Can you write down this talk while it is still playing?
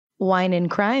Wine and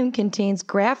Crime contains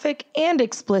graphic and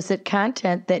explicit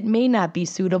content that may not be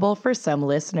suitable for some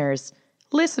listeners.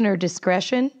 Listener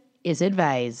discretion is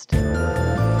advised.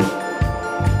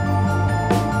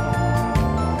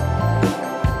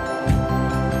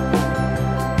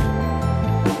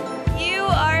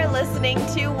 Listening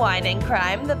to Wine and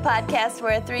Crime, the podcast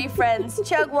where three friends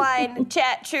chug wine,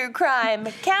 chat true crime,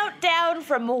 count down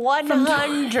from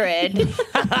 100.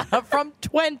 From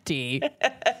 20.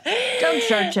 Don't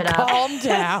church it up. Calm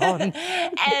down.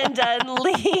 And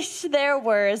unleash their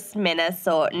worst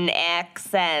Minnesotan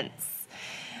accents.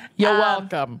 You're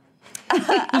welcome.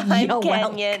 I'm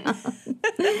Kenyon.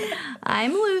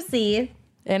 I'm Lucy.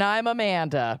 And I'm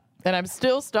Amanda. And I'm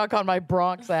still stuck on my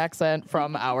Bronx accent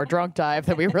from our drunk dive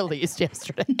that we released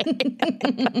yesterday.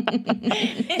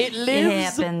 It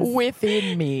lives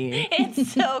within me.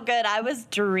 It's so good. I was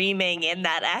dreaming in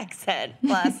that accent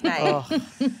last night. Oh,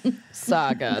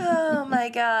 so good. Oh, my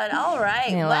God. All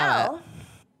right. Well,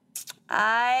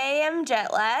 I am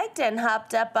jet lagged and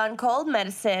hopped up on cold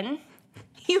medicine.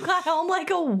 You got home like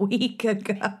a week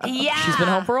ago. Yeah. She's been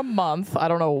home for a month. I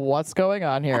don't know what's going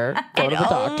on here. Go to the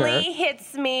doctor. It only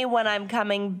hits me when I'm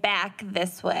coming back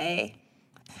this way.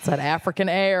 It's that African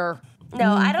air.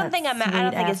 No, I don't think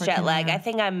it's jet lag. I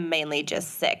think I'm mainly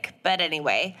just sick. But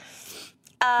anyway,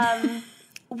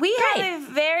 we have a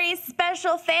very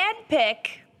special fan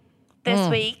pick this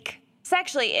week. This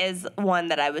actually is one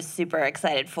that I was super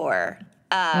excited for.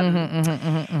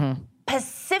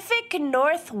 Pacific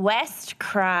Northwest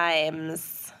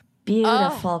crimes.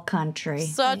 Beautiful country.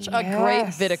 Such a great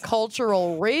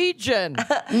viticultural region.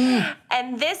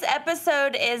 And this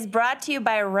episode is brought to you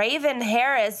by Raven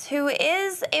Harris, who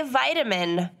is a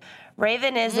vitamin.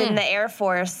 Raven is in the Air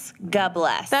Force. God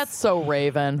bless. That's so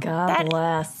Raven. God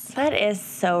bless. That is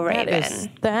so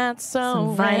Raven. That's so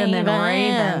Some vitamin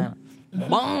Raven.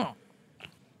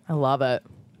 I love it.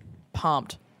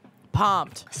 Pumped.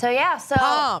 So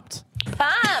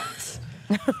Pumped.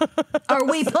 Are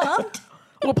we pumped?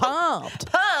 We're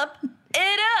pumped. Pump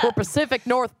it up. We're Pacific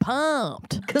North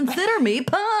pumped. Consider me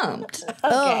pumped.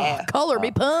 Okay. Color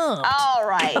me pumped. All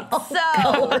right.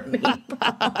 Color me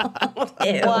pumped.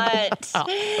 Ew. What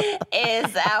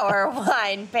is our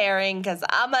wine pairing? Because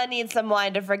I'm going to need some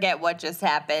wine to forget what just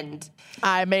happened.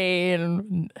 I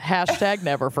mean, hashtag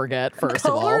never forget, first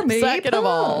Color of all. me Second of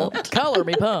all, color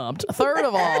me pumped. Third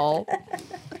of all,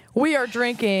 we are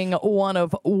drinking one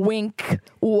of Winc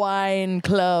Wine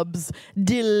Club's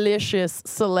delicious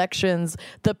selections,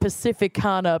 the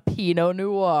Pacificana Pinot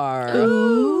Noir.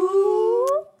 Ooh.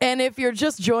 And if you're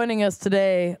just joining us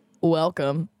today,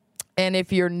 welcome. And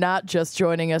if you're not just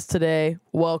joining us today,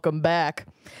 welcome back.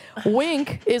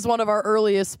 Winc is one of our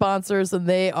earliest sponsors, and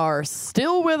they are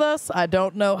still with us. I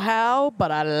don't know how,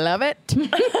 but I love it.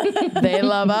 They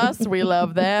love us. We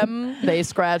love them. They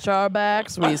scratch our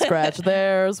backs. We scratch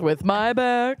theirs with my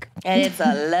back. And it's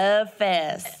a love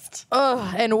fest.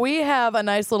 And we have a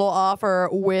nice little offer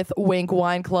with Winc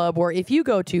Wine Club where if you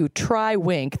go to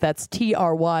TryWinc, that's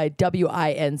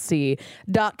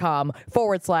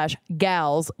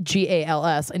TRYWINC.com/gals,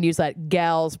 GALS, and use that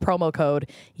gals promo code,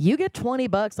 you get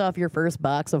 $20 off your first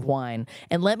box of wine.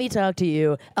 And let me talk to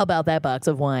you about that box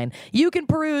of wine. You can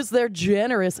peruse their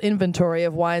generous inventory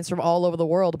of wines from all over the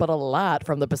world, but a lot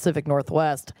from the Pacific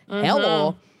Northwest.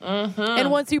 Hello.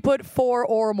 And once you put 4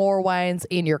 or more wines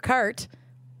in your cart,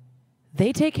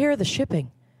 they take care of the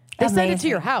shipping. They send it to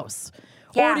your house,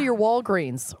 or to your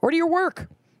Walgreens, or to your work,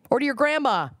 or to your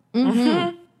grandma.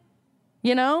 You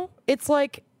know, it's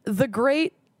like the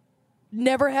great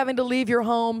never having to leave your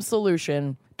home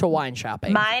solution to wine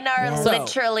shopping. Mine are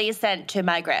literally sent to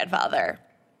my grandfather.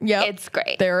 Yep. It's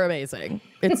great. They're amazing.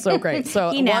 It's so great.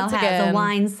 So He now once has again, a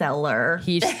wine cellar.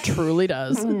 he truly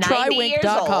does. 90 years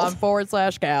old.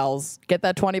 TryWinc.com/gals. Get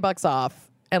that $20 off.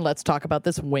 And let's talk about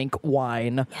this Winc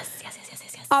wine. Yes.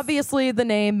 Obviously, the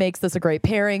name makes this a great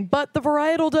pairing, but the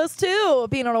varietal does too.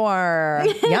 Pinot Noir.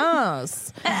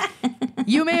 Yes.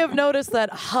 You may have noticed that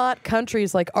hot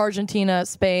countries like Argentina,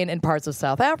 Spain, and parts of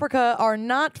South Africa are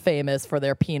not famous for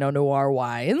their Pinot Noir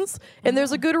wines. And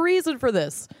there's a good reason for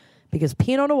this. Because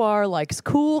Pinot Noir likes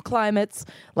cool climates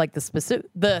like the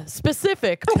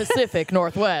specific Pacific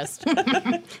Northwest.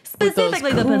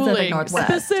 Specifically the Pacific Northwest.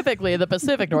 Specifically the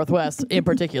Pacific Northwest in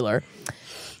particular.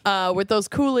 With those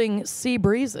cooling sea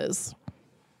breezes.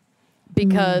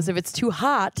 Because if it's too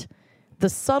hot, the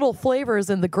subtle flavors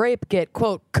in the grape get,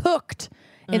 quote, cooked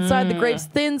inside the grape's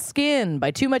thin skin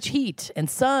by too much heat and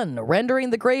sun, rendering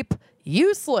the grape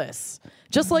useless.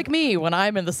 Just like me when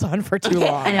I'm in the sun for too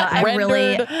long. I know, I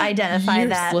really identify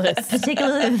useless. that.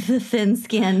 Particularly the thin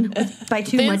skin by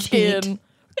too much heat.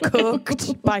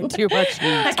 cooked by too much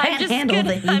heat. I can't handle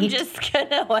the I'm heat. just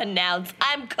gonna announce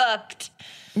I'm cooked.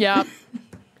 Yep.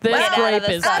 This Get out of grape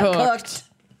the is sun. cooked.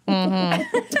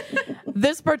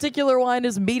 This particular wine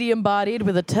is medium bodied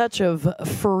with a touch of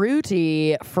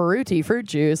fruity fruit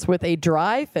juice with a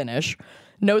dry finish.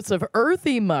 Notes of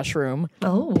earthy mushroom,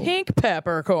 pink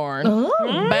peppercorn,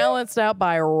 balanced out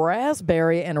by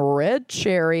raspberry and red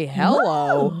cherry.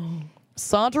 Hello.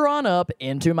 Saunter on up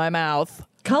into my mouth.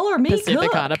 Color me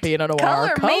Pacificana cooked. Pinot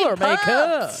Noir. Color me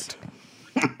cooked.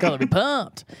 Color me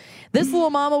pumped. This little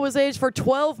mama was aged for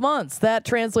 12 months. That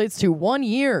translates to 1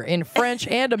 year in French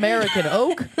and American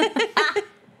oak.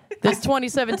 This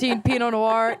 2017 Pinot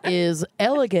Noir is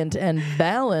elegant and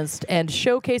balanced and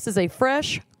showcases a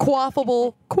fresh,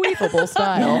 quaffable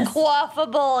style.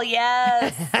 Quaffable,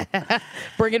 yes.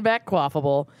 Bringing back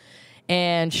quaffable.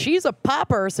 And she's a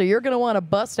popper, so you're going to want to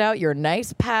bust out your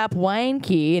nice pop wine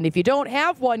key. And if you don't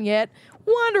have one yet,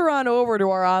 wander on over to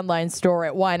our online store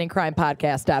at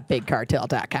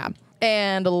wineandcrimepodcast.bigcartel.com.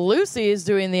 And Lucy is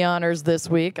doing the honors this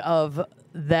week of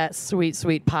that sweet,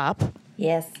 sweet pop.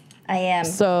 Yes, I am.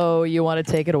 So you want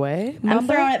to take it away, I'm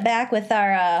Mamba? throwing it back with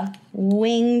our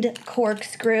winged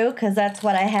corkscrew because that's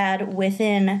what I had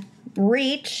within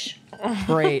reach.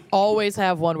 Great. Always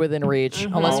have one within reach,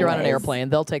 unless you're on an Always. airplane.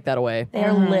 They'll take that away.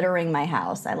 They're littering my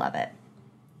house. I love it.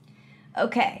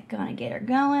 Okay, gonna get her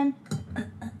going.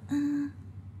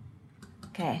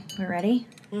 Okay, we're ready?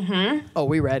 Oh,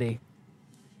 we ready.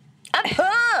 I'm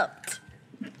pumped.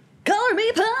 Color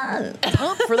me pumped.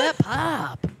 Pump for that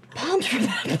pop. Pumped for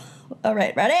that. All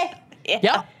right, ready? Yep. Here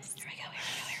we go,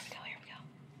 here we go.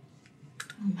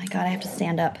 Oh my God, I have to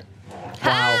stand up.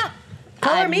 Wow.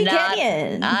 Color I'm me not-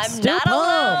 Canyon. I'm Still not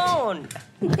alone.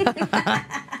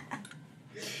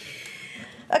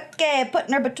 Okay,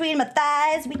 putting her between my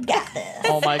thighs. We got this.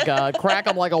 Oh, my God. Crack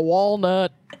them like a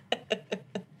walnut.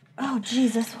 Oh,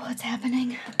 Jesus, what's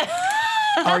happening?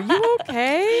 Are you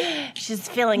okay? She's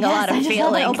feeling a Yes, lot of I just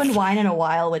feelings. haven't opened wine in a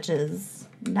while, which is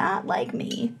not like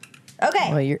me.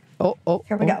 Okay, Well, you're... Oh.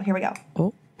 here we go, here we go.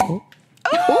 Oh.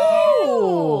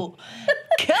 Ooh.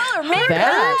 Color me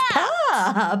That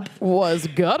Pop. was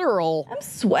guttural. I'm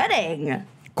sweating.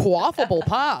 Quaffable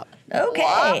pop.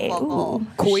 Okay. Quaffable. Ooh,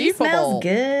 she Queefable. smells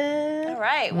good. All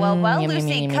right. Well, while yummy,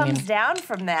 Lucy yummy, comes yummy. down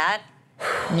from that,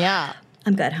 Yeah.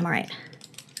 I'm good. I'm all right.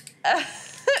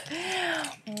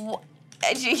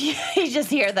 you just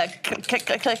hear the click, click,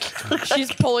 click, click.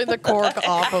 She's pulling the cork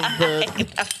off of the...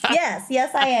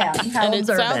 Yes, I am. How And it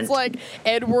observant. sounds like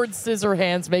Edward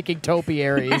Scissorhands making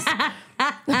topiaries.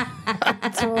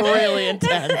 It's really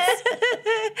intense.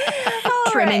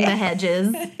 trimming the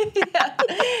hedges.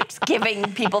 Just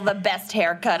giving people the best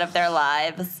haircut of their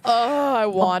lives. Oh, I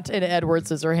want an Edward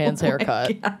Scissorhands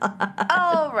haircut.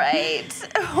 All right.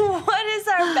 What is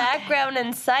our background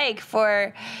and psych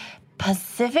for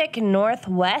Pacific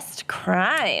Northwest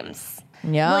crimes?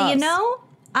 Yeah. Well, you know,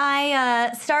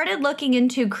 I started looking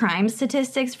into crime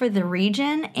statistics for the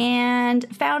region and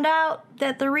found out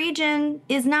that the region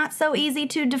is not so easy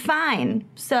to define.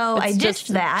 So I ditched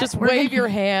that. Just We're wave gonna- your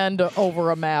hand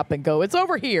over a map and go, it's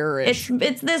over here. It's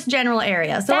this general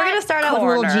area. So we're That going to start out with a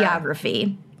little corner.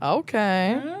 geography.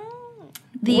 Okay.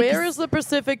 The Where is the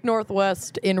Pacific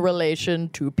Northwest in relation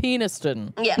to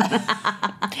Peniston? Yeah.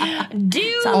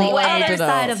 It's on the All I need other to know.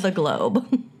 side of the globe.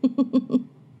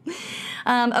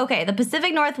 Okay, the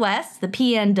Pacific Northwest, the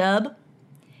PNW,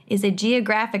 is a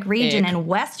geographic region Ick. in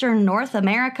western North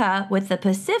America with the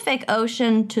Pacific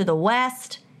Ocean to the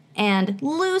west and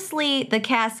loosely the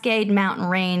Cascade Mountain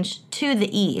Range to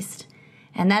the east.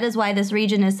 And that is why this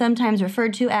region is sometimes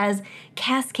referred to as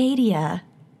Cascadia.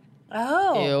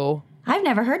 Oh. Ew. I've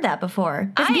never heard that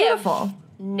before. It's I beautiful. have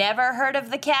never heard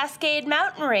of the Cascade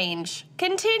Mountain Range.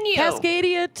 Continue.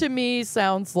 Cascadia to me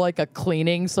sounds like a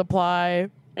cleaning supply.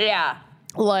 Yeah.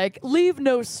 Like, leave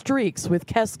no streaks with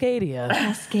Cascadia.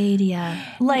 Cascadia.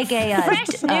 Like a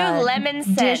Fresh new lemon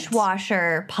scent.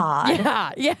 dishwasher pod.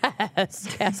 Yeah, yes,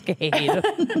 Cascade.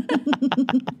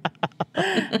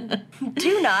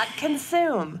 Do not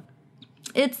consume.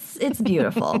 It's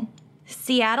beautiful.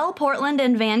 Seattle, Portland,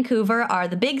 and Vancouver are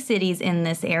the big cities in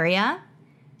this area.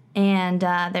 And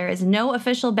there is no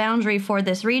official boundary for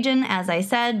this region, as I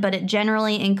said, but it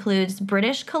generally includes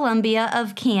British Columbia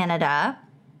of Canada,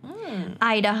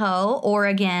 Idaho,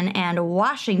 Oregon, and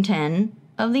Washington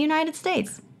of the United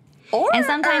States. And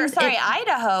sometimes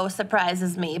Idaho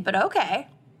surprises me, but okay.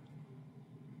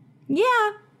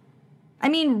 Yeah. I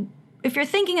mean, if you're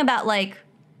thinking about, like,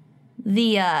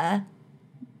 the,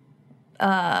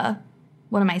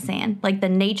 what am I saying? Like, the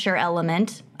nature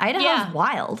element, Idaho's Yeah.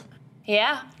 wild.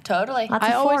 Yeah, totally. Lots I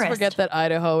of always forest. forget that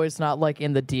Idaho is not like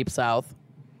in the deep south.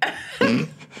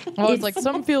 Well, it's like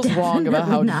something feels wrong about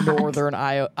how northern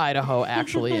Idaho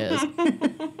actually is.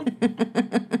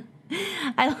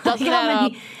 I like Doesn't add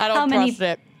up. I don't trust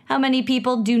it. How many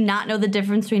people do not know the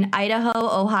difference between Idaho,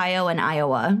 Ohio, and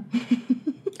Iowa?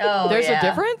 Oh, There's a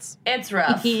difference? It's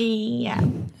rough. Yeah.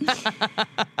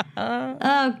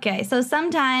 Okay, so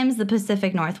sometimes the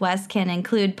Pacific Northwest can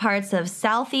include parts of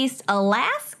Southeast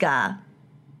Alaska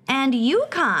and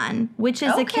Yukon, which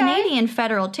is a Canadian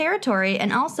federal territory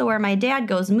and also where my dad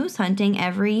goes moose hunting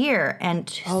every year and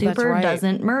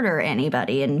doesn't murder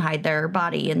anybody and hide their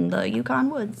body in the Yukon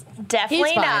woods. Definitely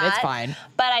He's fine. not. It's fine.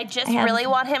 But I just really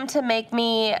want him to make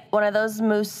me one of those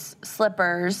moose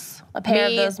slippers, a pair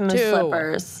of those moose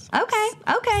slippers.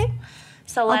 Okay.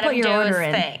 So let put him your do order his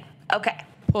in. thing. Okay.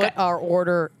 Put our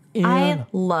order in. I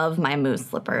love my moose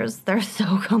slippers. They're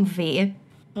so comfy.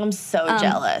 I'm so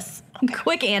jealous.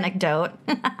 Quick anecdote.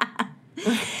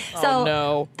 Oh,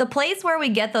 no. The place where we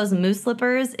get those moose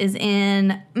slippers is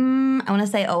in, I want to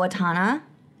say Owatonna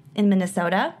in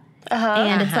Minnesota.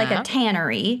 And it's like a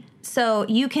tannery. So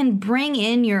you can bring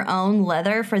in your own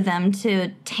leather for them to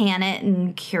tan it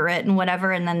and cure it and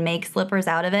whatever and then make slippers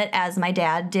out of it, as my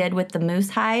dad did with the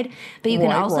moose hide. But you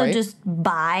can also just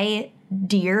buy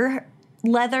deer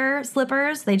leather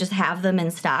slippers. They just have them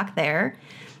in stock there.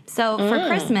 So for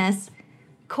Christmas,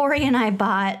 Corey and I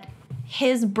bought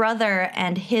his brother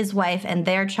and his wife and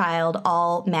their child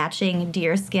all matching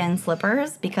deerskin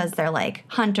slippers because they're like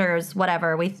hunters,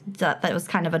 whatever. We thought that was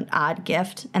kind of an odd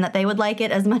gift and that they would like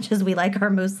it as much as we like our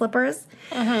moose slippers.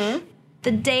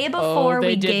 The day before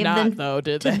we gave them,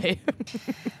 did they?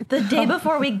 the day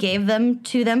before we gave them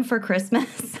to them for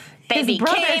Christmas, They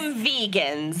became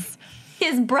vegans.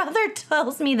 his brother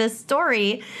tells me this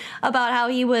story about how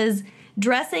he was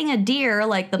dressing a deer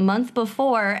like the month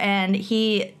before and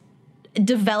he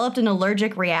developed an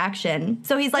allergic reaction.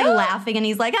 So he's like laughing and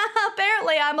he's like,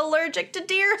 apparently I'm allergic to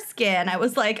deer skin. I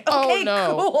was like, okay,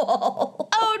 cool.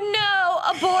 Oh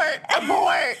no,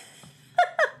 abort.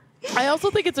 I also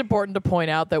think it's important to point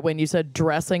out that when you said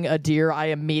dressing a deer, I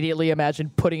immediately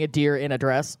imagined putting a deer in a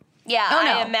dress. Yeah,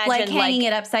 I imagine like hanging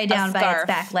it upside down by its scarf.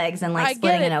 back legs and like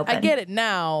splitting it open. I get it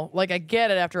now. Like I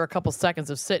get it after a couple seconds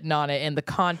of sitting on it in the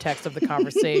context of the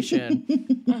conversation.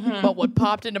 But what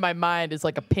popped into my mind is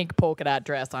like a pink polka dot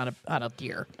dress on a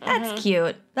deer. That's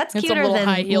cute. That's And some cuter little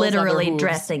high than heels on their literally hooves.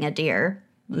 dressing a deer.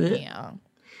 Yeah.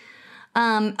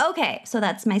 Okay, so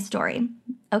that's my story.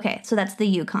 Okay, so that's the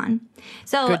Yukon.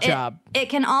 So Good job. It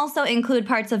can also include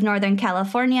parts of Northern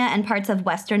California and parts of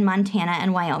Western Montana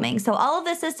and Wyoming. So all of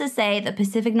this is to say the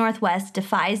Pacific Northwest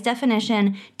defies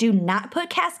definition. Do not put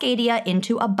Cascadia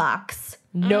into a box.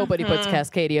 Nobody puts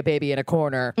Cascadia baby in a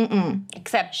corner.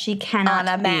 Except She cannot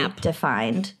on a map. be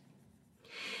defined.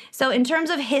 So in terms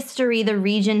of history, the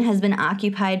region has been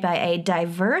occupied by a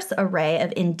diverse array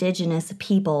of indigenous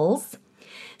peoples.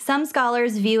 Some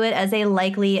scholars view it as a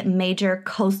likely major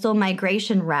coastal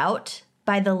migration route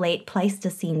by the late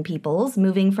Pleistocene peoples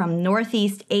moving from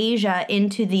Northeast Asia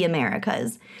into the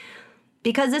Americas.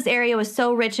 Because this area was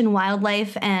so rich in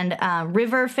wildlife and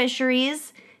river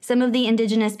fisheries, some of the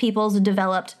indigenous peoples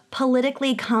developed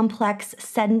politically complex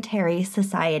sedentary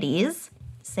societies.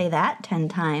 Say that 10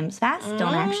 times fast.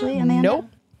 Don't actually, Amanda? Nope.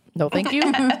 No, thank you.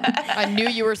 I knew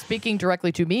you were speaking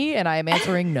directly to me, and I am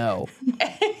answering no.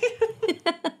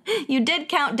 You did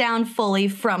count down fully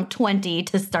from 20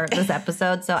 to start this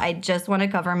episode, so I just want to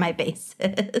cover my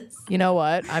bases. You know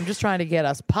what? I'm just trying to get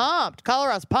us pumped.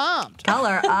 Color us pumped.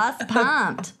 Color us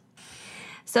pumped.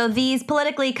 So these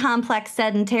politically complex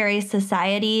sedentary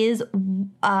societies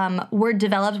were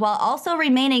developed while also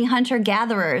remaining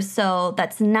hunter-gatherers, so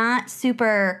that's not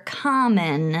super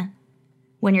common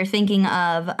when you're thinking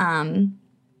of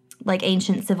like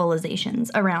ancient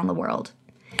civilizations around the world.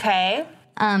 Okay.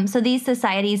 So these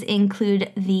societies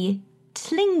include the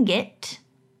Tlingit.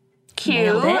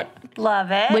 Nailed Cute. it. Love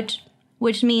it.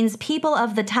 Which means people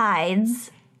of the tides.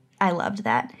 I loved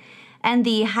that. And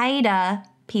the Haida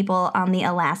people on the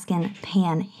Alaskan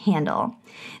Panhandle.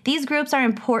 These groups are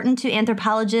important to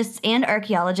anthropologists and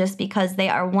archaeologists because they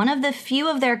are one of the few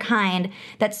of their kind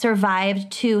that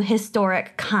survived to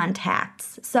historic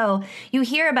contacts. So you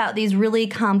hear about these really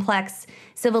complex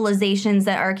civilizations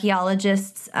that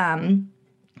archaeologists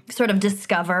sort of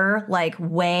discover like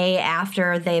way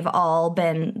after they've all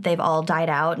died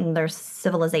out and their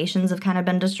civilizations have kind of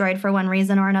been destroyed for one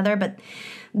reason or another. But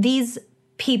these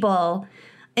people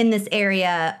in this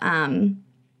area,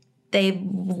 they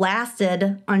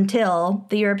lasted until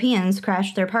the Europeans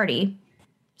crashed their party.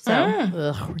 So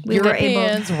Ugh, we were able-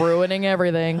 Europeans ruining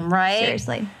everything. Right?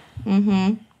 seriously.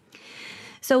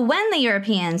 So when the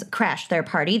Europeans crashed their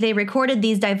party, they recorded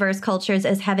these diverse cultures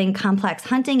as having complex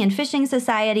hunting and fishing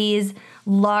societies,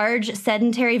 large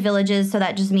sedentary villages, so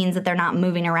that just means that they're not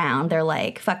moving around. They're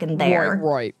like fucking there.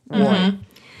 Right.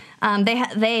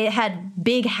 They had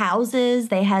big houses.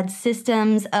 They had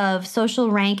systems of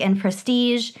social rank and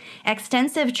prestige,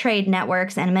 extensive trade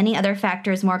networks, and many other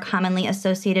factors more commonly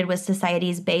associated with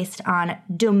societies based on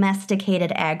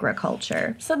domesticated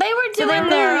agriculture. So they were doing they're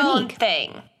their very own unique.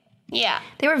 thing. Yeah.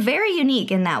 They were very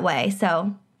unique in that way.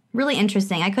 So really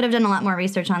interesting. I could have done a lot more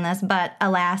research on this, but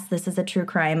alas, this is a true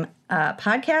crime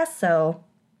podcast, so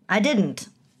I didn't.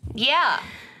 Yeah.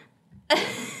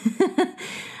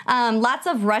 Lots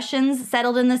of Russians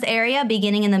settled in this area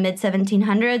beginning in the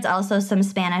mid-1700s. Also some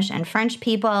Spanish and French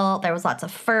people. There was lots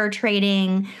of fur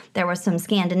trading. There were some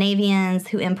Scandinavians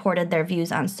who imported their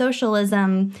views on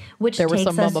socialism, which There were takes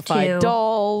some us mummified to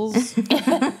dolls.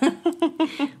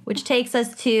 which takes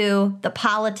us to the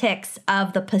politics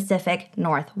of the Pacific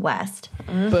Northwest.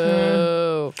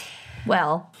 Boo.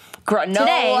 Well,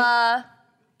 Granola.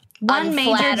 one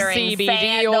major Unflattering CBD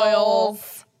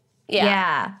sandals.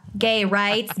 yeah, gay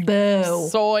rights, boo.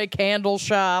 Soy candle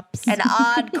shops. An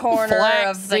odd corner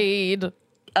Flaxseed.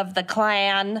 of the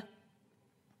clan.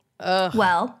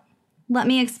 Well, let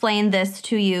me explain this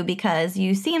to you because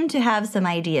you seem to have some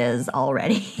ideas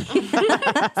already.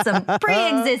 Some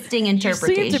pre-existing You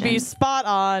interpretations. seem to be spot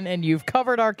on, and you've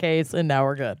covered our case, and now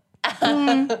we're good.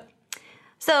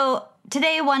 So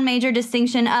today, one major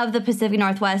distinction of the Pacific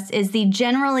Northwest is the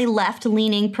generally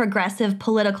left-leaning progressive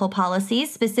political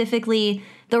policies, specifically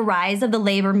the rise of the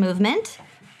labor movement,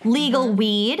 legal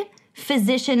weed,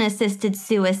 physician-assisted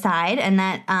suicide, and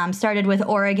that started with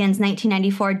Oregon's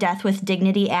 1994 Death with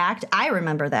Dignity Act. I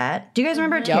remember that. Do you guys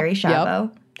remember Terry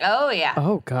Schiavo? Oh, yeah.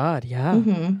 Oh, God, yeah.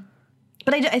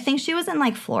 But I think she was in,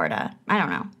 like, Florida. I don't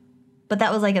know. But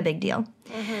that was, like, a big deal.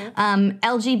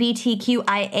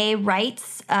 LGBTQIA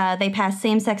rights, they passed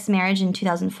same-sex marriage in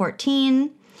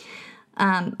 2014.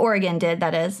 Oregon did,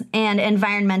 that is, and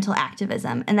environmental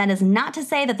activism. And that is not to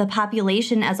say that the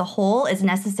population as a whole is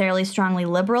necessarily strongly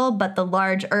liberal, but the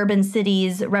large urban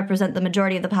cities represent the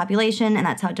majority of the population, and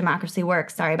that's how democracy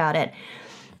works. Sorry about it.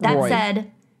 That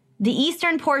said, the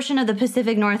eastern portion of the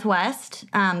Pacific Northwest,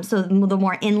 so the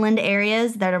more inland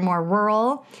areas that are more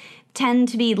rural, tend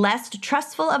to be less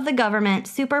trustful of the government,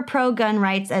 super pro-gun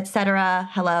rights, etc.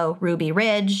 Hello, Ruby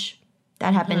Ridge.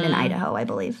 That happened in Idaho, I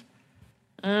believe.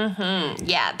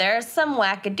 Yeah, there's some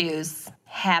wackadoos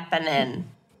happening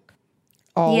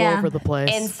All Yeah. over the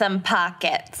place. in some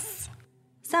pockets.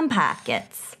 Some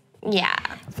pockets. Yeah.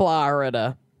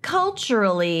 Florida.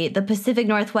 Culturally, the Pacific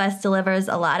Northwest delivers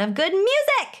a lot of good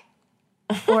music.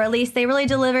 Or at least they really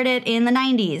delivered it in the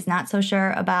 90s. Not so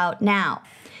sure about now.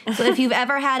 So if you've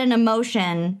ever had an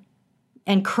emotion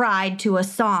and cried to a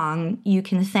song, you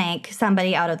can thank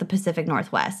somebody out of the Pacific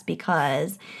Northwest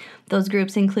because those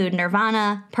groups include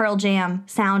Nirvana, Pearl Jam,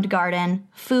 Soundgarden,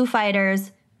 Foo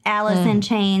Fighters, Alice in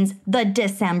Chains, the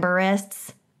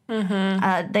Decemberists.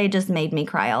 They just made me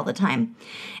cry all the time.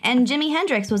 And Jimi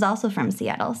Hendrix was also from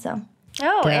Seattle, so.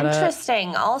 Oh, Get it.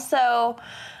 interesting. Also,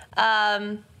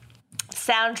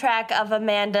 soundtrack of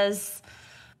Amanda's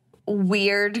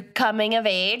weird coming of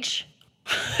age.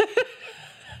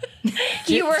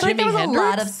 You were Like there was Jimi a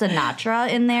lot Hendrix? of Sinatra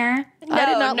in there. I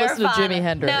did not listen to Nirvana. Jimi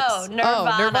Hendrix. No,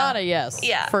 Nirvana. Oh, Nirvana, yes.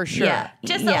 Yeah. For sure. Yeah.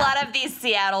 Just a lot of these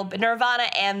Seattle, Nirvana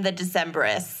and the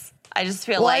Decemberists. I just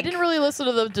feel Well, like I didn't really listen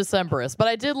to the Decemberists, but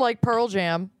I did like Pearl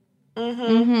Jam.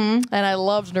 And I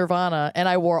loved Nirvana, and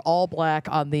I wore all black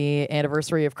on the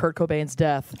anniversary of Kurt Cobain's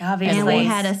death. obviously. And we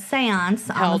had a seance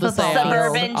on Held the a football seance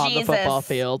field. Suburban on the football Jesus.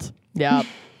 field. Yep.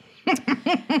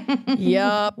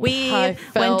 Yep. We I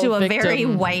fell went to a victim. very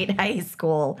white high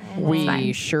school. It's We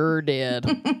fine. sure did.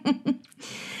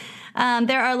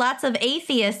 There are lots of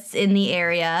atheists in the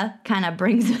area. Kind of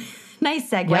brings nice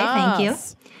segue. Thank you.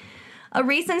 Yes. A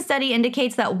recent study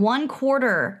indicates that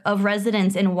 1/4 of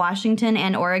residents in Washington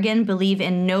and Oregon believe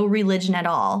in no religion at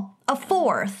all. A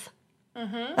fourth.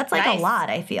 That's like Nice. a lot,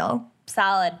 I feel.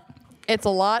 solid. It's a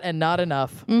lot and not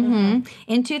enough. In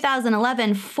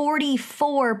 2011,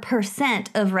 44%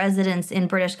 of residents in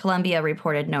British Columbia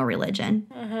reported no religion.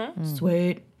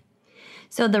 Sweet.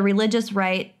 So the religious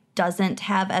right doesn't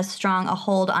have as strong a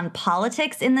hold on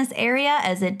politics in this area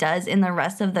as it does in the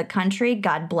rest of the country.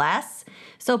 God bless.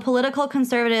 So political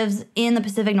conservatives in the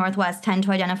Pacific Northwest tend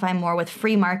to identify more with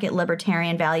free market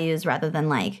libertarian values rather than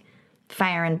like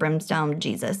fire and brimstone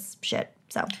Jesus shit.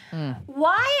 So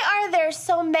Why are there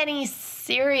so many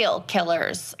serial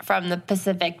killers from the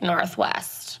Pacific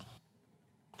Northwest?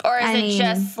 Or is I it mean-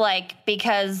 just like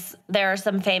because there are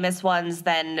some famous ones,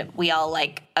 then we all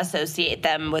like associate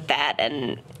them with that,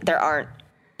 and there aren't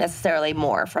necessarily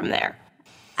more from there?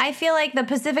 I feel like the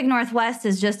Pacific Northwest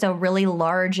is just a really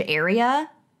large area.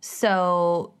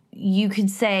 So you could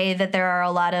say that there are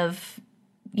a lot of,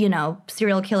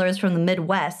 serial killers from the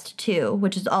Midwest too,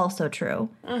 which is also true.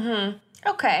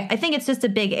 Okay. I think it's just a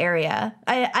big area.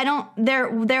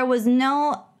 There was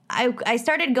no, I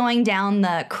started going down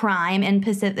the crime in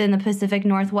the Pacific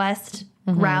Northwest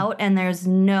route, and there's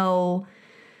no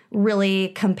really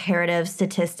comparative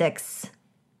statistics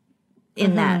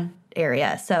in that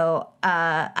area. So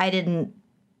I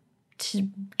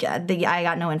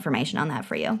got no information on that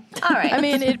for you. All right. I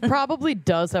mean, it probably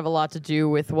does have a lot to do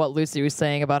with what Lucy was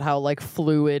saying about how like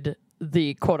fluid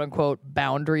the quote unquote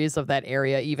boundaries of that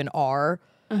area even are.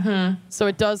 So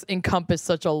it does encompass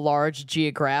such a large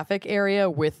geographic area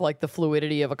with like the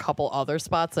fluidity of a couple other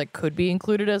spots that could be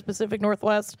included as Pacific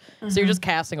Northwest. So you're just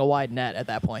casting a wide net at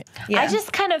that point. Yeah. I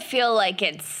just kind of feel like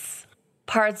it's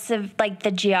parts of like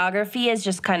the geography is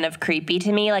just kind of creepy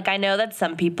to me. Like I know that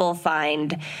some people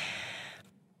find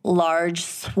large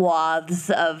swaths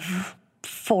of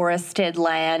forested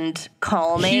land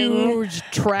calming, Huge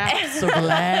tracts of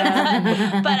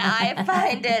land. but I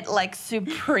find it like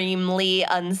supremely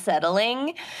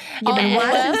unsettling. You've been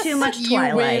watching too much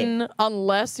Twilight.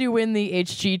 Unless you win the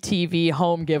HGTV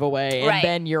home giveaway, and Right.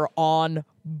 then you're on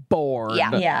board.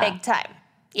 Yeah, big time.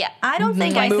 Yeah, I don't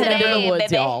think I Move could into ever, the woods,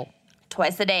 baby. y'all.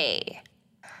 Twice a day.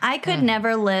 I could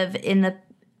never live in the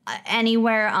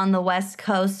anywhere on the West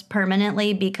Coast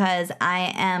permanently because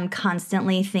I am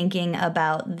constantly thinking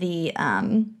about the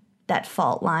that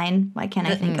fault line. Why can't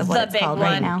I think of the what it's big called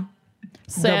right one. now?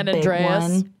 San The big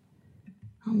Andreas. one.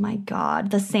 Oh my God,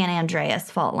 the San Andreas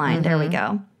fault line. There we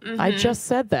go. I just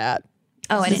said that.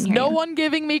 Oh, I didn't hear No you. one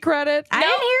giving me credit. I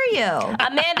didn't hear you.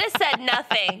 Amanda said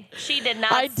nothing. She did not.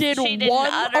 I did she didn't one.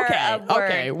 utter Okay, a word.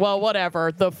 okay. Well,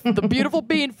 whatever. The beautiful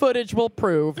bean footage will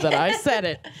prove that I said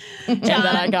it, and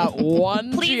that I got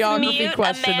one Please geography mute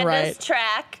question Amanda's right.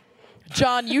 track.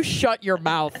 John, you shut your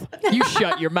mouth. You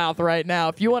shut your mouth right now.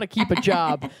 If you want to keep a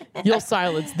job, you'll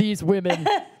silence these women.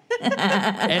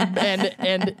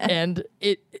 and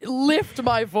it lift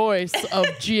my voice of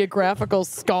geographical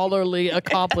scholarly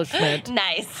accomplishment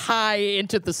Nice. high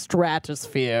into the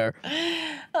stratosphere.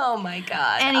 Oh my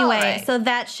God. Anyway, All right. so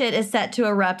that shit is set to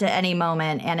erupt at any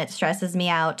moment, and it stresses me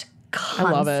out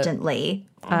love it. constantly.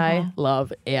 I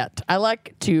love it. I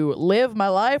like to live my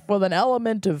life with an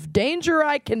element of danger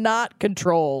I cannot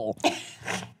control.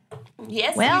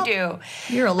 Yes, Well, you do.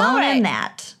 You're alone right. in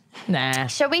that. Nah.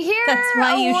 Shall we hear? That's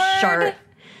why a you word? shart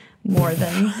more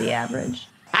than the average.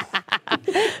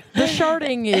 The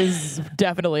sharding is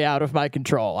definitely out of my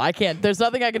control. I can't, there's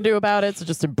nothing I can do about it, so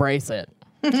just embrace it.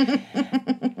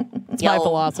 It's my Yo.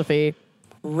 philosophy.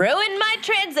 Ruined my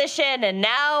transition, and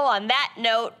now on that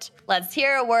note, let's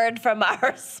hear a word from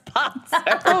our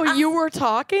sponsor. Oh, you were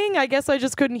talking? I guess I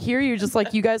just couldn't hear you, just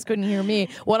like you guys couldn't hear me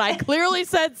when I clearly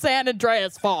said San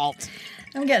Andreas fault.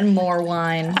 I'm getting more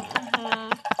wine.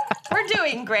 We're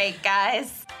doing great,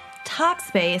 guys.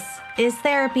 Talkspace is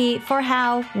therapy for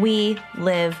how we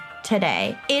live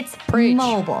today. It's Preach.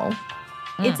 mobile.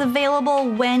 It's available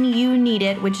when you need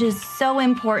it, which is so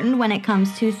important when it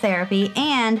comes to therapy,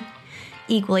 and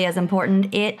equally as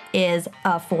important, it is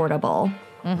affordable.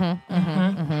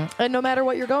 And no matter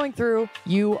what you're going through,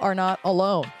 you are not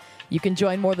alone. You can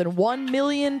join more than 1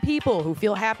 million people who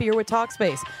feel happier with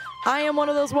Talkspace. I am one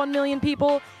of those 1 million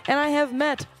people, and I have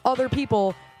met other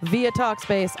people via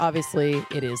Talkspace. Obviously,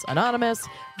 it is anonymous,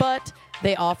 but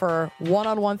they offer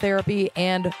one-on-one therapy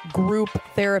and group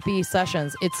therapy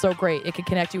sessions. It's so great. It can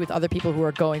connect you with other people who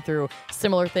are going through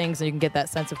similar things, and you can get that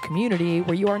sense of community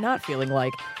where you are not feeling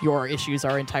like your issues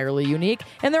are entirely unique,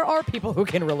 and there are people who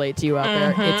can relate to you out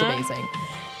there. It's amazing.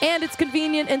 And it's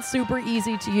convenient and super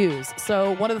easy to use.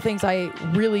 So one of the things I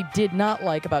really did not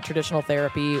like about traditional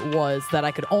therapy was that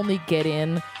I could only get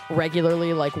in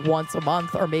regularly, like once a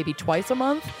month or maybe twice a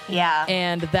month. Yeah.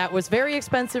 And that was very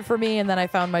expensive for me. And then I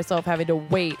found myself having to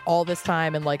wait all this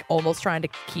time and like almost trying to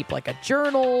keep like a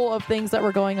journal of things that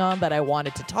were going on that I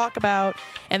wanted to talk about.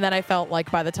 And then I felt like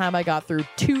by the time I got through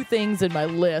 2 things in my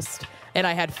list and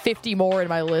I had 50 more in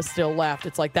my list still left,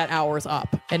 it's like that hour's up.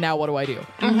 And now what do I do?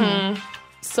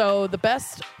 So the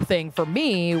best thing for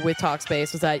me with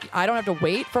Talkspace was that I don't have to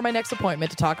wait for my next appointment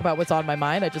to talk about what's on my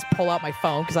mind. I just pull out my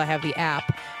phone because I have the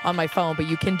app on my phone, but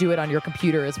you can do it on your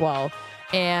computer as well.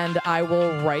 and I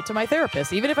will write to my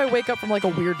therapist. Even if I wake up from like a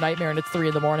weird nightmare and it's 3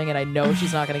 a.m. and I know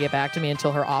she's not going to get back to me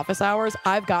until her office hours,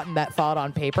 I've gotten that thought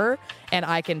on paper and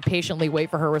I can patiently wait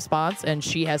for her response, and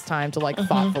she has time to like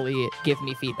thoughtfully give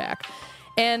me feedback.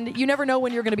 And you never know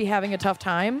when you're going to be having a tough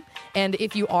time. And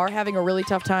if you are having a really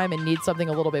tough time and need something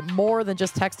a little bit more than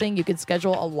just texting, you can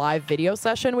schedule a live video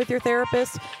session with your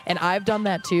therapist. And I've done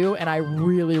that too. And I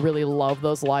really, really love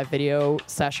those live video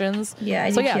sessions. Yeah,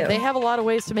 I so do yeah, too. they have a lot of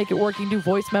ways to make it work. You can do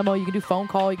voice memo, you can do phone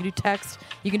call, you can do text,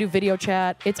 you can do video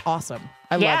chat. It's awesome.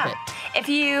 I love it. If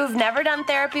you've never done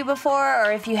therapy before,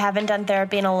 or if you haven't done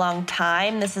therapy in a long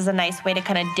time, this is a nice way to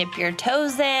kind of dip your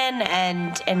toes in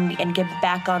and get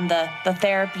back on the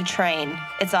therapy train.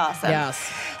 It's awesome.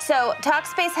 Yes. So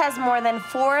Talkspace has more than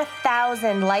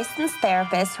 4,000 licensed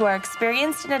therapists who are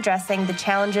experienced in addressing the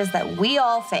challenges that we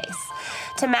all face.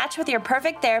 To match with your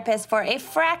perfect therapist for a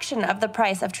fraction of the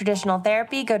price of traditional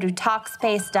therapy, go to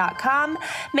Talkspace.com.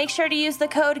 Make sure to use the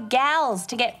code GALS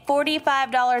to get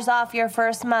 $45 off your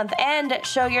first month and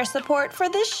show your support for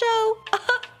this show.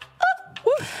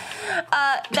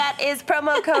 That is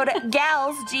promo code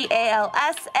GALS,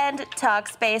 G-A-L-S, and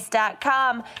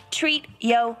Talkspace.com. Treat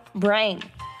yo brain.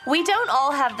 We don't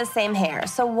all have the same hair,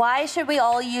 so why should we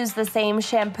all use the same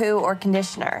shampoo or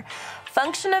conditioner?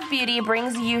 Function of Beauty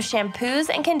brings you shampoos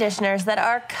and conditioners that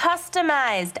are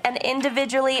customized and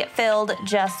individually filled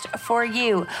just for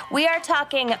you. We are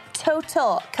talking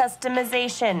total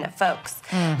customization, folks.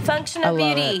 Function of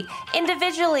Beauty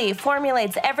individually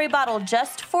formulates every bottle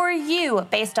just for you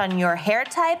based on your hair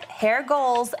type, hair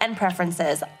goals, and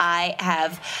preferences. I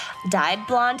have dyed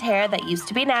blonde hair that used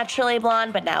to be naturally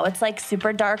blonde, but now it's like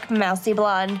super dark, mousy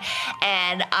blonde.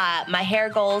 And my hair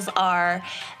goals are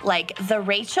like the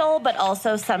Rachel, but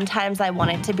also sometimes I want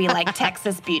it to be like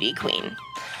Texas Beauty Queen.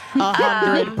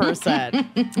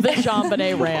 100%. The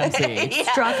JonBenet Ramsey.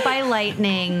 Struck by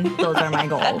lightning. Those are my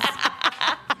goals.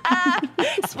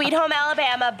 Sweet Home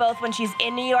Alabama, both when she's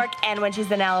in New York and when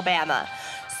she's in Alabama.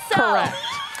 So, Correct.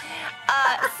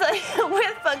 So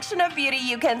with Function of Beauty,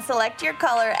 you can select your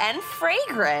color and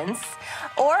fragrance,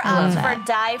 or opt for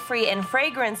dye-free and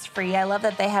fragrance-free. I love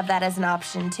that they have that as an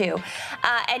option too.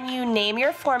 And you name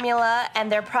your formula,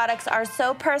 and their products are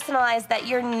so personalized that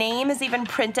your name is even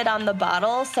printed on the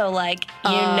bottle. So, like,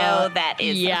 you know that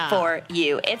is for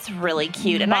you. It's really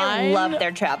cute, and I love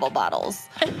their travel bottles.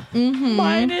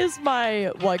 Mine is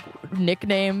my like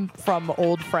nickname from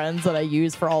old friends that I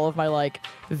use for all of my like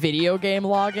video game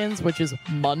logins, which is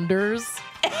Munders.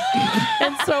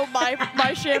 And so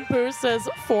my shampoo says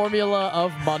Formula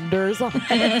of Munders on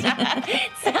it.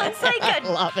 Sounds like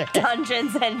Love it.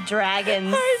 Dungeons and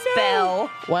Dragons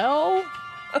spell. Well,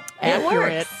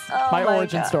 accurate. works. My my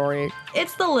origin God. story.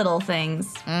 It's the little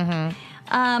things.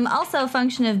 Also,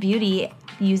 Function of Beauty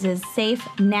uses safe,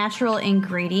 natural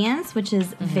ingredients, which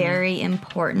is very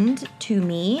important to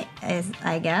me, as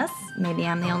I guess. Maybe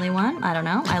I'm the only one. I don't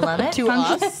know. I love it. To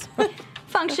us.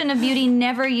 Function of Beauty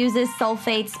never uses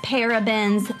sulfates,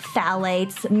 parabens,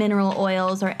 phthalates, mineral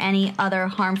oils, or any other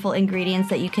harmful ingredients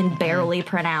that you can barely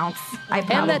pronounce. I And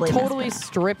probably that totally mispronounced.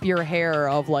 strip your hair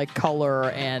of like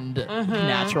color and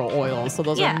natural oils. So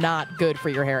those Yeah. are not good for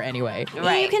your hair anyway.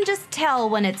 Yeah, you can just tell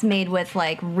when it's made with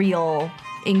like real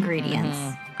ingredients.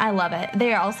 I love it.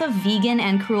 They are also vegan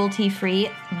and cruelty-free,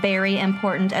 very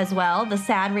important as well. The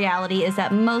sad reality is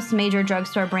that most major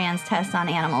drugstore brands test on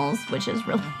animals, which is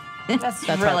really... That's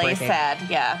really heartbreaking. sad,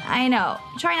 yeah. I know.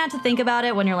 Try not to think about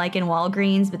it when you're like in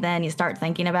Walgreens, but then you start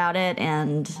thinking about it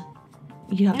and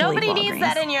you have Nobody to leave needs Walgreens.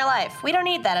 that in your life. We don't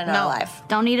need that in our life.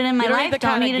 Don't need it in my You don't life. need the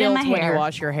Don't kind need of it in my guilt when hair. you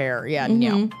wash your hair. Yeah,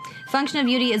 no. Function of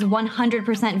Beauty is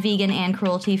 100% vegan and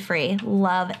cruelty-free.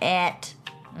 Love it.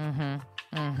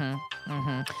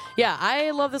 Yeah,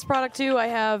 I love this product too. I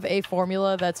have a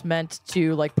formula that's meant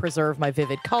to like preserve my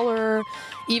vivid color.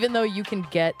 Even though you can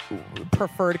get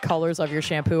preferred colors of your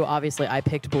shampoo, obviously I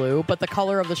picked blue, but the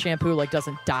color of the shampoo like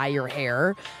doesn't dye your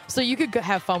hair. So you could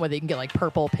have fun with it. You can get like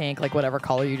purple, pink, like whatever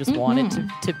color you just want it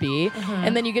to be.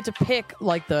 And then you get to pick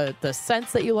like the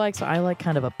scents that you like. So I like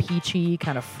kind of a peachy,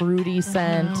 kind of fruity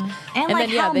scent. And like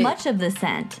then, how much of the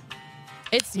scent?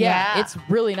 It's Yeah. it's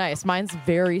really nice. Mine's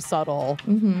very subtle.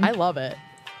 I love it.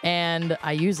 And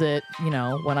I use it, you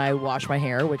know, when I wash my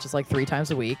hair, which is like 3 times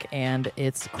a week, and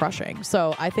it's crushing.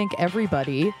 So I think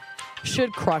everybody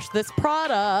should crush this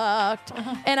product.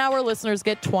 And our listeners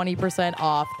get 20%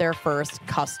 off their first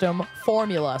custom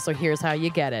formula. So here's how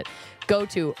you get it. Go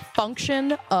to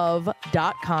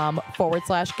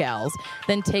functionof.com/gals.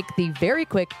 Then take the very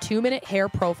quick 2-minute hair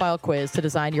profile quiz to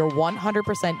design your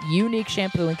 100% unique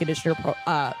shampoo and conditioner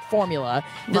formula.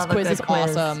 This Love a quiz good is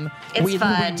quiz. awesome. It's We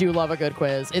fun. do love a good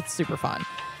quiz. It's super fun.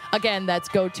 Again, that's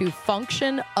go to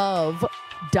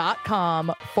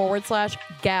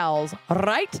functionof.com/gals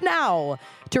right now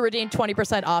to redeem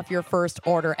 20% off your first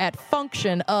order at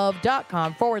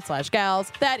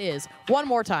functionof.com/gals. That is, one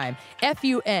more time,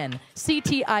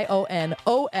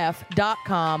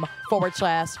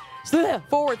 functionof.com/GALS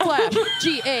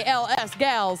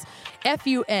gals.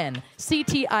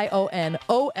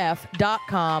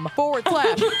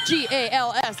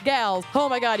 functionof.com/GALS gals. Oh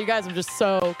my God, you guys are just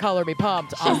so color me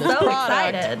pumped on this So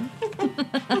product. excited.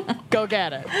 Go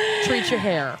get it. Treat your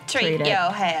hair. Treat it.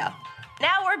 your hair.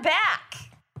 Now we're back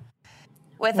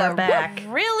with We're a back.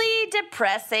 really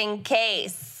depressing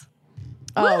case.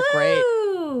 Oh, great.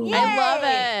 Woo! I love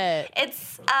Yay. it.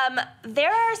 It's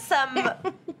there are some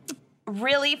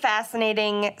really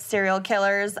fascinating serial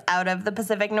killers out of the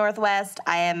Pacific Northwest.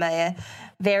 I am a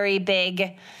very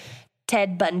big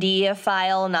Ted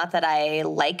Bundy-ophile. Not that I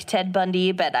like Ted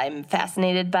Bundy, but I'm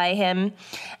fascinated by him.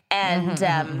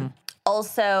 And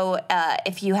also,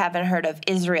 if you haven't heard of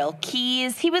Israel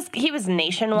Keys, he was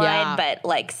nationwide, Yeah. but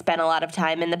like spent a lot of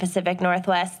time in the Pacific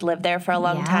Northwest, lived there for a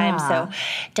long time. So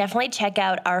definitely check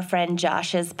out our friend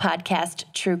Josh's podcast,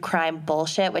 True Crime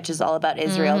Bullshit, which is all about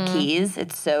Israel Keys.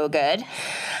 It's so good.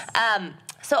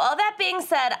 So all that being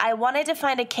said, I wanted to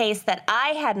find a case that I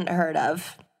hadn't heard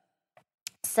of.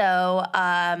 So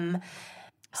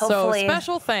hopefully,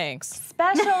 special thanks.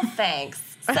 special thanks.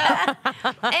 So, And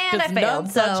I None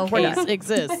failed, so such we're case done.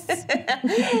 exists.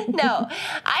 no,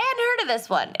 I hadn't heard of this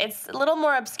one. It's a little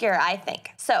more obscure, I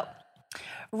think. So,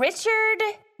 Richard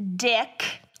Dick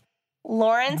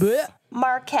Lawrence Blech.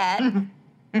 Marquette,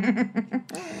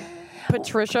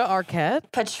 Patricia Arquette.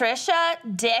 Patricia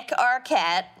Dick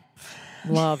Arquette,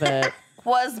 Love it.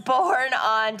 was born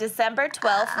on December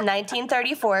 12th,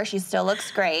 1934. She still looks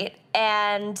great.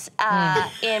 And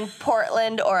in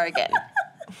Portland, Oregon.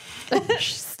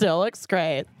 She still looks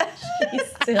great. He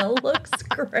still looks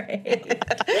great.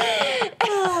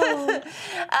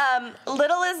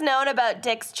 Little is known about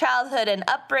Dick's childhood and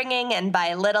upbringing, and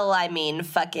by little I mean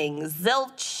fucking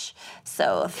zilch.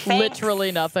 So thanks,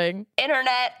 Literally nothing.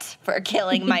 internet, for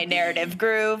killing my narrative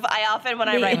groove. I often, when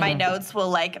I write my notes, will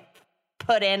like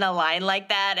put in a line like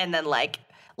that and then like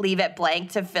leave it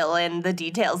blank to fill in the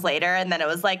details later. And then it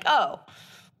was like, oh,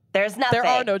 there's nothing. There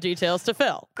are no details to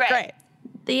fill. Great.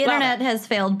 The internet has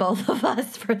failed both of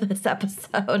us for this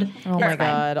episode. Oh my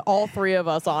God. All three of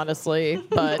us, honestly.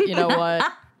 But you know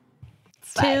what?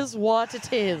 Tis what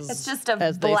it is. It's just a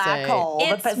as they black say. hole.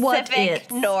 It's The what Pacific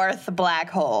it's. North black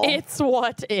hole. It's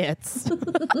what it's.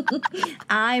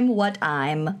 I'm what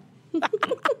I'm.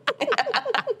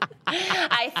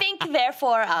 I think,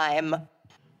 therefore, I'm.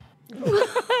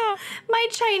 My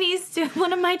Chinese student,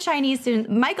 one of my Chinese students,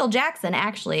 Michael Jackson,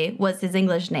 actually was his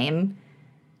English name.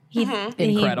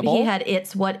 Incredible. He had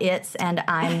 "It's What It's" and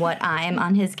 "I'm What I'm"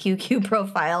 on his QQ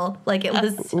profile. Like, it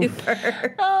was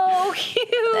super. Oh, cute.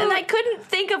 And I couldn't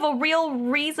think of a real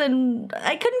reason.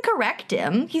 I couldn't correct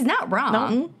him. He's not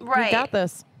wrong. Right. We got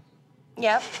this.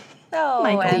 Yep. Oh,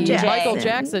 Michael MJ. Jackson. Michael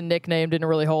Jackson nickname didn't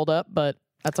really hold up, but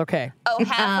that's okay. Oh,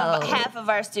 half of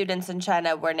our students in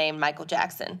China were named Michael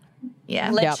Jackson.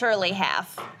 Yeah. Literally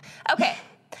half. Okay.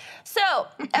 So,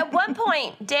 at one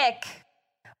point, Dick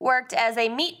worked as a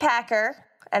meat packer,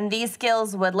 and these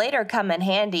skills would later come in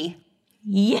handy.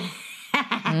 Yes.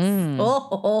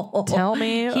 Oh, Tell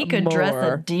me he could dress a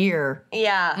more. deer.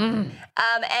 Yeah.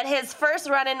 And his first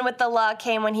run-in with the law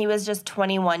came when he was just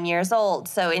 21 years old.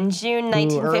 So in June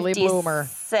early bloomer.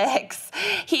 1956,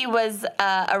 he was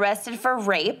arrested for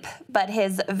rape, but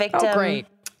his victim... Oh, great.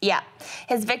 Yeah.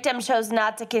 His victim chose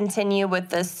not to continue with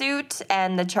the suit,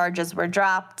 and the charges were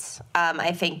dropped.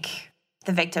 I think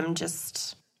the victim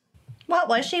just... What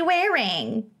was she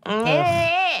wearing?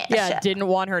 Yeah, didn't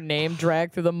want her name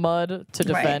dragged through the mud to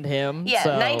defend him. Yeah,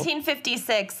 so.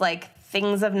 1956, like,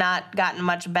 things have not gotten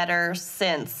much better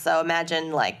since. So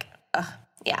imagine, like,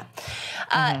 yeah.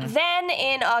 Then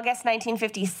in August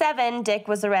 1957, Dick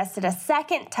was arrested a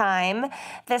second time,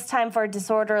 this time for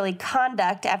disorderly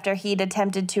conduct after he'd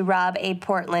attempted to rob a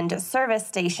Portland service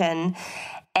station.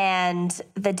 And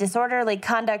the disorderly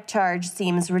conduct charge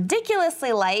seems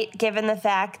ridiculously light given the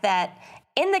fact that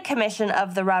in the commission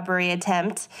of the robbery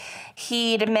attempt,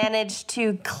 he'd managed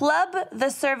to club the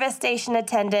service station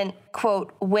attendant,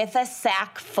 quote, with a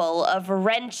sack full of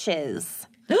wrenches.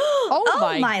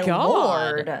 Oh, my God.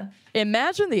 Lord.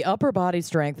 Imagine the upper body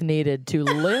strength needed to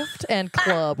lift and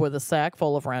club with a sack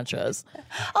full of wrenches.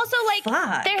 Also, like,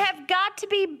 Fuck. there have got to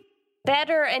be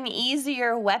better and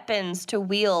easier weapons to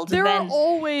wield There than... are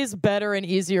always better and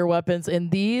easier weapons, and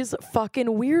these fucking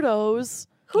weirdos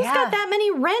Who's got that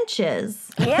many wrenches?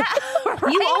 Yeah,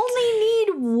 right? You only need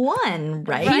one,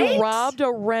 right? He robbed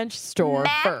a wrench store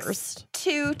Max first.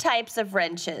 2 types of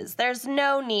wrenches. There's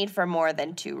no need for more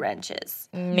than 2 wrenches.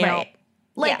 Right.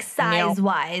 Like Yeah.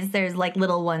 size-wise, there's like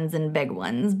little ones and big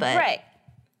ones, but Right.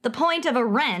 the point of a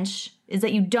wrench is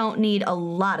that you don't need a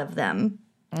lot of them.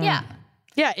 Yeah.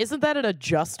 Yeah, isn't that an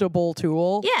adjustable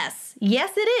tool? Yes.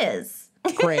 Yes, it is.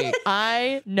 Great.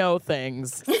 I know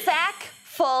things. Sack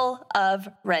full of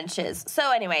wrenches.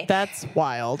 So anyway, That's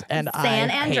wild, and San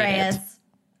I hate Andreas it.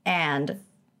 and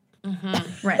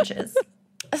wrenches.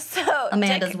 so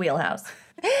Amanda's wheelhouse.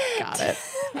 Got it.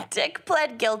 Dick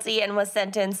pled guilty and was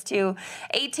sentenced to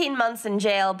 18 months in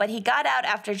jail, but he got out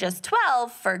after just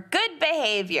 12 for good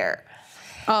behavior.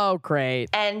 Oh, great.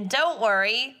 And don't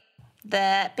worry,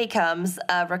 that becomes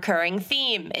a recurring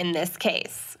theme in this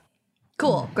case.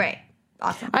 Cool. Great.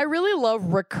 Awesome. I really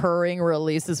love recurring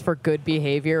releases for good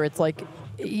behavior. It's like,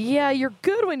 yeah, you're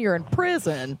good when you're in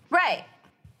prison, Right.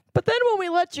 but then when we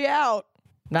let you out,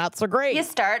 not so great. You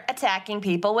start attacking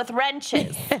people with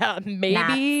wrenches. Yeah, maybe Not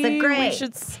so we great.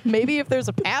 should. Maybe if there's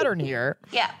a pattern here,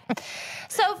 Yeah.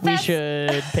 So we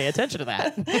should pay attention to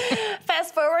that.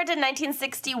 fast forward to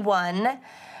 1961.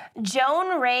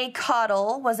 Joan Ray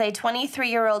Cottle was a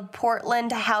 23-year-old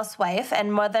Portland housewife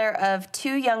and mother of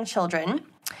 2 young children.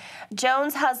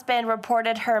 Joan's husband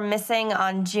reported her missing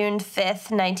on June 5th,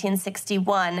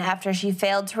 1961, after she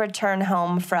failed to return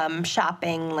home from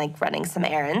shopping, like running some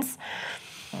errands.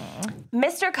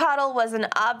 Mr. Cottle was an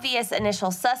obvious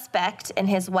initial suspect in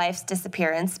his wife's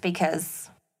disappearance because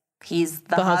he's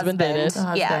the husband did it.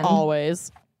 The Yeah, husband.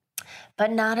 Always. but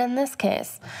not in this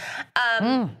case.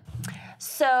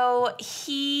 So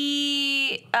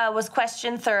he was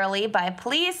questioned thoroughly by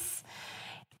police.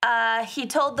 He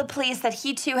told the police that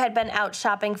he too had been out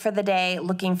shopping for the day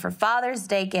looking for Father's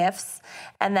Day gifts,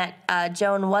 and that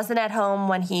Joan wasn't at home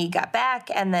when he got back,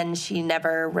 and then she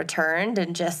never returned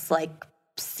and just like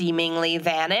seemingly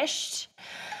vanished.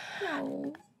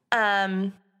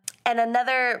 And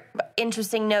another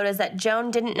interesting note is that Joan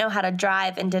didn't know how to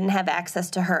drive and didn't have access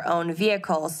to her own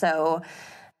vehicle, so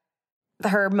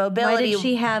her Why mobility. did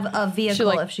she have a vehicle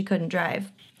like- if she couldn't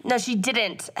drive? No, she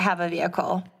didn't have a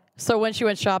vehicle. So when she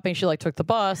went shopping, she like took the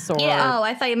bus, or Yeah. Oh,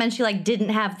 I thought you meant she like didn't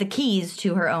have the keys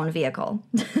to her own vehicle.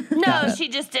 No, she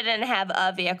just didn't have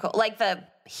a vehicle. Like the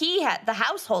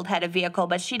household had a vehicle,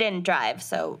 but she didn't drive,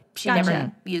 so she never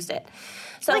Gotcha. used it.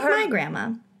 So like her, my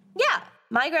grandma. yeah,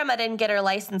 my grandma didn't get her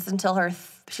license until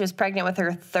she was pregnant with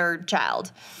her 3rd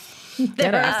child. There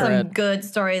Get are after some it. good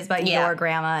stories about Yeah. your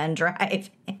grandma and drive.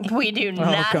 We do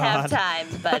not have God. time,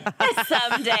 but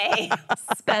someday,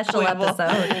 Special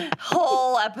episode.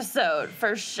 whole episode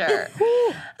for sure.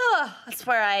 Oh, that's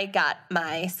where I got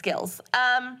my skills.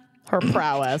 her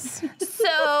prowess.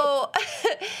 So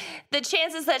the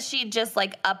chances that she just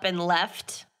like up and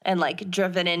left and like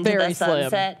driven into Very the slim.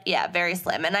 sunset, yeah, very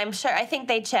slim. And I think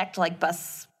they checked like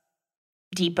bus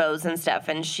depots and stuff,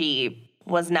 and she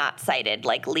was not sighted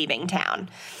like leaving town.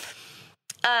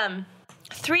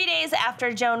 3 days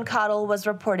after Joan Cottle was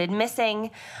reported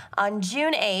missing, on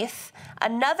June 8th,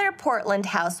 another Portland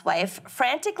housewife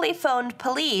frantically phoned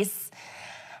police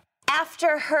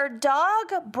after her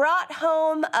dog brought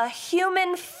home a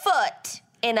human foot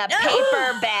in a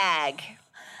paper bag.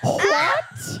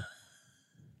 What?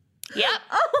 Yep.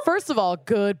 First of all,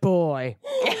 good boy.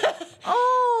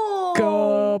 Oh,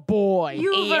 Good boy.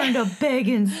 you've earned a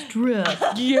begging strip.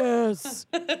 Yes.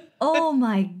 Oh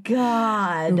my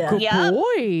God. Good Yep.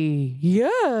 boy.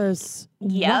 Yes.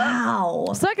 Yep. Wow.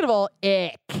 Second of all,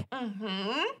 ick.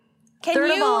 Mm-hmm. Can Third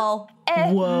you of all,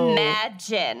 whoa.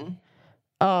 imagine?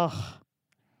 Ugh.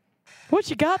 What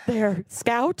you got there,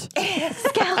 Scout?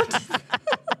 Scout.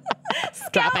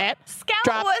 Drop it. Scout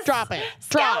Drop Scout it.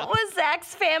 Drop. was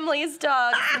Zach's family's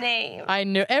dog's name. I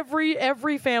knew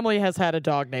every family has had a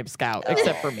dog named Scout,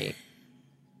 except for me.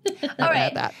 Never All right.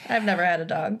 had that. I've never had a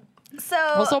dog. So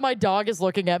Also, my dog is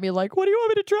looking at me like, what do you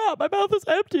want me to drop? My mouth is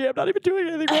empty. I'm not even doing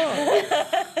anything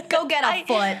wrong. Go get a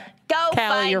foot. go Callie,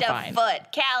 find you're a fine. foot,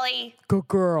 Callie. Good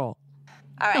girl.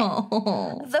 All right.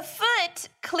 Oh. The foot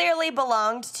clearly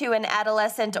belonged to an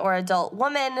adolescent or adult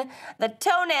woman. The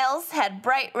toenails had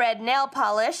bright red nail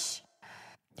polish,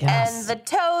 Yes. and the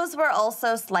toes were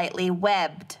also slightly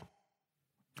webbed.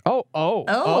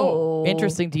 Oh.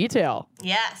 Interesting detail.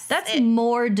 Yes. That's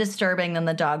more disturbing than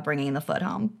the dog bringing the foot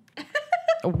home.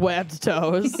 Webbed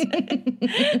toes.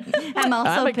 I'm also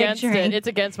I'm against picturing it. It's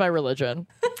against my religion.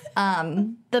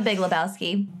 the Big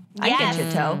Lebowski. I Yes. get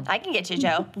your toe. I can get you,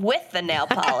 Joe, with the nail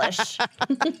polish.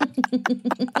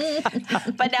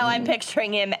 But now I'm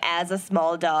picturing him as a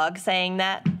small dog saying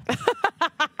that.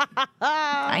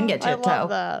 I can get you a I toe. love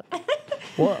that.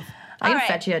 Woof. I can All right.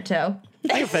 fetch you a toe.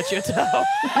 I can fetch you a toe.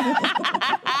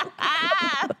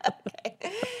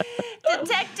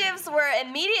 Detectives were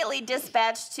immediately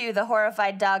dispatched to the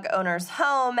horrified dog owner's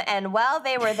home, and while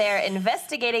they were there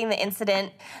investigating the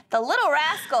incident, the little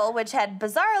rascal, which had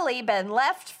bizarrely been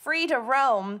left free to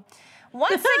roam,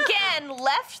 once again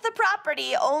left the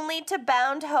property only to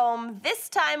bound home, this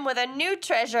time with a new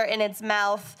treasure in its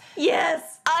mouth,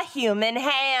 Yes. a human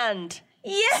hand.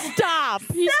 Yes. Stop.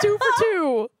 He's 2 for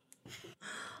 2.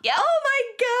 Yep. Oh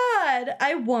my God.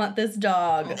 I want this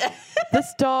dog.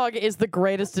 This dog is the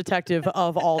greatest detective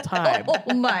of all time.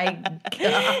 Oh my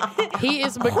God. He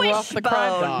is McGruff the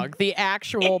crime Wishbone. dog, the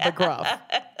actual McGruff.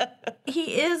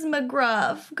 He is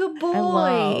McGruff. Good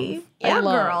boy. I Or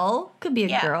love- girl. Could be a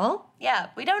Yeah. girl. Yeah,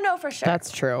 we don't know for sure.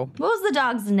 That's true. What was the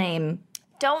dog's name?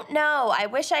 Don't know. I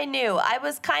wish I knew. I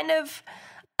was kind of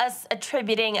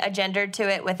attributing a gender to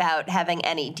it without having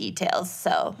any details,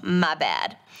 so my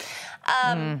bad.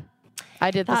 I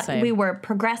did the Thought same. we were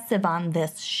progressive on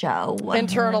this show.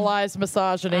 Internalized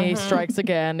misogyny strikes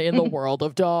again in the world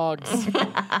of dogs.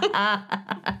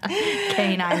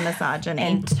 Canine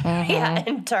misogyny. Yeah,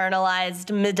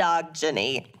 internalized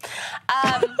misogyny.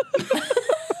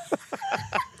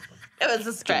 It was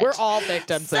a stretch. We're all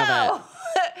victims of it. So,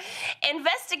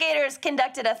 investigators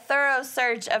conducted a thorough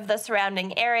search of the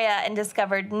surrounding area and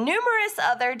discovered numerous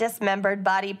other dismembered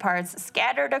body parts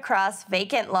scattered across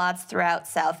vacant lots throughout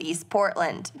southeast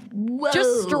Portland. Whoa.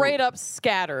 Just straight up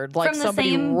scattered, like From the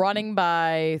somebody same- running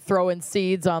by throwing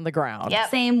seeds on the ground. Yep.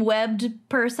 Same webbed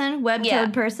person, webbed-toed Yeah.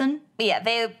 person. Yeah,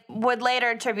 they would later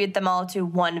attribute them all to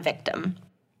one victim.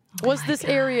 Was this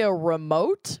area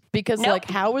remote? Because, Nope. like,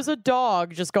 how is a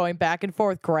dog just going back and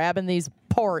forth grabbing these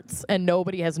parts and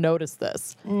nobody has noticed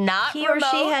this? Not He remote. or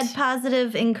she had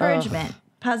positive encouragement,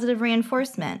 positive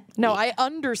reinforcement. No, I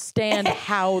understand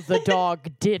how the dog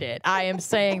did it. I am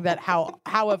saying that how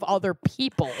have other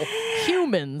people,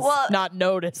 humans, Well- not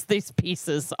noticed these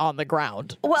pieces on the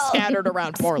ground Well, scattered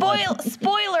around Portland?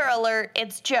 Spoiler alert,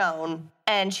 it's Joan,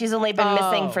 and she's only been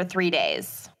missing for 3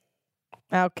 days.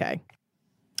 Okay.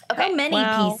 Okay. How many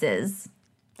Well- pieces?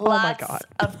 Oh my Lots God.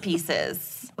 of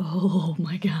pieces. Oh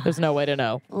my God. There's no way to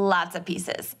know. Lots of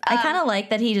pieces. I kind of like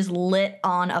that he just lit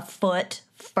on a foot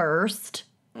first.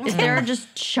 If there are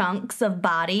just chunks of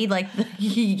body, like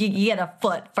you get a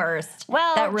foot first.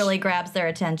 Well, that really grabs their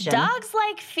attention. Dogs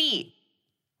like feet.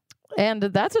 And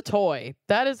that's a toy.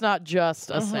 That is not just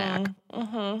a snack. That's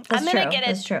I'm gonna true, get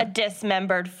that's true. a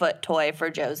dismembered foot toy for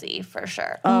Josie for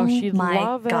sure. Oh, she'd my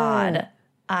love God. it.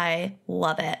 I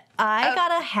love it. I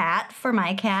got a hat for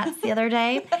my cats the other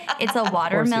day. It's a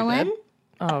watermelon. did.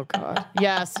 Oh God!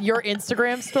 Yes, your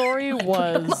Instagram story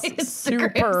was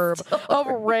Instagram superb. Of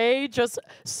Ray just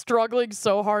struggling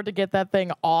so hard to get that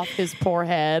thing off his poor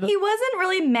head. He wasn't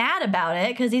really mad about it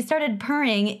because he started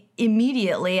purring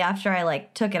immediately after I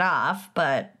took it off,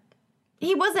 but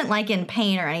he wasn't in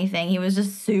pain or anything. He was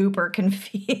just super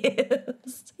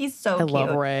confused. He's so I cute.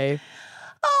 love Ray.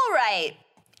 All right.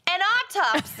 An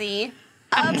autopsy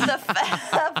of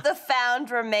the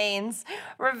found remains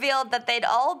revealed that they'd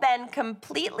all been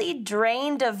completely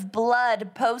drained of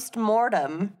blood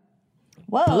post-mortem,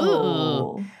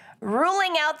 Whoa.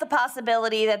 ruling out the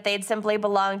possibility that they'd simply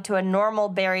belonged to a normal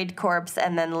buried corpse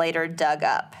and then later dug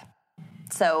up.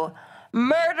 So,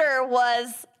 murder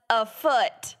was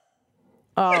afoot.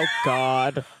 Oh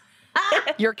God!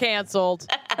 You're canceled.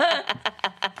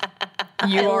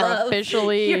 You are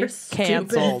officially Your canceled.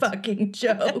 stupid fucking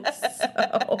jokes.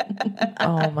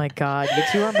 Oh my God! You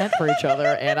two are meant for each other,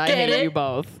 and I hate it? you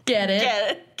both. Get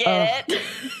it? Get it?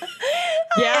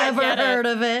 Yeah, I Ever get it. heard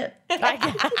of it?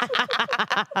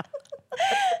 I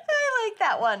like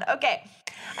that one. Okay.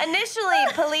 Initially,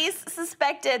 police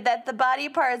suspected that the body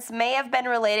parts may have been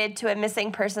related to a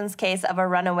missing persons case of a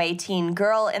runaway teen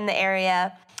girl in the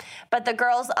area. But the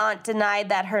girl's aunt denied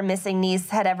that her missing niece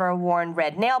had ever worn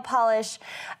red nail polish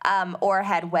or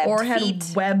had webbed Or had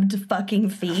feet. webbed fucking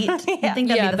feet. I think that'd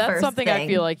be Yeah, the that's first something thing. I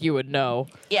feel like you would know.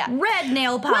 Yeah. Red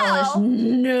nail polish. Well,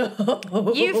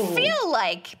 no. You feel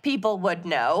like people would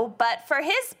know, but for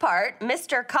his part,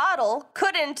 Mr. Coddle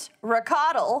couldn't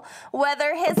recoddle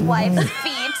whether his wife's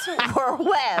feet were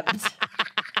webbed.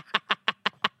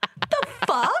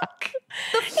 fuck?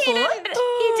 He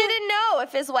didn't know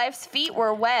if his wife's feet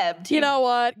were webbed. You know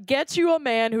what? Get you a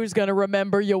man who's going to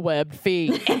remember your webbed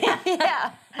feet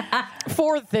Yeah.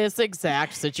 for this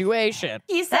exact situation.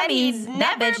 He said That means he's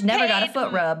that never bitch never got a paid-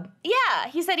 foot rub. Yeah,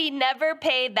 he said he never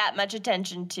paid that much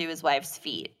attention to his wife's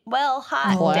feet. Well,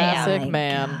 hot Classic damn. my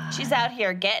man. She's out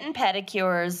here getting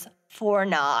pedicures for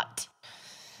naught.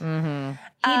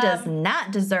 He does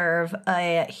not deserve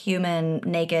a human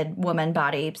naked woman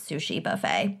body sushi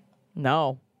buffet.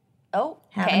 No. Oh,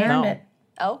 Haven't okay. earned No. it.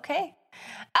 Okay.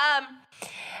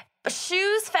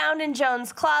 Shoes found in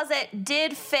Joan's closet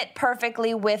did fit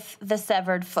perfectly with the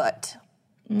severed foot.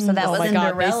 So that Oh was my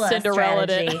God, they Cinderella Cinderella'd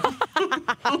it.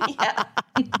 strategy. yeah.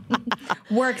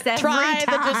 Works every Try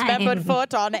time. the dismembered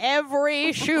foot on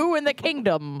every shoe in the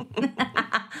kingdom.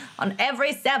 On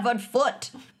every severed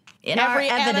foot in Every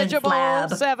our evidence eligible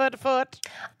lab. severed foot.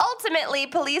 Ultimately,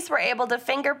 police were able to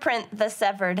fingerprint the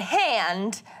severed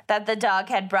hand that the dog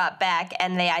had brought back,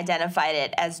 and they identified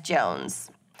it as Joan's.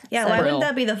 Yeah, So- why Brill. wouldn't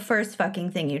that be the first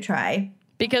fucking thing you try?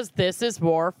 Because this is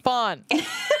more fun.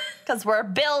 Because we're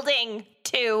building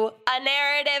to a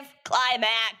narrative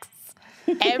climax.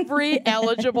 Every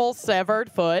eligible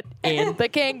severed foot in the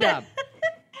kingdom.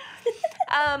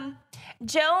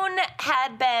 Joan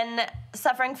had been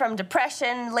suffering from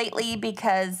depression lately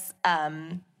because,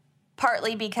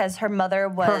 partly because her mother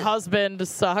was... Her husband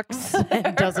sucks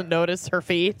and doesn't notice her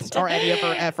feet or any of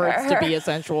her efforts to be a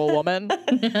sensual woman.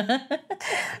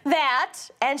 that,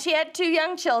 and she had 2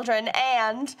 young children,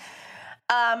 and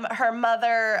her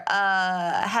mother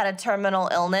had a terminal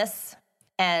illness,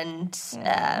 and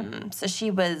so she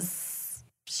was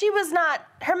not,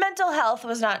 her mental health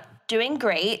was not doing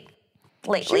great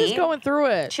lately. She was going through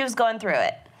it. She was going through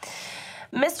it.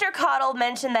 Mr. Cottle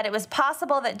mentioned that it was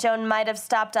possible that Joan might have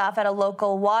stopped off at a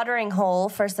local watering hole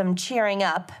for some cheering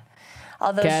up,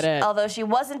 although she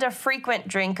wasn't a frequent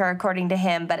drinker, according to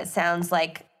him, but it sounds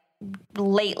like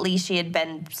lately she had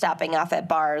been stopping off at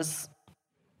bars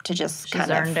to just She's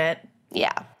kind of... earned it.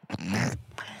 Yeah.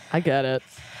 I get it.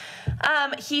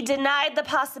 He denied the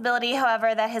possibility,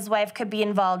 however, that his wife could be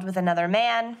involved with another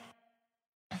man.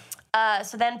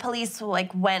 So then police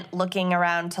went looking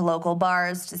around to local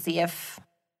bars to see if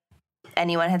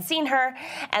anyone had seen her,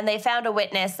 and they found a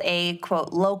witness, a,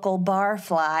 quote, local bar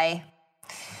fly,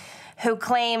 who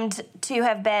claimed to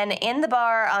have been in the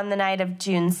bar on the night of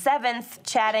June 7th,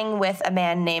 chatting with a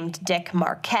man named Dick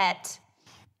Marquette.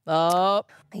 Oh,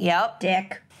 Yep.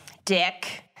 Dick.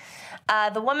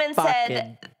 The woman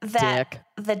said that Dick.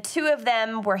 the 2 of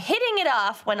them were hitting it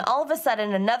off when all of a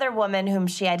sudden another woman, whom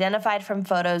she identified from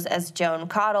photos as Joan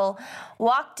Cottle,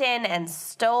 walked in and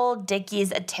stole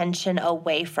Dickie's attention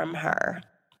away from her.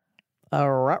 a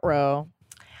ruh-roh.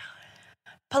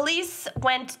 Police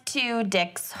went to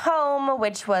Dick's home,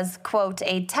 which was, quote,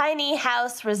 a tiny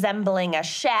house resembling a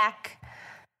shack,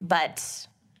 but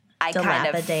I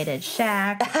Dilapidated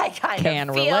shack. Can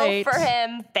of feel relate. for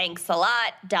him. Thanks a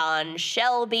lot, Don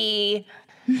Shelby.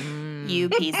 You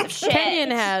piece of shit.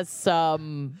 Kenyon has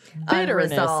some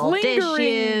bitterness, Unresolved lingering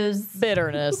issues.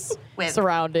 bitterness With-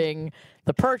 surrounding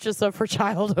the purchase of her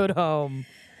childhood home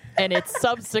and its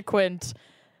subsequent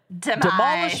Demise.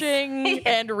 demolishing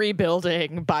and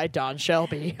rebuilding by Don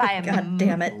Shelby. By a God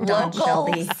damn it, Don local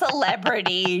Shelby.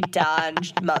 celebrity, Don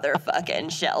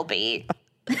motherfucking Shelby.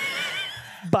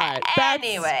 But that's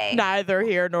Anyway. neither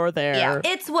here nor there. Yeah.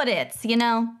 It's what it's, you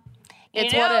know?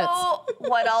 It's you what know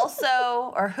what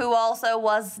also, or who also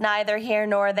was neither here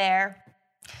nor there?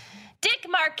 Dick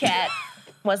Marquette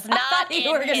was not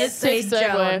You were in going to his... say Segue.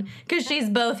 Joan, because she's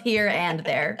both here and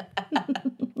there.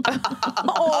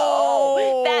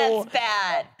 Oh, That's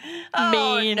bad. Oh,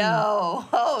 Mean. no.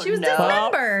 Oh, She was no.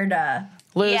 dismembered.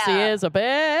 Lucy Yeah. is a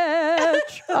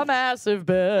bitch, a massive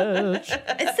bitch.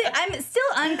 I'm still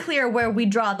unclear where we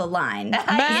draw the line. Just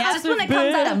Massive when it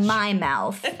comes out of bitch. my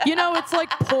mouth. You know, it's like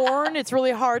porn. It's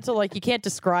really hard to you can't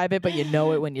describe it, but you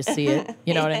know it when you see it.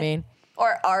 You know what I mean?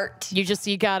 Or art.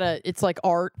 You gotta, it's like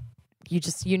art.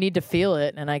 You need to feel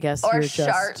it. And I guess Or you're just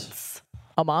sharts.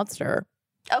 a monster.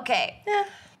 Okay.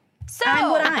 So, I'm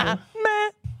what I'm.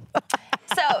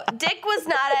 so Dick was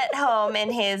not at home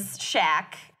in his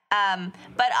shack.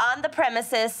 But on the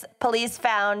premises, police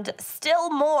found still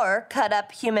more cut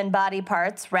up human body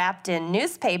parts wrapped in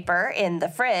newspaper in the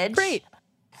fridge. Great.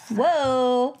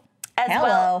 Whoa. As Hello.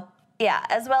 well, yeah,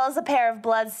 as well as a pair of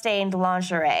blood-stained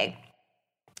lingerie.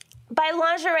 By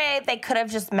lingerie, they could have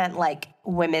just meant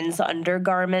women's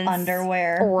undergarments.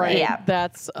 Underwear. Right. Yeah.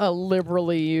 That's a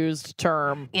liberally used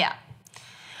term. Yeah.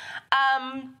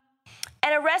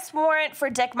 An arrest warrant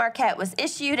for Dick Marquette was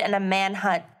issued and a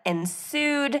manhunt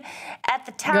ensued. At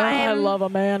the time, God, I love a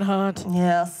manhunt.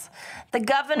 yes, the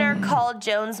governor called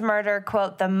Joan's murder,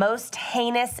 quote, the most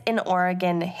heinous in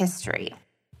Oregon history.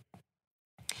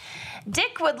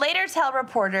 Dick would later tell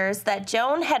reporters that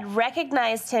Joan had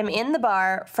recognized him in the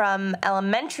bar from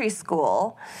elementary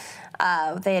school.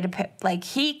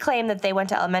 He claimed that they went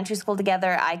to elementary school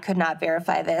together. I could not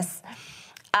verify this.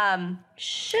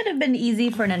 Should have been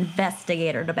easy for an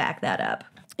investigator to back that up.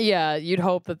 Yeah, you'd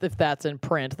hope that if that's in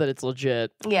print, that it's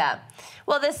legit. Yeah.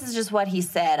 Well, this is just what he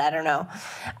said. I don't know.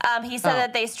 He said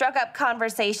that they struck up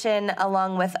conversation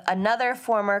along with another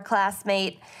former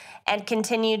classmate and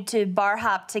continued to bar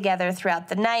hop together throughout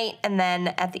the night. And then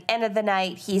at the end of the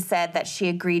night, he said that she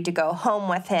agreed to go home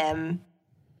with him.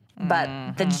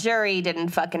 But the jury didn't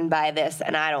fucking buy this,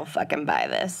 and I don't fucking buy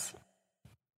this.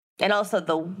 And also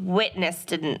the witness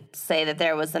didn't say that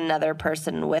there was another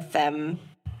person with them.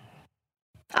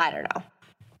 I don't know.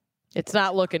 It's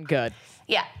not looking good.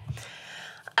 Yeah.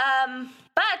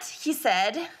 But he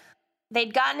said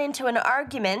they'd gotten into an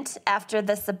argument after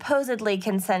the supposedly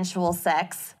consensual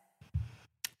sex,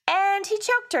 and he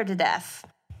choked her to death.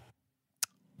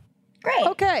 Great.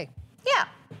 Okay. Yeah.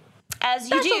 As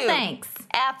you Special do thanks.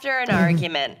 after an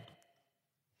argument.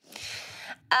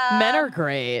 Men are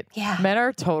great. Yeah. Men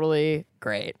are totally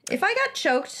great. If I got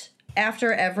choked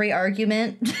after every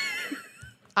argument,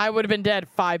 I would have been dead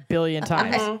 5 billion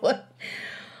times.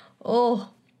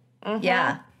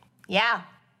 Yeah. Yeah.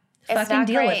 It's Fucking not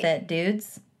deal great. with it,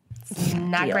 dudes.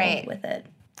 Not Deal great. with it.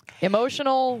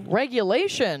 Emotional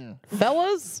regulation,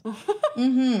 fellas.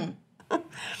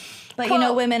 But you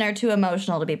know, women are too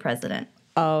emotional to be president.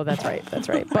 Oh, that's right. That's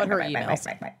right. But her Right.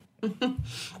 emails.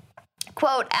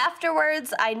 Quote,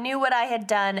 afterwards, I knew what I had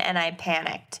done and I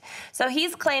panicked. So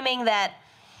he's claiming that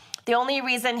the only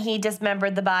reason he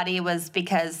dismembered the body was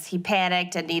because he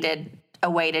panicked and needed a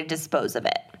way to dispose of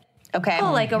it. Okay?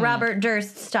 Oh, like a Robert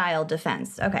Durst style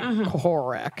defense. Okay.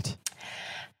 Correct.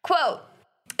 Quote,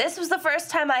 this was the first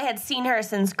time I had seen her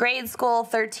since grade school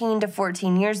 13 to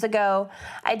 14 years ago.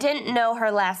 I didn't know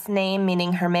her last name,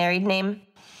 meaning her married name.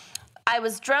 I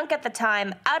was drunk at the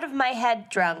time, out of my head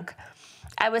drunk.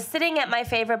 I was sitting at my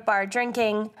favorite bar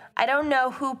drinking. I don't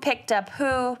know who picked up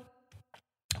who.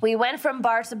 We went from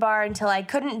bar to bar until I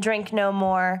couldn't drink no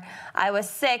more. I was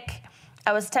sick.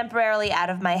 I was temporarily out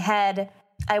of my head.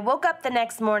 I woke up the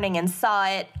next morning and saw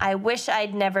it. I wish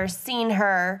I'd never seen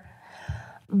her.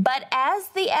 But as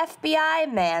the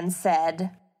FBI man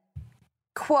said,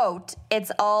 quote,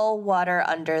 it's all water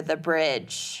under the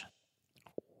bridge.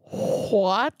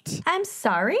 What? I'm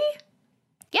sorry?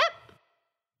 Yep.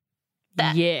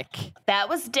 Yick. That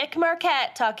was Dick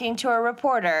Marquette talking to a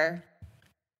reporter,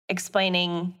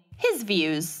 explaining his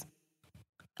views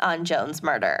on Joan's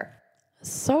murder.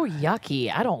 So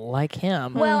yucky. I don't like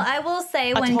him. Well, I will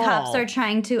say when cops are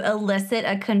trying to elicit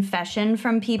a confession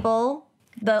from people,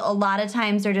 a lot of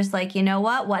times they're just like, you know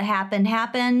what happened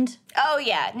happened. Oh,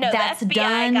 yeah. No, That's the FBI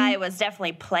done. guy was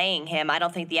definitely playing him. I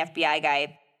don't think the FBI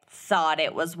guy thought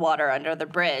it was water under the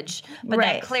bridge, but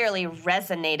Right. that clearly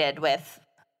resonated with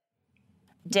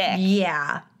Dick.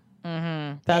 Yeah.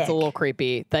 That's a little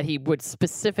creepy that he would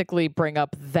specifically bring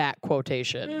up that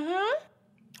quotation. As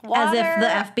if the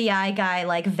Water- FBI guy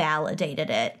like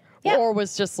validated it. Yep. Or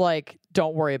was just like,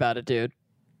 don't worry about it, dude.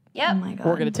 Yep. Oh my God.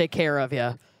 We're going to take care of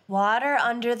you. Water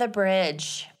under the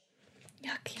bridge.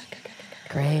 Yuck.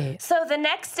 Great. So the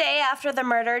next day after the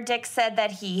murder, Dick said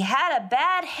that he had a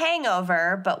bad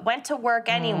hangover, but went to work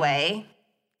anyway.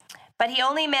 But he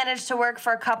only managed to work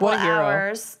for a couple What a of hero.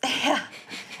 hours.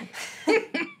 A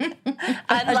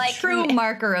Unlike true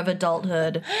marker of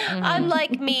adulthood.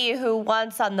 Unlike me, who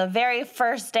once on the very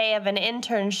first day of an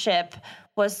internship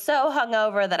was so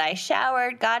hungover that I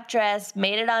showered, got dressed,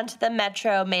 made it onto the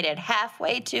metro, made it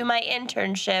halfway to my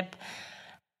internship,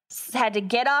 had to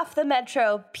get off the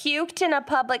metro, puked in a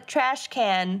public trash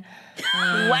can,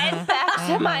 went back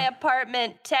to my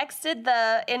apartment, texted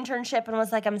the internship and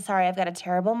was like, I'm sorry, I've got a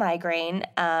terrible migraine.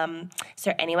 Is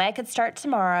there any way I could start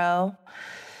tomorrow?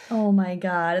 Oh my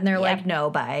God. And they're like, no,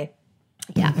 bye.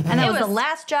 Yeah. And that was the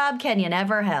last job Kenyon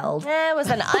ever held. It was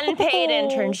an unpaid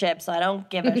internship, so I don't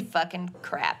give a fucking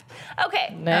crap.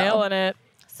 Okay. Nailing it. It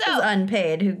was So,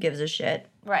 unpaid. Who gives a shit?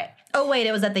 right. Oh, wait,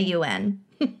 it was at the UN.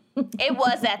 It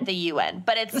was at the UN,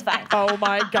 but it's fine. Oh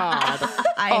my God.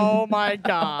 Oh my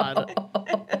God.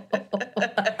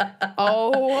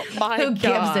 Oh my Who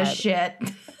God. gives a shit?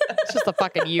 It's just the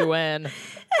fucking UN.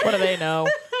 What do they know?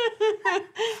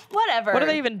 Whatever. What do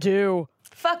they even do?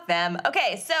 Fuck them.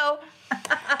 Okay, so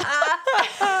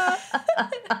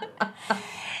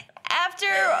after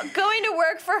going to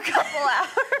work for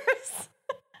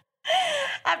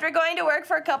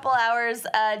a couple hours,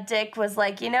 Dick was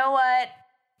like, you know what?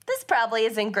 This probably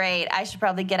isn't great. I should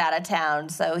probably get out of town.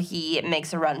 So he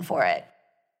makes a run for it.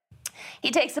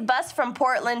 He takes a bus from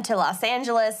Portland to Los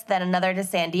Angeles, then another to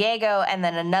San Diego, and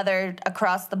then another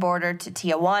across the border to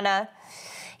Tijuana.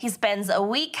 He spends a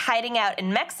week hiding out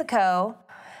in Mexico,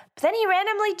 but then he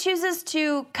randomly chooses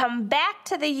to come back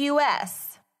to the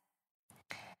U.S.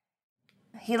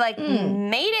 He,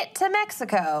 made it to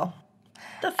Mexico.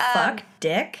 The fuck,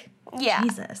 Dick? Yeah.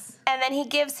 Jesus. And then he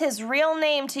gives his real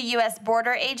name to U.S.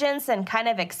 border agents and kind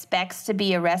of expects to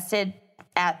be arrested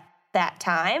at that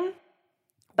time.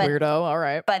 Weirdo, all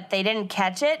right. But they didn't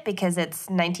catch it because it's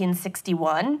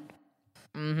 1961.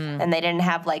 And they didn't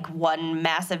have like one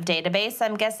massive database,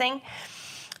 I'm guessing.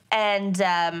 And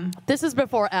this is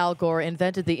before Al Gore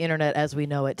invented the internet as we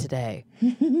know it today.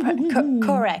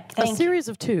 Correct. A series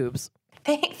of tubes.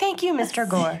 Thank you, Mr.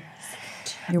 Gore.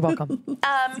 You're welcome.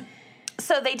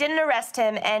 So they didn't arrest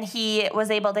him, and he was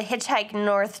able to hitchhike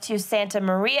north to Santa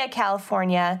Maria,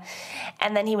 California.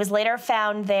 And then he was later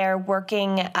found there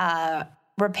working,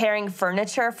 repairing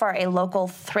furniture for a local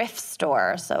thrift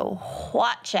store. So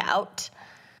watch out.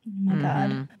 Oh my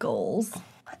God. Goals.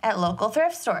 At local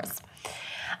thrift stores.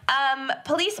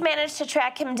 Police managed to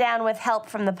track him down with help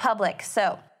from the public.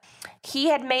 So he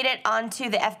had made it onto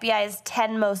the FBI's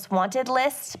 10 most wanted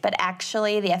list, but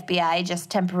actually the FBI just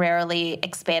temporarily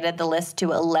expanded the list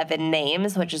to 11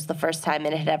 names, which is the first time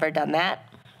it had ever done that.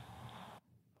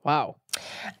 Wow.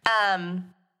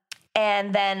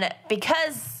 And then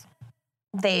because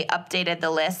they updated the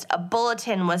list, a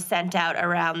bulletin was sent out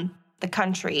around the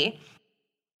country.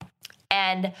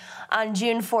 And on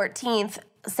June 14th,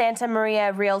 Santa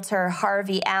Maria realtor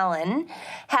Harvey Allen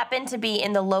happened to be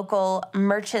in the local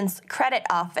merchant's credit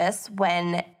office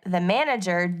when the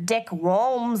manager, Dick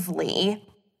Walmsley,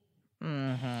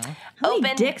 How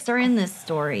many dicks are in this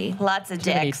story? lots of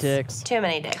dicks. Too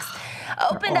many dicks.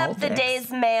 Opened all up the dicks.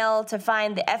 day's mail to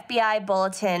find the FBI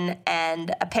bulletin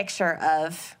and a picture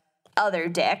of other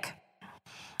Dick.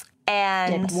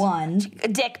 And Dick one. a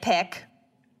dick pic.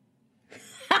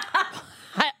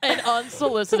 An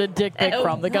unsolicited dick pic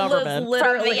from the government.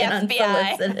 Literally From the an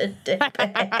FBI. unsolicited dick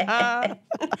pic.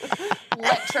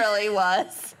 Literally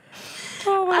was.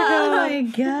 Oh my Oh my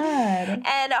God.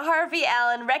 And Harvey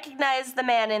Allen recognized the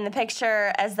man in the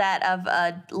picture as that of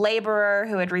a laborer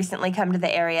who had recently come to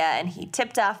the area, and he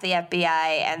tipped off the FBI,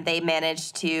 and they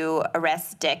managed to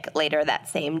arrest Dick later that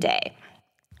same day.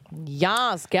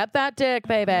 Yas, get that dick,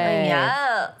 baby.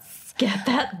 Yes. Get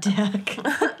that dick.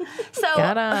 So,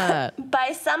 Get it.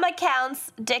 by some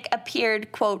accounts, Dick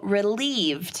appeared, quote,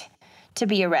 relieved to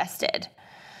be arrested.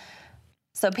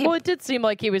 So people, Well, it did seem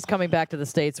like he was coming back to the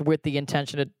States with the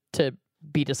intention to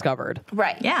be discovered.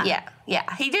 right? Yeah.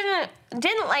 yeah. He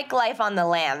didn't like life on the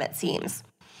lam, it seems.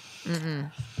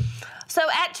 So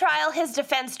at trial, his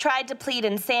defense tried to plead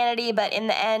insanity, but in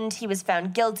the end, he was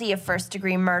found guilty of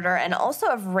first-degree murder and also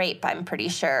of rape, I'm pretty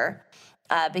sure,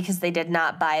 because they did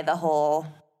not buy the whole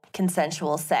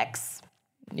consensual sex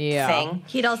thing.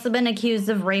 He'd also been accused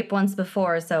of rape once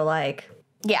before, so like.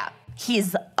 Yeah,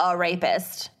 he's a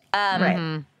rapist.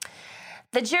 Right.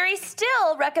 The jury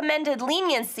still recommended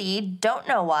leniency. Don't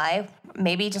know why.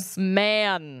 Maybe just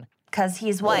Man. because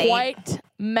he's white. White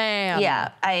man. Yeah,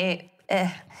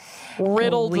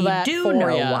 Riddled We that do for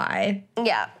know ya. why.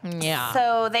 yeah. Yeah.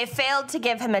 So they failed to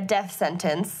give him a death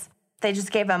sentence. They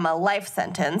just gave him a life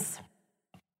sentence.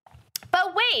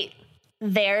 But wait,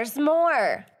 there's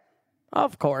more.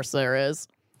 Of course there is.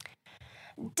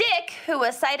 Dick, who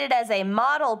was cited as a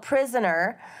model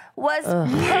prisoner, was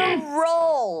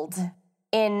paroled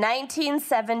in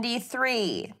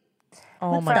 1973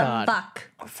 Oh my God.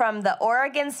 Fuck. from the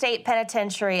Oregon State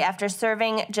Penitentiary after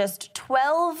serving just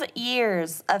 12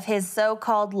 years of his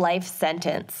so-called life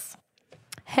sentence.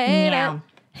 Hate Meow. it.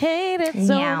 Hate it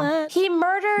so Meow. much. He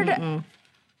murdered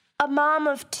a mom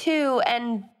of two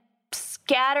and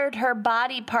scattered her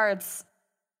body parts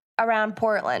around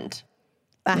Portland.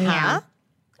 Uh-huh.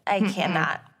 I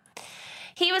cannot.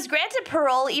 He was granted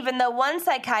parole even though one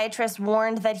psychiatrist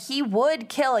warned that he would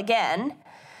kill again.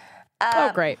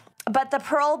 Oh, great. But the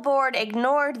parole board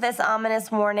ignored this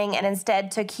ominous warning and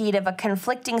instead took heed of a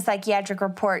conflicting psychiatric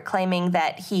report claiming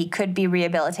that he could be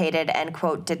rehabilitated and,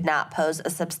 quote, did not pose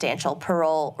a substantial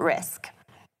parole risk.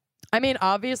 I mean,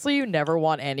 obviously you never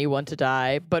want anyone to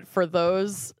die, but for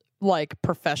those like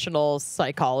professional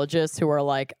psychologists who are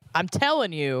like, I'm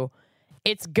telling you,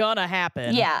 it's gonna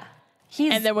happen. Yeah.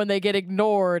 And then when they get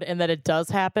ignored and then it does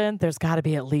happen, there's got to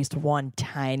be at least one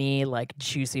tiny, like,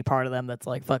 juicy part of them that's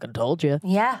like, fucking told you.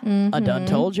 Yeah. I done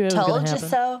told you it was gonna Told you happen.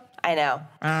 so. I know.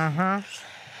 Uh-huh.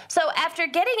 So after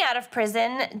getting out of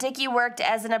prison, Dickie worked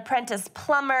as an apprentice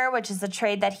plumber, which is a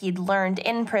trade that he'd learned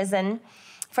in prison,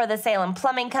 for the Salem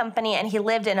Plumbing Company, and he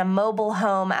lived in a mobile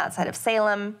home outside of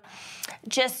Salem.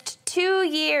 Just 2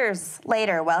 years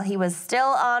later, while he was still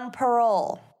on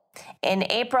parole, in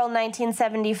April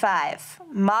 1975,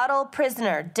 model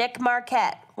prisoner Dick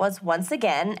Marquette was once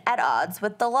again at odds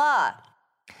with the law.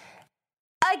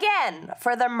 Again,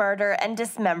 for the murder and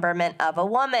dismemberment of a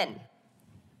woman.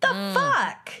 The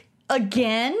fuck?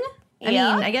 Again? I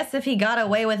Yeah. mean, I guess if he got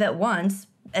away with it once,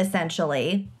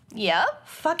 essentially. Yep.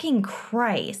 Fucking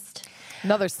Christ.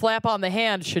 Another slap on the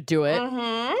hand should do it.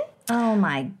 Oh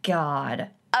my God.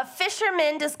 A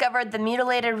fisherman discovered the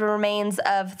mutilated remains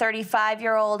of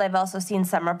 35-year-old, I've also seen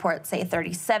some reports say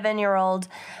 37-year-old,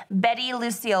 Betty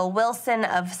Lucille Wilson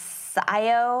of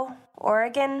Scio,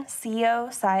 Oregon. Scio?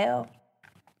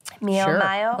 Mio Sure.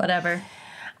 Mayo. Whatever.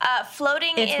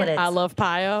 Floating It's in what it is. I love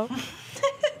Pio.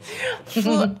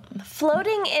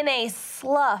 floating in a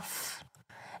slough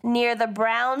near the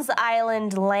Browns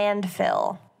Island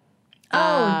landfill.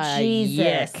 Oh,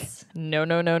 Jesus. Yuck.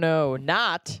 No.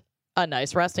 Not a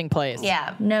nice resting place.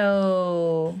 Yeah.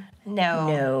 No.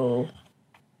 No.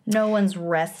 No one's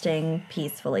resting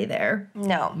peacefully there.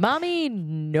 No. Mommy,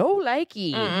 no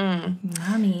likey.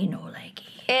 Mommy, no likey.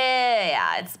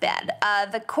 Yeah, it's bad.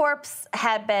 The corpse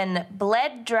had been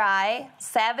bled dry,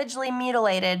 savagely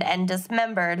mutilated, and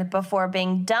dismembered before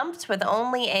being dumped with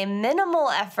only a minimal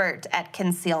effort at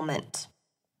concealment.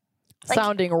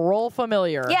 Sounding real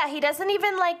familiar. Yeah, he doesn't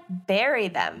even, bury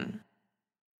them.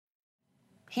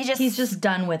 He's just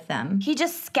done with them. He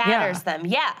just scatters them.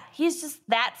 Yeah, he's just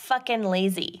that fucking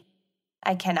lazy.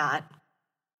 I cannot.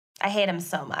 I hate him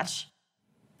so much.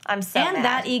 I'm so And mad.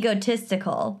 that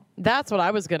egotistical. That's what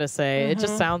I was going to say. It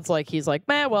just sounds like he's like,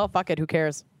 man, well, fuck it. Who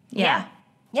cares? Yeah.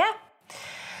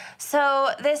 So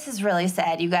this is really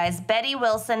sad, you guys. Betty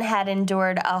Wilson had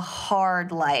endured a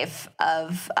hard life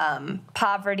of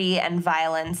poverty and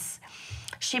violence.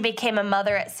 She became a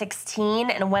mother at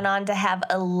 16 and went on to have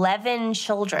 11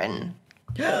 children.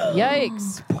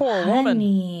 Yikes. Poor woman.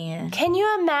 Honey. Can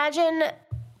you imagine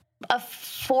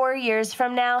 4 years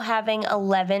from now having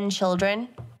 11 children?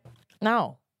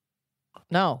 No,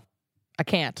 I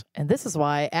can't. And this is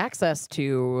why access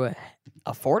to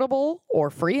affordable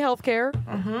or free healthcare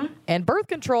and birth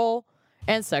control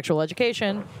and sexual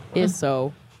education is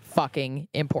so fucking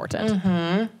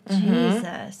important.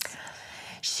 Jesus.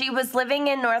 She was living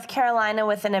in North Carolina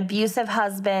with an abusive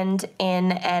husband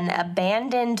in an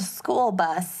abandoned school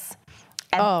bus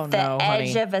at the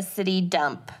edge of a city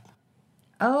dump.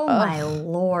 Oh, my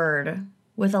Lord.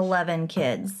 With 11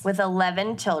 kids. With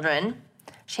 11 children.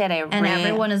 She had And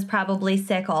everyone is probably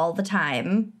sick all the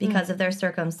time because of their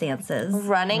circumstances.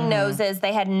 running noses.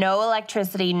 They had no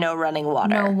electricity, no running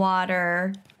water. No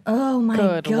water. Oh, my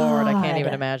God. Good Lord, I can't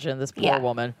even imagine this poor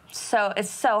woman. So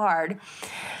it's so hard.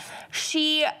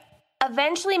 She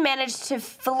eventually managed to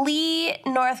flee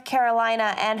North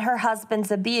Carolina and her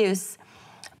husband's abuse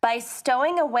by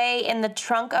stowing away in the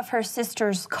trunk of her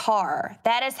sister's car.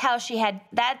 That is how she had,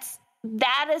 that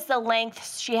is the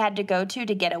length she had to go to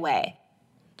get away.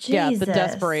 Jesus. Yeah, the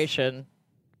desperation.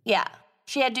 Yeah.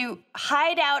 She had to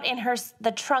hide out in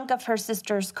the trunk of her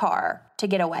sister's car to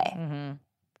get away.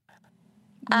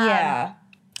 Yeah.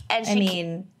 And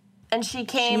she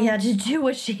came. She had to do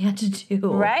what she had to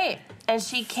do. Right. And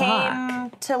she came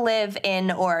to live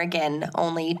in Oregon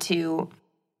only to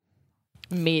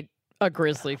Meet a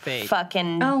grisly fate.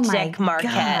 fucking Oh, my Dick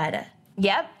Marquette. God.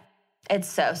 Yep. It's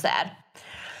so sad.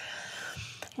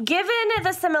 Given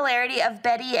the similarity of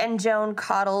Betty and Joan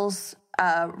Cottle's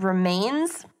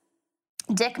remains,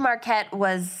 Dick Marquette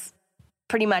was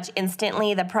pretty much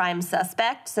instantly the prime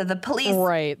suspect. So the police...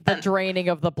 Right. The draining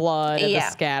of the blood and the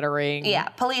scattering. Yeah.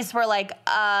 Police were like,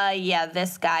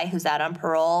 this guy who's out on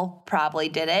parole probably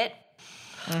did it.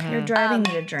 You're driving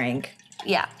me to drink.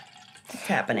 Yeah. It's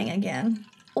happening again.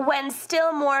 When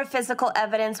still more physical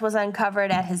evidence was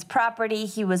uncovered at his property,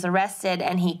 he was arrested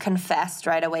and he confessed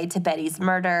right away to Betty's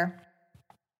murder.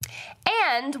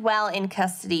 And while in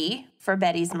custody for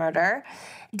Betty's murder,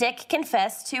 Dick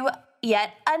confessed to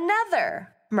yet another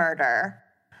murder,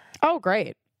 Oh,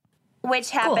 great.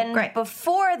 which happened great.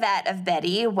 before that of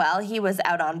Betty while he was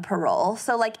out on parole.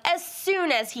 So, as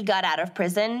soon as he got out of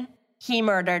prison, he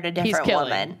murdered a different killing.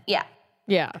 woman. Yeah.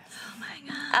 Yeah.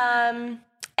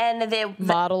 And they...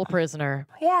 Model prisoner.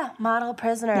 model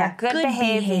prisoner. Yeah, Good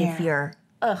behavior.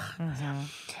 behavior.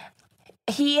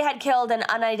 He had killed an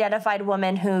unidentified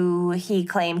woman who he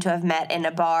claimed to have met in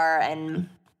a bar and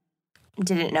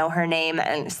didn't know her name.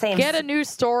 And same. Get a new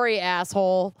story,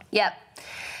 asshole. Yep.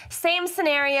 Same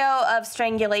scenario of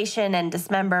strangulation and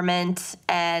dismemberment,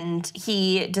 and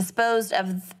he disposed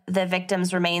of the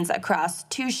victim's remains across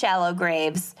 2 shallow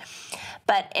graves.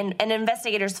 And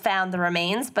investigators found the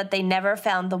remains, but they never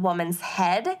found the woman's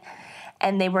head,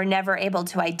 and they were never able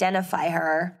to identify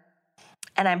her.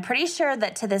 And I'm pretty sure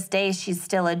that to this day she's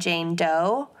still a Jane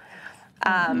Doe.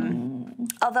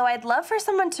 Although I'd love for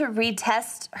someone to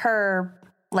retest her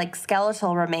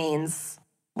skeletal remains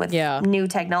with new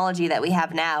technology that we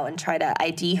have now and try to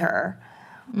ID her.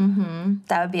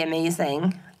 That would be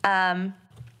amazing.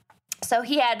 So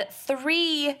he had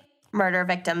 3 murder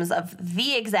victims of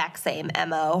the exact same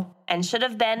MO and should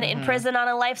have been in prison on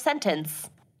a life sentence.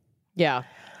 Yeah.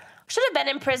 Should have been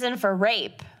in prison for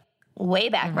rape way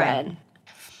back when.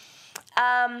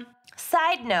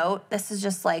 Side note, this is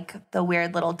just like the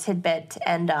weird little tidbit to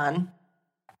end on.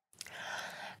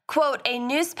 Quote, a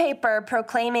newspaper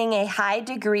proclaiming a high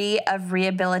degree of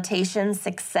rehabilitation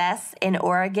success in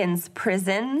Oregon's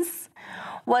prisons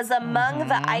was among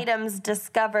the items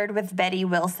discovered with Betty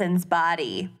Wilson's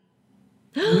body.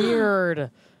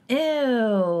 Weird. Ew.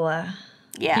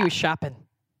 Yeah. He was shopping.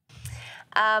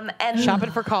 And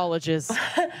Shopping for colleges.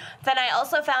 then I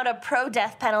also found a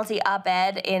pro-death penalty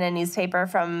op-ed in a newspaper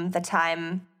from the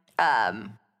time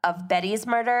of Betty's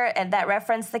murder, and that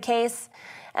referenced the case.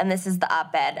 And this is the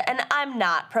op-ed. And I'm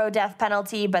not pro-death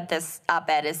penalty, but this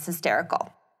op-ed is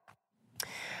hysterical.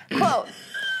 Quote.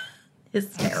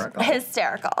 Hysterical.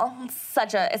 Hysterical. It's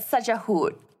such a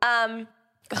hoot.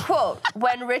 Quote,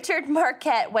 when Richard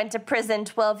Marquette went to prison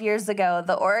 12 years ago,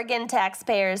 the Oregon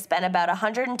taxpayers spent about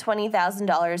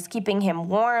 $120,000 keeping him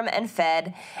warm and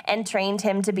fed and trained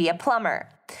him to be a plumber.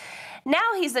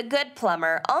 Now he's a good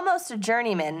plumber, almost a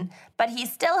journeyman, but he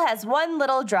still has one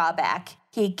little drawback.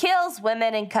 He kills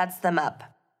women and cuts them up.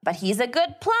 But he's a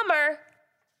good plumber.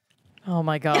 Oh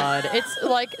my God. It's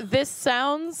like, this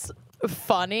sounds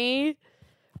funny,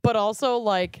 but also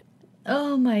like,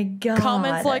 Oh my God.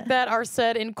 comments like that are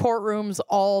said in courtrooms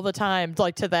all the time,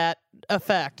 like to that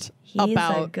effect. He's a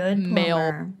about good male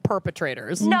plumber.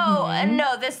 perpetrators.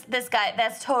 No, this guy,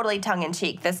 that's totally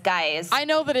tongue-in-cheek. This guy is... I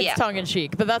know that it's yeah.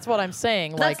 tongue-in-cheek, but that's what I'm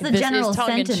saying. That's like, the this general is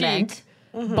tongue-in-cheek, sentiment.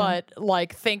 but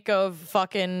like, think of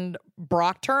fucking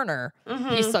Brock Turner.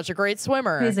 He's such a great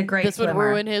swimmer. He's a great This swimmer. would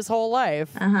ruin his whole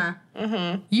life.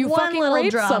 You One fucking little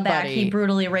raped drawback, somebody. he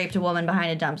brutally raped a woman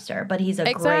behind a dumpster, but he's a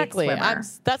Exactly. great swimmer.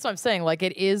 That's what I'm saying. Like,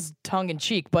 it is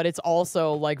tongue-in-cheek, but it's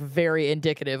also like very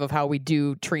indicative of how we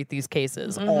do treat these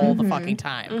cases all the fucking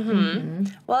time.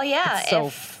 Well, yeah, It's so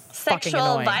if fucking sexual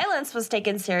annoying. violence was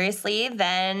taken seriously,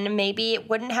 then maybe it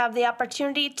wouldn't have the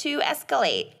opportunity to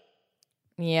escalate.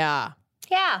 Yeah.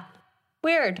 Yeah.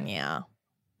 Weird. Yeah.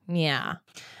 Yeah.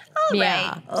 All Yeah.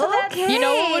 right. So that's Okay. You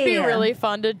know what would be really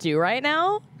fun to do right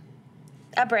now?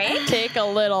 a break. Take a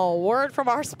little word from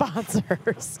our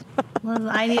sponsors. Well,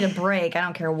 I need a break. I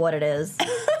don't care what it is.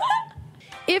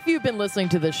 If you've been listening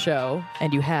to this show,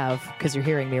 and you have, because you're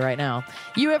hearing me right now,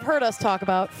 you have heard us talk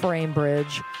about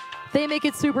FrameBridge. They make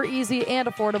it super easy and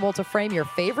affordable to frame your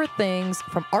favorite things,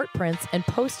 from art prints and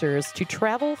posters to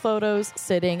travel photos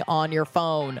sitting on your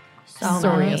phone. So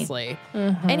Seriously.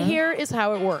 And here is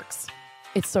how it works.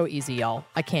 It's so easy, y'all.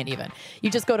 I can't even. You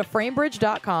just go to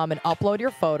framebridge.com and upload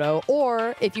your photo,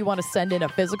 or if you want to send in a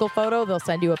physical photo, they'll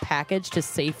send you a package to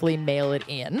safely mail it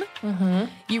in.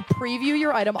 You preview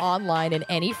your item online in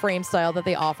any frame style that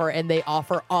they offer, and they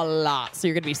offer a lot. So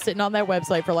you're going to be sitting on that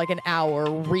website for like an hour,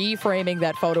 reframing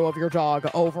that photo of your dog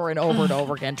over and over and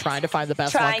over again, trying to find the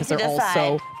best one Trying because to they're all decide.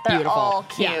 so They're beautiful. all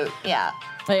cute. Yeah.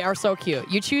 They are so cute.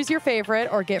 You choose your favorite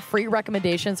or get free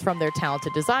recommendations from their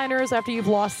talented designers after you've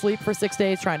lost sleep for 6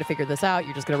 days trying to figure this out.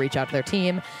 You're just going to reach out to their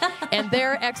team. And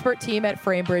their expert team at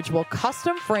FrameBridge will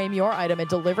custom frame your item and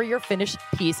deliver your finished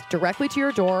piece directly to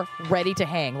your door, ready to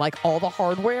hang. Like, all the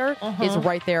hardware is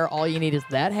right there. All you need is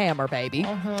that hammer, baby.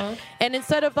 And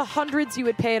instead of the hundreds you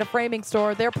would pay at a framing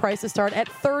store, their prices start at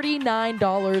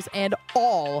 $39, and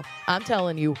all, I'm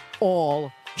telling you,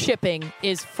 all shipping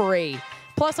is free.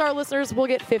 Plus, our listeners will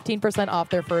get 15% off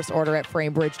their first order at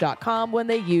framebridge.com when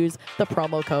they use the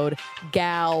promo code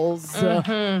GALS.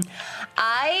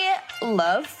 I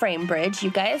love FrameBridge.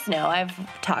 You guys know I've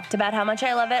talked about how much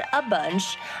I love it a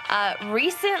bunch.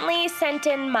 Recently sent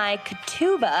in my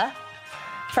ketubah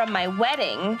from my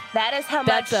wedding. That is how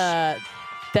much...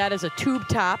 That is a tube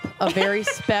top, a very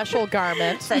special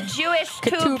garment. It's a Jewish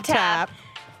tube top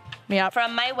Yep.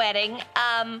 from my wedding.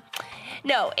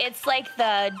 No, it's like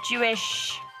the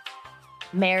Jewish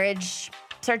marriage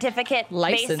certificate,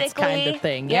 License basically. kind of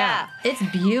thing, yeah. It's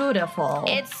beautiful.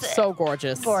 It's So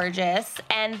gorgeous. gorgeous.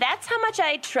 And that's how much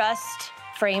I trust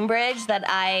FrameBridge, that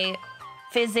I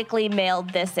physically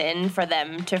mailed this in for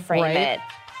them to frame Right. it.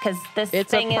 Because this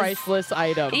It's thing a is... priceless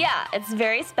item. Yeah, it's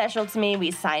very special to me. We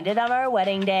signed it on our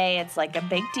wedding day. It's like a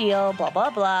big deal, blah,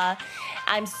 blah, blah.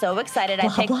 I'm so excited. I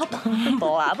picked blah, blah.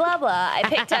 blah, blah, blah. I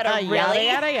picked out a really... Yada,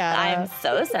 yada, yada. I'm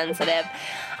so sensitive.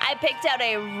 I picked out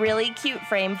a really cute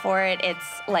frame for it. It's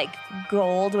like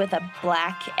gold with a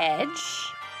black edge.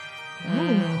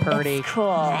 Pretty. It's cool.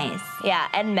 Nice. Yeah,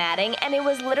 and matting. And it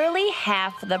was literally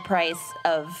half the price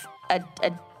of a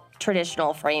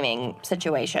traditional framing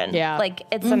situation. Yeah. Like,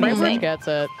 it's Framebridge amazing. gets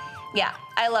it. Yeah,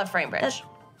 I love Framebridge.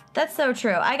 That's so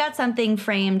true. I got something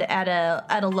framed at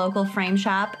a local frame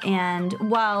shop, and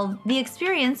while the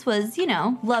experience was,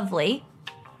 lovely,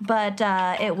 but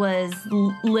it was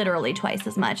literally twice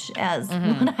as much as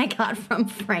what I got from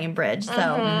Framebridge.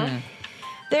 So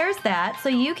there's that. So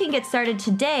you can get started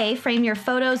today, frame your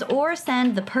photos, or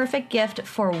send the perfect gift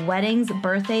for weddings,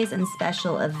 birthdays, and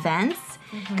special events.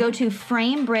 Go to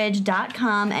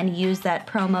framebridge.com and use that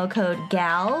promo code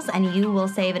GALS, and you will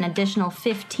save an additional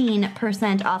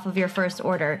 15% off of your first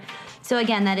order. So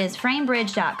again, that is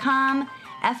framebridge.com,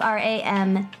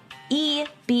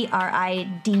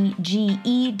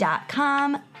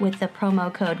 FRAMEBRIDGE.com, with the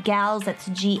promo code GALS, that's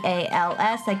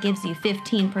GALS. That gives you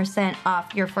 15%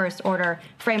 off your first order.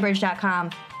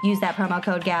 Framebridge.com, use that promo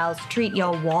code GALS. Treat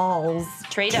your walls.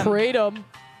 Trade 'em. Trade 'em.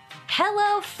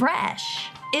 HelloFresh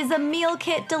is a meal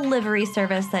kit delivery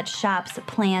service that shops,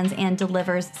 plans, and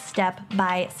delivers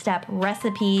step-by-step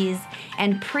recipes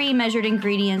and pre-measured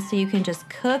ingredients so you can just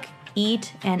cook,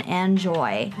 eat, and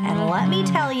enjoy. And let me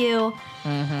tell you,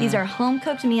 these are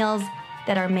home-cooked meals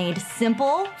that are made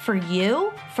simple for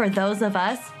you, for those of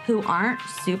us who aren't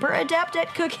super adept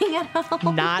at cooking at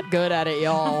home. Not good at it,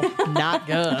 y'all. Not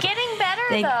good. Getting better,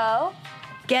 They- though.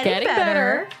 Getting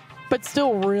better. But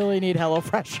still really need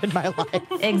HelloFresh in my life.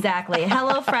 Exactly.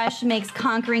 HelloFresh makes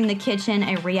conquering the kitchen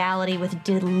a reality with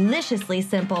deliciously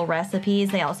simple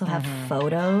recipes. They also have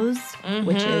photos,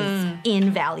 which is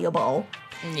invaluable.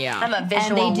 Yeah. I'm a And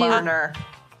visual they do- learner.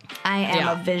 I am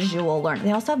Yeah. a visual learner.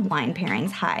 They also have wine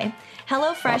pairings. Hi.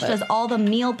 HelloFresh does all the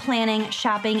meal planning,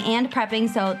 shopping, and prepping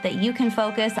so that you can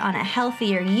focus on a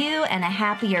healthier you and a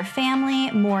happier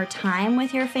family, more time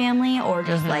with your family, or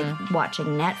just like watching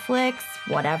Netflix,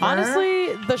 whatever.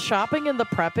 Honestly, the shopping and the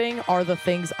prepping are the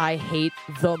things I hate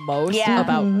the most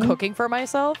about cooking for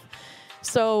myself.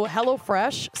 So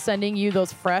HelloFresh sending you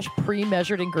those fresh,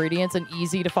 pre-measured ingredients and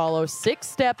easy to follow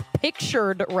 6-step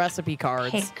pictured recipe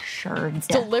cards. Pictured.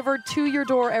 Delivered to your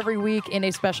door every week in a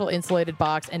special insulated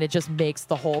box, and it just makes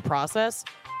the whole process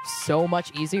so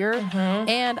much easier.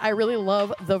 And I really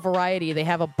love the variety. They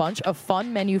have a bunch of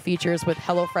fun menu features with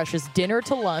HelloFresh's dinner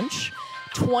to lunch,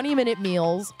 20-minute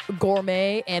meals,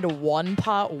 gourmet, and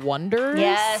one-pot wonders.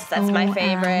 Yes, that's my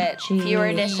favorite. OMG.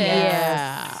 Fewer dishes.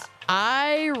 Yeah.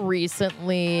 I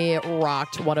recently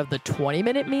rocked one of the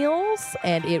 20-minute meals,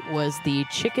 and it was the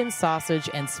chicken sausage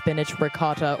and spinach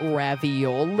ricotta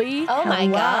ravioli. Oh my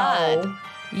God.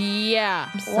 Yeah.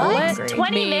 so Let hungry.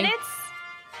 20 me minutes?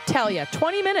 Tell you,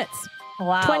 20 minutes.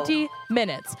 Wow. 20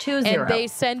 minutes. 2-0. And they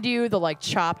send you the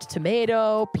chopped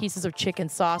tomato, pieces of chicken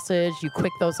sausage. You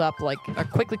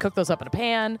quickly cook those up in a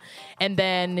pan. And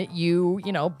then you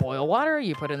boil water.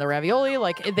 You put in the ravioli.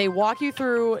 They walk you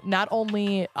through not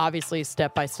only obviously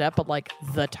step by step, but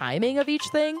the timing of each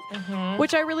thing,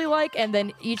 which I really like. And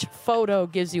then each photo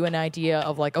gives you an idea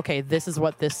of okay, this is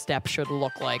what this step should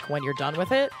look like when you're done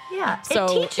with it. Yeah.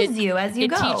 So it teaches you as you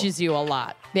go. It teaches you a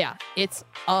lot. Yeah. It's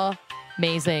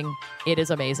amazing. It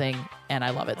is amazing, and I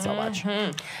love it so much.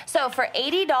 So for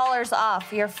 $80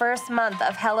 off your first month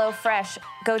of HelloFresh,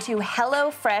 go to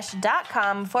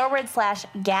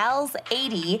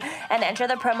HelloFresh.com/gals80 and enter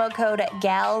the promo code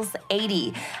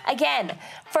GALS80. Again,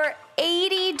 for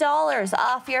 $80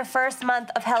 off your first month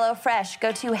of HelloFresh,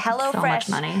 go to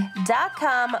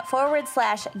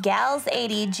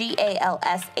HelloFresh.com/gals80,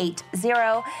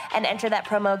 GALS80, and enter that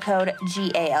promo code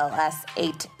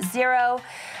GALS80.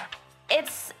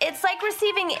 It's like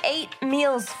receiving 8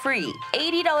 meals free.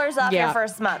 $80 off your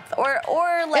first month. Or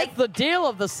It's the deal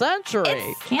of the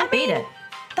century. Can't beat it.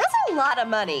 that's a lot of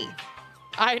money.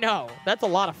 I know. That's a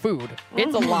lot of food.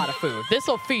 It's a lot of food.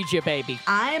 This'll feed you, baby.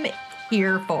 I'm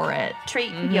here for it.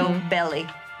 Treat your belly.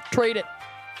 Trade it.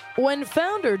 When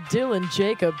founder Dylan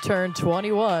Jacob turned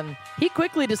 21, he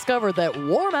quickly discovered that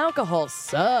warm alcohol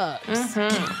sucks.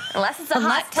 Unless it's a hot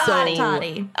Unless it's a toddy.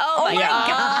 toddy. Oh my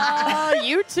God.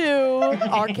 You two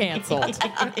are canceled.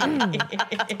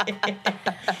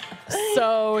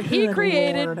 So he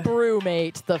created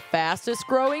Brewmate, the fastest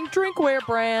growing drinkware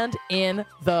brand in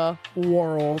the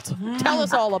world. Tell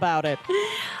us all about it.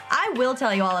 I will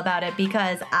tell you all about it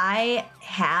because I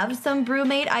have some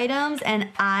Brewmate items and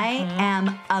I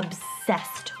am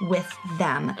obsessed with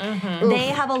them. They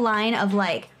have a line of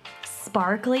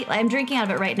sparkly. I'm drinking out of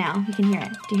it right now. You can hear it.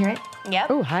 Do you hear it? Yep.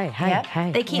 Oh,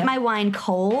 hi. They keep my wine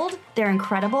cold. They're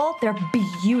incredible. They're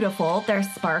beautiful. They're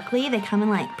sparkly. They come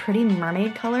in pretty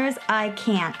mermaid colors. I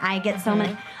can't. I get so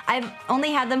many. I've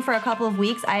only had them for a couple of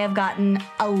weeks. I have gotten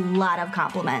a lot of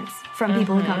compliments from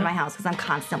people who come to my house because I'm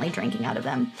constantly drinking out of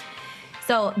them.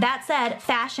 So that said,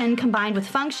 fashion combined with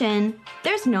function,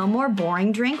 there's no more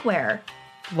boring drinkware.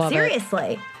 Love it.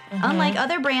 Seriously. Unlike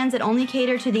other brands that only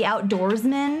cater to the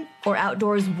outdoorsman or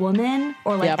outdoors woman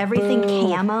or like Yeah, everything boo.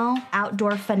 camo,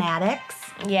 outdoor fanatics,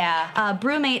 Yeah.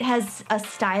 Brewmate has a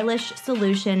stylish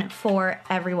solution for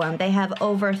everyone. They have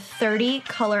over 30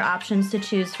 color options to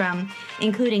choose from,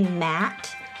 including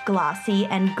matte, glossy,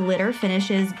 and glitter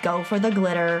finishes. Go for the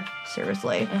glitter,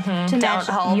 seriously, to match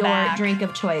hold your back. drink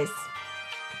of choice.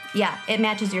 Yeah, it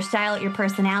matches your style, your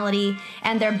personality,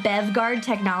 and their BevGuard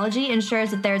technology ensures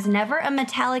that there's never a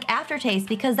metallic aftertaste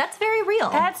because that's very real.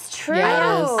 That's true.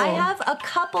 Yeah, it is. I have a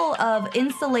couple of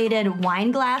insulated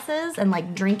wine glasses and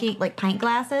like drinking, like pint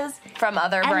glasses. From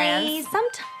other And brands.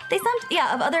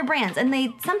 yeah, of other brands, and they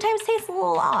sometimes taste a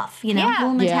little off, you know, Yeah. a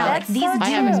little Yeah. metallic. That's These so do I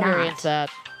have true. experienced that.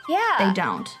 Yeah. They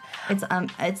don't.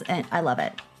 I love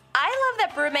it. I love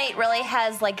that Brewmate really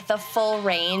has like the full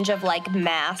range of like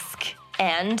mask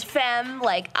and femme.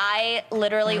 Like I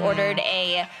literally ordered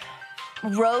a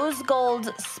rose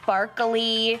gold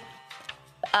sparkly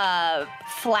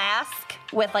flask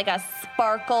with like a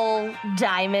sparkle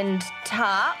diamond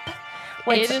top.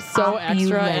 Which It is so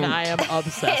extra, and opulent. I am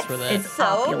obsessed with it. it's so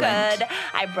opulent. good.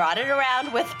 I brought it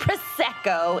around with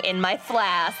Prosecco in my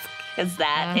flask. Because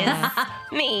that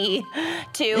is me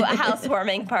to a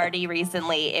housewarming party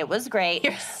recently. It was great.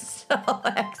 You're so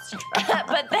extra.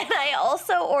 But then I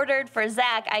also ordered for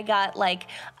Zach, I got like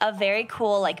a very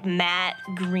cool like matte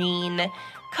green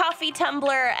coffee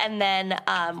tumbler, and then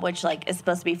which like is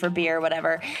supposed to be for beer or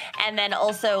whatever. And then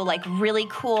also like really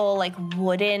cool like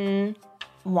wooden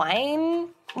wine,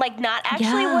 like not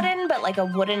actually Yeah. wooden, but like a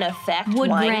wooden effect Wood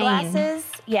wine grain. glasses.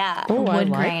 Yeah. Ooh, I Wood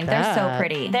like grain. They're so that.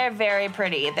 pretty. They're very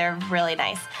pretty. They're really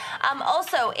nice.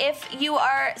 Also, if you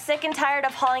are sick and tired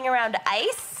of hauling around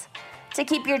ice to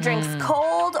keep your drinks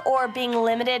cold or being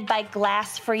limited by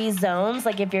glass-free zones,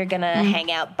 like if you're gonna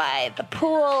hang out by the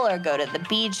pool or go to the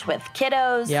beach with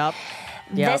kiddos, Yep.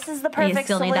 this is the And you perfect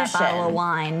still solution. need that bottle of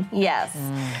wine. Yes.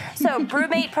 So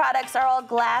Brewmate products are all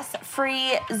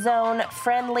glass-free,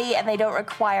 zone-friendly, and they don't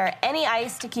require any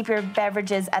ice to keep your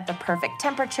beverages at the perfect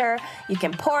temperature. You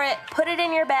can pour it, put it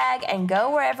in your bag, and go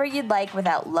wherever you'd like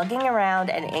without lugging around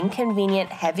an inconvenient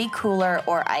heavy cooler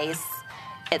or ice.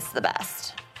 It's the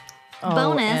best.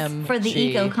 Bonus for the OMG.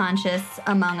 eco-conscious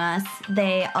among us,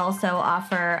 they also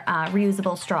offer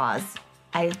reusable straws.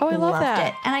 I I love loved that.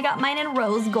 it. And I got mine in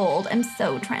rose gold. I'm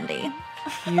so trendy.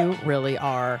 You really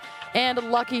are. And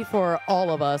lucky for all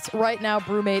of us, right now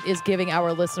Brewmate is giving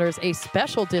our listeners a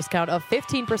special discount of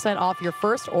 15% off your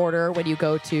first order when you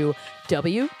go to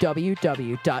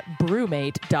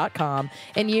www.brewmate.com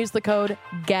and use the code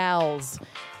GALS.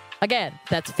 Again,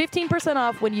 that's 15%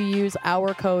 off when you use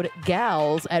our code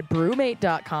GALS at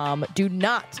brewmate.com. Do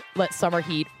not let summer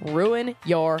heat ruin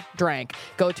your drink.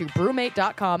 Go to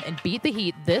brewmate.com and beat the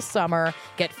heat this summer.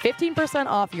 Get 15%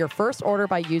 off your first order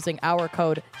by using our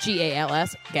code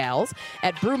GALS, GALS,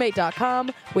 at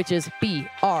brewmate.com, which is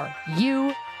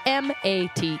BRUMATE.com.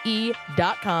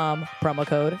 Promo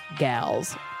code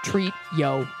GALS. Treat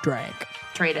yo drink.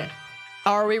 Treat it.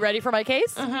 Are we ready for my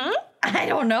case? I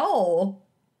don't know.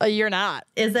 You're not.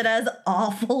 Is it as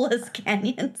awful as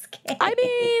Kenyon's cake? I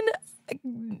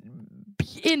mean,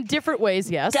 in different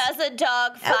ways, yes. Does a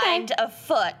dog find a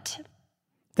foot?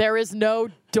 There is no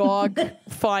dog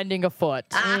finding a foot.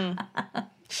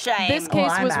 Shame. This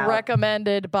case I'm was out.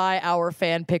 recommended by our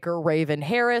fan picker Raven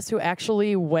Harris, who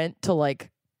actually went to like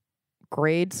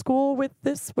grade school with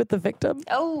the victim.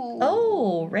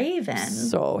 Oh, Raven.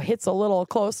 So hits a little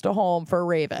close to home for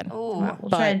Raven. We'll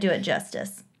try to do it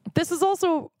justice. This is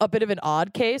also a bit of an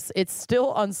odd case. It's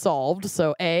still unsolved.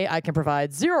 So A, I can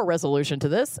provide zero resolution to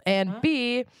this. And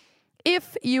B,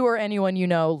 if you or anyone you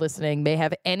know listening may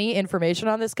have any information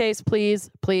on this case, please,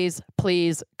 please,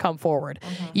 please come forward.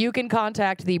 You can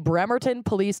contact the Bremerton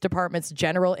Police Department's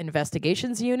General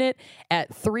Investigations Unit at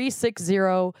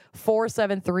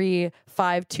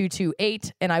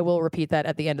 360-473-5228. And I will repeat that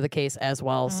at the end of the case as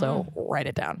well. So write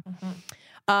it down.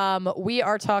 We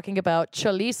are talking about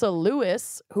Chalisa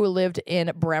Lewis, who lived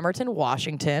in Bremerton,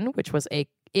 Washington, which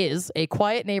is a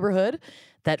quiet neighborhood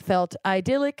that felt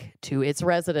idyllic to its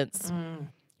residents.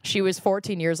 She was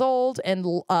 14 years old and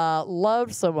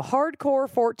loved some hardcore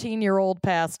 14-year-old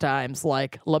pastimes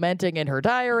like lamenting in her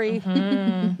diary,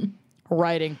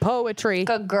 writing poetry,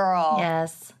 Good girl.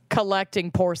 Yes. collecting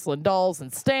porcelain dolls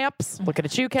and stamps. Looking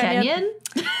at you, Kenyon.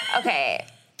 Kenyon? Okay.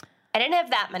 I didn't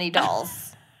have that many dolls.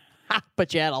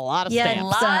 But you had a lot of Yeah, A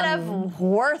stamps. lot of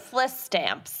worthless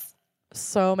stamps.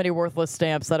 so many worthless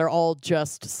stamps that are all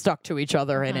just stuck to each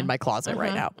other and in my closet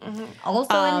right now.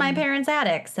 Also in my parents'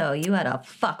 attic, so you had a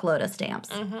fuckload of stamps.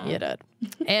 You did.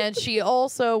 And she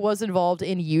also was involved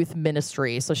in youth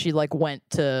ministry. So she like went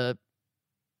to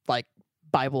like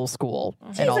Bible school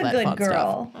and all that fun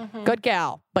girl. stuff. Good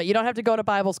gal. But you don't have to go to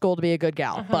Bible school to be a good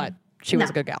gal. But she was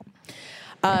a good gal.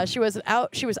 She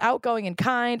was outgoing and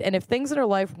kind, and if things in her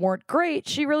life weren't great,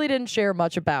 she really didn't share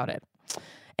much about it.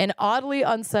 An oddly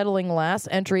unsettling last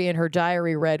entry in her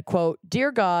diary read, quote,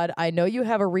 "Dear God, I know you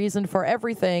have a reason for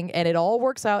everything, and it all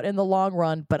works out in the long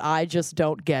run, but I just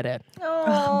don't get it."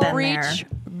 Oh, Been Preach,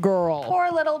 girl. poor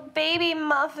little baby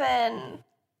muffin.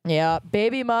 Yeah,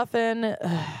 baby muffin.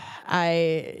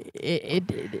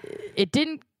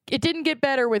 It didn't get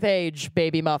better with age,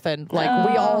 baby muffin. Like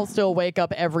we all still wake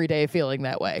up every day feeling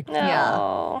that way. No.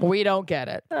 Yeah. We don't get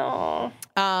it. No.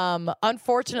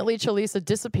 Unfortunately, Chalisa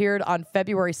disappeared on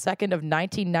February 2nd of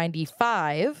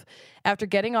 1995 after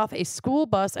getting off a school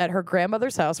bus at her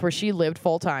grandmother's house where she lived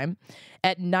full-time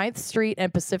at 9th Street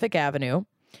and Pacific Avenue.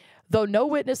 Though no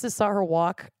witnesses saw her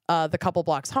walk the couple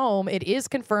blocks home, it is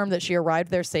confirmed that she arrived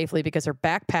there safely because her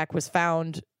backpack was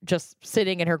found just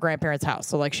sitting in her grandparents' house.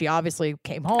 So, like, she obviously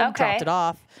came home, dropped it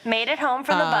off. Made it home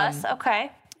from the bus. Okay.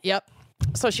 Yep.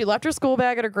 So she left her school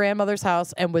bag at her grandmother's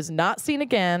house and was not seen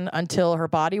again until her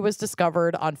body was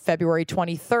discovered on February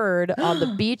 23rd on the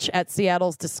beach at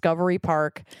Seattle's Discovery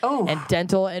Park. Oh. And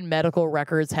dental and medical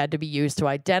records had to be used to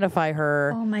identify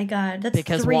her. Oh my God, that's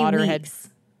Because 3 water weeks.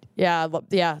 Yeah,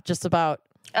 just about.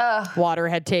 Water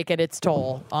had taken its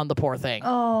toll on the poor thing.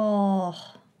 Oh.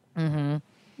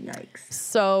 Yikes.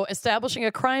 So establishing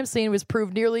a crime scene was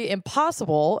proved nearly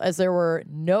impossible as there were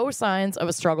no signs of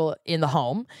a struggle in the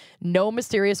home, no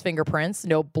mysterious fingerprints,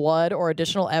 no blood or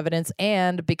additional evidence,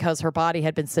 and because her body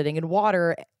had been sitting in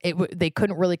water, they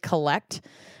couldn't really collect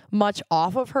much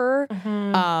off of her.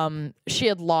 She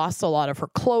had lost a lot of her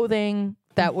clothing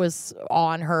that was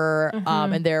on her,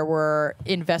 and there were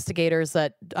investigators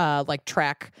that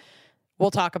track. We'll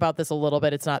talk about this a little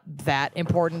bit. It's not that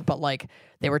important, but like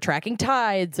they were tracking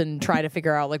tides and trying to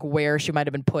figure out like where she might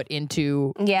have been put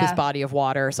into this body of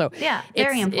water. So Yeah,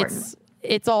 very important.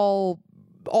 It's all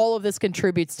of this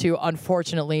contributes to,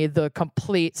 unfortunately, the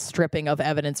complete stripping of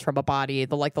evidence from a body.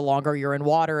 The longer you're in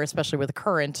water, especially with a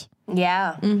current,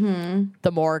 Yeah.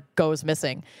 the more goes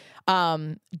missing.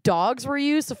 Dogs were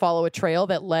used to follow a trail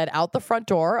that led out the front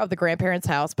door of the grandparents'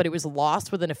 house, but it was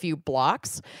lost within a few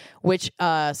blocks, which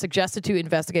suggested to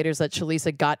investigators that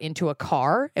Chalisa got into a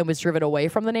car and was driven away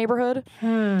from the neighborhood.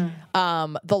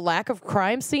 The lack of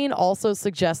crime scene also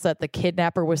suggests that the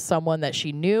kidnapper was someone that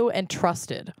she knew and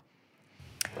trusted.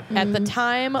 At the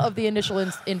time of the initial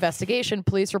investigation,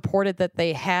 police reported that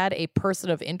they had a person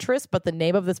of interest, but the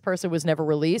name of this person was never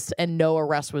released and no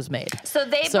arrest was made. So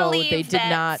they believe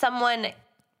that someone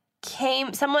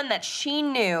that she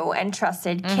knew and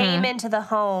trusted came into the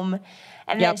home,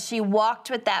 and then she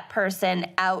walked with that person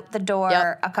out the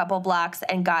door a couple blocks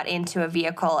and got into a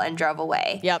vehicle and drove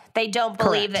away. Yep. They don't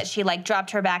believe that she like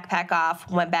dropped her backpack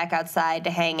off, went back outside to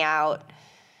hang out.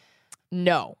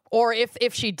 No. Or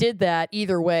if she did that,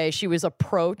 either way, she was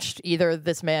approached, either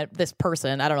this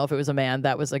person, I don't know if it was a man,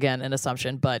 that was, again, an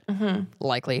assumption, but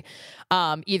likely,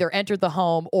 either entered the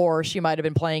home or she might have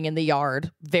been playing in the yard.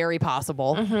 Very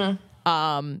possible.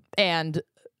 And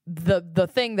the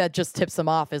thing that just tips them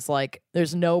off is, like,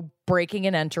 there's no breaking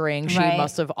and entering. She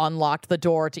must have unlocked the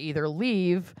door to either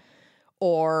leave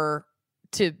or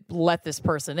to let this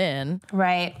person in.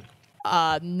 Right.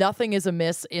 Nothing is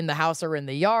amiss in the house or in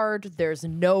the yard. There's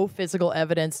no physical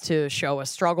evidence to show a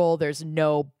struggle. There's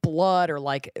no blood or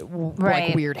like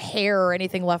weird hair or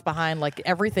anything left behind. Like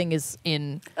everything is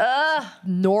in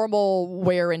normal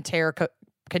wear and tear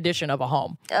condition of a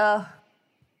home.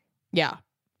 Yeah.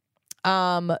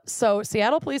 So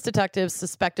Seattle police detectives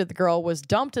suspected the girl was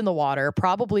dumped in the water,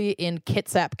 probably in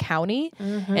Kitsap County,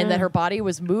 and that her body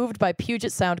was moved by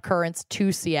Puget Sound currents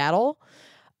to Seattle.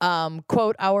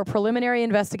 Quote, our preliminary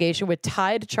investigation with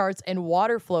tide charts and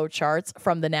water flow charts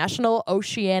from the National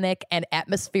Oceanic and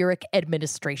Atmospheric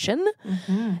Administration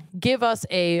give us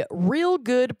a real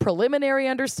good preliminary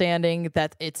understanding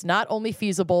that it's not only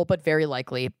feasible, but very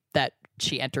likely that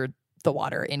she entered the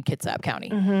water in Kitsap County.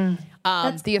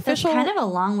 The official... That's kind of a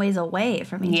long ways away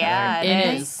from each other.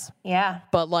 It is. Yeah.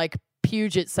 But like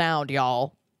Puget Sound,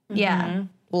 y'all. Yeah.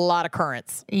 A lot of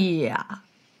currents. Yeah.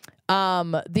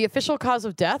 The official cause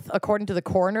of death, according to the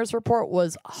coroner's report,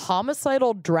 was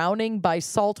homicidal drowning by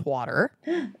salt water.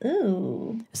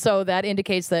 Ooh. So that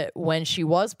indicates that when she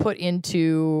was put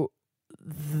into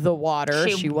the water,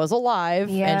 she was alive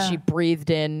and she breathed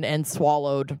in and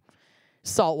swallowed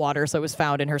salt water, so it was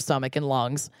found in her stomach and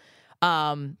lungs.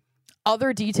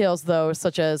 Other details, though,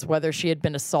 such as whether she had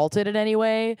been assaulted in any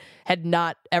way, had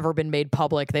not ever been made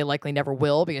public. They likely never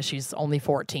will because she's only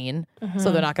 14,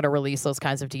 so they're not going to release those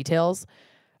kinds of details.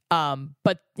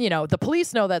 But, the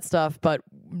police know that stuff, but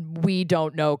we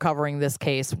don't know, covering this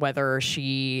case, whether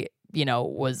she,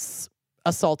 was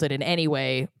assaulted in any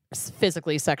way,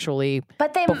 physically, sexually,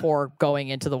 before going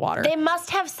into the water. They must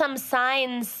have some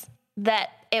signs that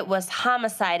it was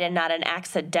homicide and not an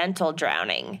accidental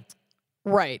drowning.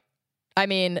 Right. I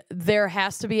mean, there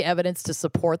has to be evidence to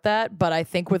support that, but I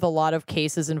think with a lot of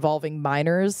cases involving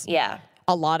minors,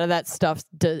 a lot of that stuff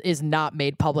is not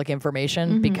made public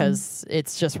information because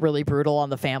it's just really brutal on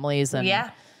the families and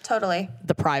totally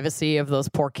the privacy of those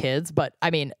poor kids. But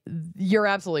I mean, you're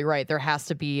absolutely right. There has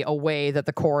to be a way that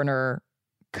the coroner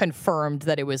confirmed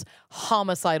that it was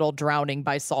homicidal drowning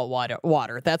by salt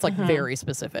water. That's like very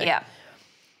specific. Yeah.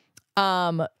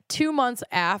 2 months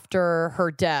after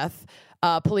her death,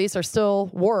 police were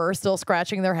still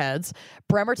scratching their heads.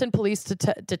 Bremerton Police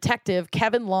Detective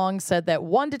Kevin Long said that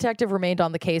one detective remained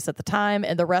on the case at the time,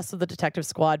 and the rest of the detective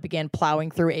squad began plowing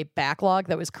through a backlog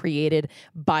that was created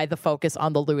by the focus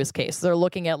on the Lewis case. So they're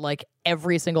looking at like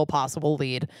every single possible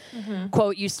lead.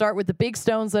 Quote, you start with the big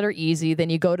stones that are easy,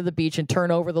 then you go to the beach and turn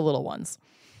over the little ones.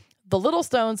 The little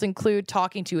stones include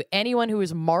talking to anyone who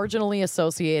is marginally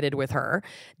associated with her,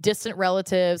 distant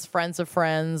relatives, friends of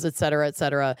friends, et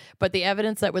cetera, but the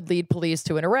evidence that would lead police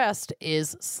to an arrest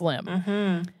is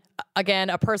slim. Again,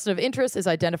 a person of interest is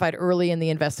identified early in the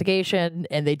investigation,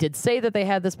 and they did say that they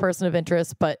had this person of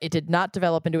interest, but it did not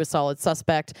develop into a solid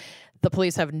suspect. The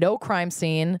police have no crime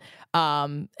scene,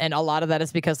 and a lot of that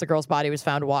is because the girl's body was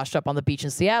found washed up on the beach in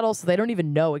Seattle, so they don't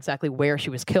even know exactly where she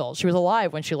was killed. She was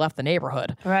alive when she left the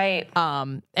neighborhood. Right.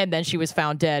 And then she was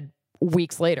found dead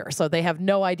weeks later, so they have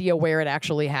no idea where it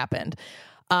actually happened.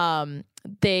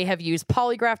 They have used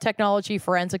polygraph technology,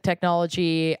 forensic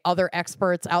technology, other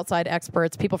experts, outside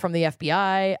experts, people from the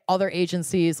FBI, other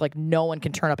agencies. Like, no one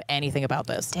can turn up anything about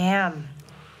this. Damn.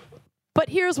 But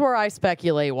here's where I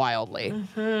speculate wildly.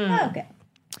 Okay.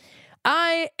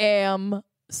 I am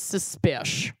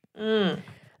suspicious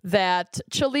that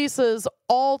Chalisa's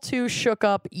all too shook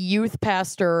up youth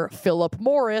pastor, Philip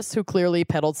Morris, who clearly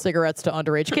peddled cigarettes to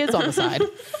underage kids on the side.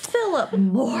 Philip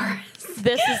Morris.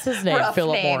 This is his name,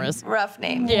 Philip Morris. Rough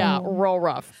name. Yeah, real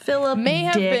rough. Philip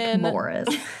Dick Morris.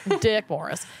 Dick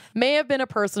Morris may have been a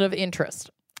person of interest.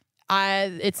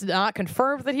 It's not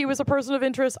confirmed that he was a person of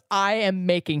interest. I am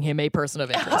making him a person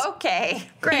of interest. Okay,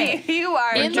 Great. You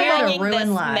are In the dragging ruin this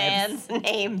lives. man's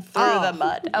name through the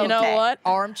mud. Okay. You know what?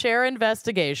 Armchair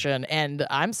investigation. And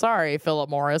I'm sorry, Philip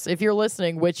Morris, if you're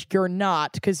listening, which you're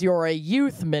not because you're a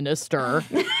youth minister.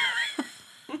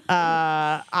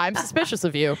 I'm suspicious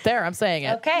of you. There, I'm saying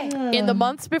it. Okay. In the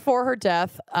months before her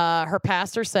death, her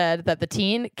pastor said that the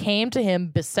teen came to him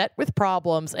beset with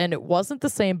problems, and it wasn't the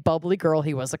same bubbly girl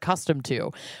he was accustomed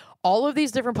to. All of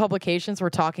these different publications were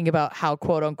talking about how,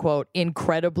 quote unquote,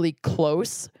 incredibly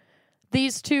close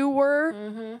these two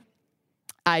were.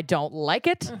 I don't like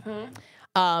it.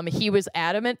 He was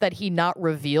adamant that he not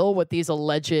reveal what these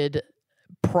alleged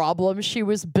problems she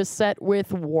was beset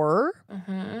with were.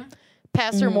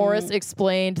 Pastor Morris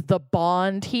explained the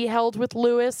bond he held with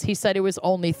Lewis. He said it was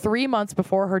only 3 months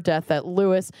before her death that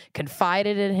Lewis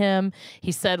confided in him.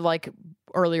 He said, like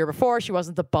earlier before, she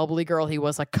wasn't the bubbly girl he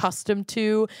was accustomed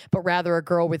to, but rather a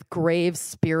girl with grave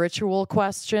spiritual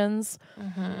questions.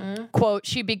 Quote,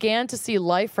 she began to see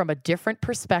life from a different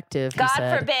perspective, he God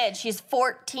said. forbid, she's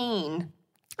 14.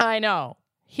 I know.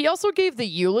 He also gave the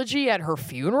eulogy at her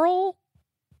funeral.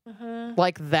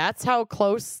 Like, that's how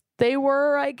close they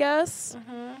were, I guess.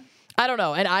 I don't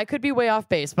know. And I could be way off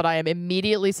base, but I am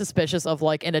immediately suspicious of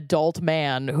like an adult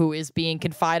man who is being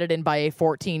confided in by a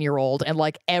 14-year-old and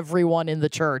like everyone in the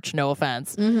church, no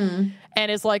offense. And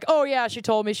is like, oh yeah, she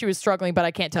told me she was struggling, but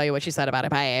I can't tell you what she said about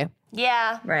it. Bye.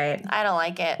 Yeah. Right. I don't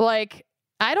like it. Like,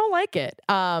 I don't like it.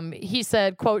 He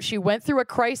said, quote, she went through a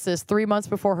crisis 3 months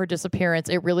before her disappearance.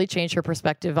 It really changed her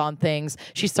perspective on things.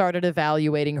 She started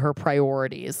evaluating her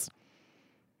priorities.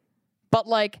 But,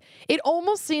 like, it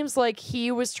almost seems like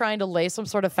he was trying to lay some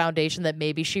sort of foundation that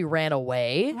maybe she ran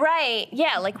away. Right.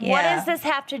 Yeah. Like, what does this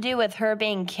have to do with her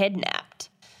being kidnapped?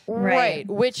 Right.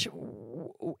 Which,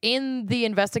 in the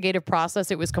investigative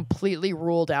process, it was completely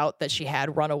ruled out that she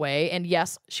had run away. And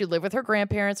yes, she lived with her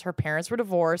grandparents. Her parents were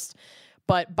divorced.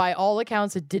 But by all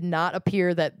accounts, it did not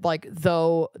appear that, like,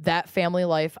 though that family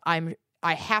life,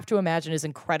 I have to imagine is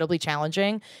incredibly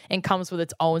challenging and comes with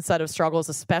its own set of struggles,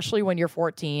 especially when you're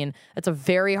 14. It's a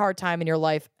very hard time in your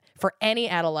life for any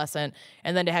adolescent.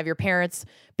 And then to have your parents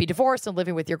be divorced and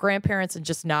living with your grandparents and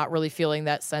just not really feeling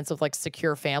that sense of like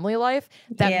secure family life,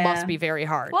 that must be very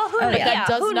hard. Well,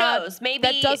 who knows? Maybe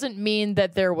that doesn't mean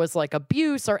that there was like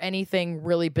abuse or anything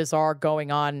really bizarre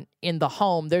going on in the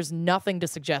home. There's nothing to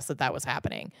suggest that that was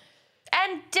happening.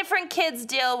 And different kids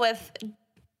deal with,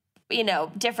 you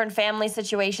know, different family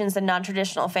situations and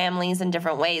non-traditional families in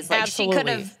different ways. Like Absolutely. She could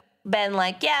have been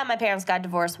like, yeah, my parents got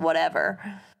divorced, whatever.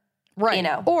 Right. You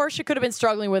know. Or she could have been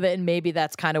struggling with it, and maybe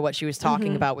that's kind of what she was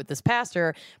talking about with this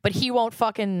pastor, but he won't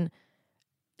fucking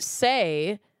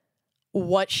say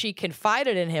what she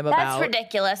confided in him about. That's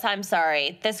ridiculous. I'm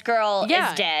sorry. This girl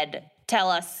is dead. Tell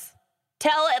us.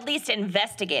 Tell at least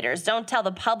investigators. Don't tell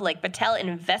the public, but tell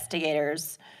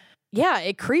investigators. Yeah,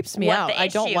 it creeps me out. I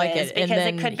don't like it. Because and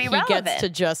then it could be he relevant. gets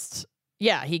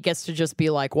to just be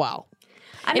like, wow.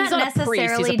 I'm not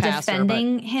necessarily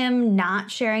defending him not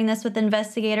sharing this with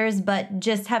investigators, but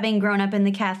just having grown up in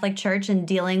the Catholic Church and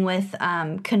dealing with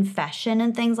confession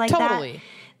and things like that.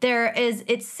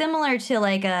 It's similar to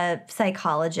like a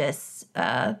psychologist's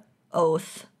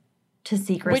oath to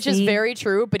secrecy. Which is very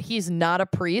true, but he's not a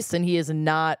priest and he is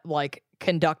not like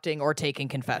conducting or taking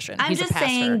confession. I'm just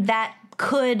saying that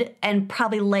could and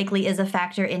probably likely is a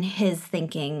factor in his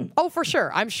thinking. Oh, for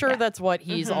sure. I'm sure that's what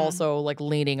he's also like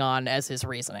leaning on as his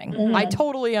reasoning. I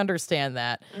totally understand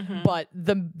that. But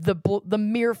the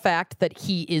mere fact that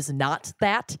he is not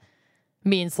that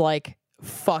means like,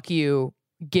 fuck you,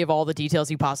 give all the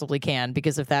details you possibly can,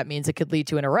 because if that means it could lead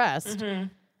to an arrest,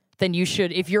 then you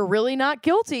should, if you're really not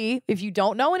guilty, if you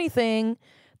don't know anything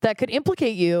that could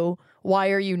implicate you, why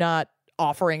are you not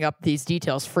offering up these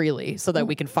details freely so that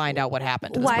we can find out what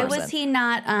happened to this person? Why was he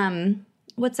not,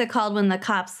 what's it called when the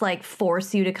cops like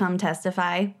force you to come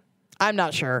testify? I'm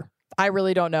not sure. I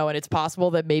really don't know. And it's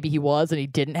possible that maybe he was and he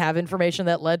didn't have information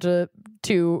that led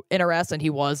to an arrest and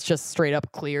he was just straight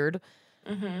up cleared.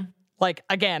 Like,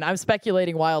 again, I'm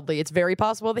speculating wildly. It's very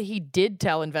possible that he did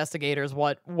tell investigators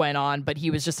what went on, but he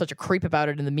was just such a creep about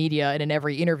it in the media and in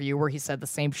every interview where he said the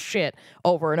same shit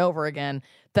over and over again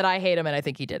that I hate him and I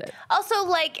think he did it. Also,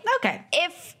 like,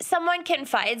 if someone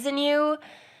confides in you,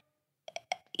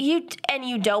 and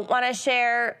you don't want to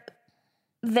share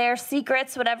their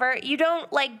secrets, whatever, you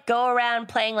don't, like, go around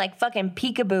playing, like, fucking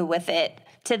peekaboo with it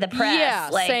to the press. Yeah,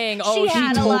 like, saying,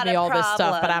 she told me all this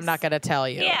stuff, but I'm not going to tell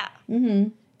you. Yeah.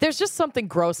 There's just something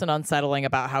gross and unsettling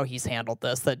about how he's handled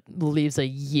this that leaves a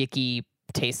yicky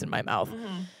taste in my mouth.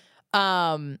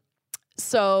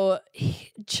 So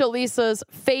Chalisa's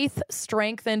faith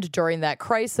strengthened during that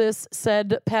crisis,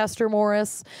 said Pastor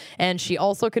Morris, and she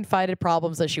also confided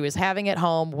problems that she was having at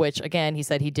home, which, again, he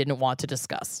said he didn't want to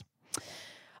discuss.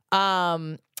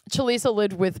 Chalisa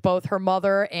lived with both her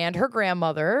mother and her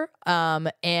grandmother,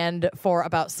 and for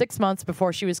about 6 months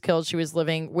before she was killed, she was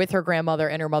living with her grandmother,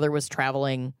 and her mother was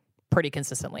traveling pretty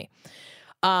consistently.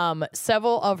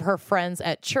 Several of her friends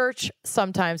at church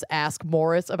sometimes ask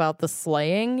Morris about the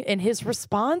slaying, and his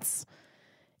response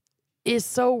is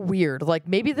so weird. Like,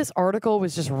 maybe this article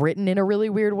was just written in a really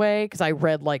weird way, because I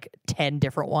read like 10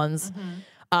 different ones.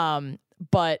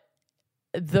 But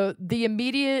the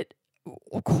immediate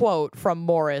quote from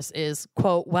Morris is,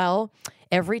 quote, well,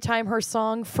 every time her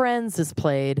song Friends is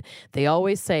played, they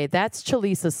always say, that's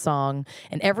Chalisa's song.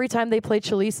 And every time they play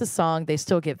Chalisa's song, they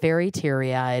still get very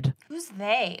teary-eyed. Who's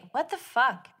they? What the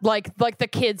fuck? Like the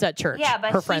kids at church. Yeah,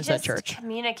 but her friends at church.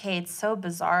 Communicates so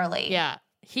bizarrely. Yeah.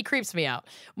 He creeps me out.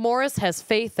 Morris has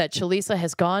faith that Chalisa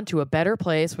has gone to a better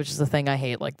place, which is the thing I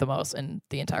hate like the most in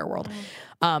the entire world.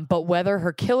 But whether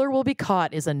her killer will be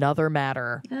caught is another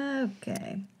matter.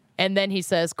 Okay. And then he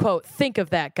says, quote, think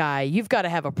of that guy. You've got to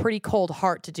have a pretty cold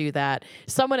heart to do that.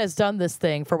 Someone has done this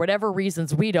thing for whatever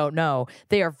reasons we don't know.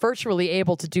 They are virtually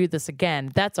able to do this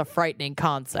again. That's a frightening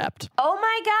concept. Oh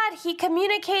my God, he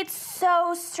communicates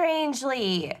so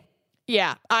strangely.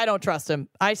 Yeah, I don't trust him.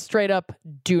 I straight up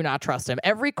do not trust him.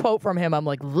 Every quote from him, I'm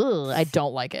like, ugh, I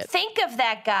don't like it. Think of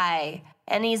that guy.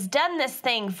 And he's done this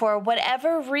thing for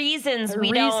whatever reasons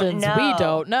we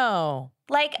don't know.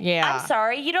 Like, I'm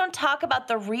sorry, you don't talk about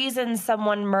the reason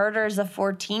someone murders a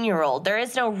 14-year-old. There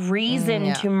is no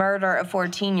reason to murder a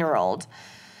 14-year-old.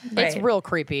 Right. It's real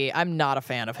creepy. I'm not a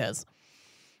fan of his.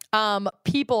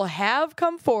 People have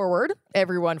come forward,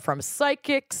 everyone from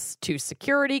psychics to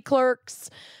security clerks.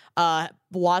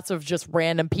 Lots of just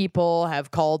random people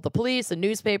have called the police and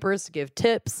newspapers to give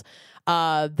tips.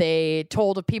 They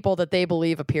told of people that they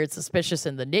believe appeared suspicious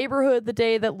in the neighborhood the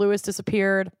day that Lewis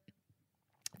disappeared.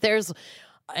 There's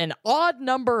an odd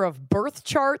number of birth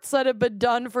charts that have been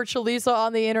done for Chalisa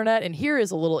on the internet, and here is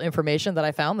a little information that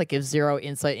I found that gives zero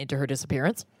insight into her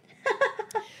disappearance.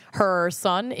 Her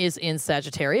sun is in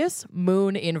Sagittarius,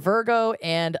 moon in Virgo,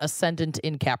 and ascendant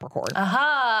in Capricorn.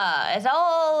 Aha! It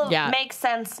all makes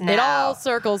sense now. It all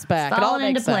circles back. It all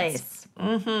Falling makes into sense.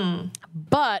 place.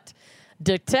 But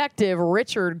Detective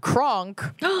Richard Kronk,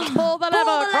 pull the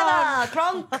lever,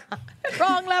 Kronk.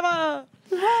 Wrong lever,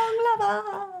 Wrong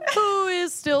lever. who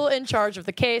is still in charge of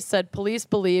the case, said police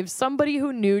believe somebody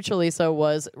who knew Chalisa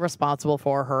was responsible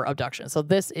for her abduction. So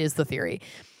this is the theory.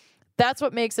 That's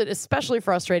what makes it especially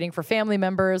frustrating for family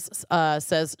members,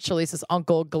 says Chalisa's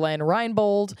uncle, Glenn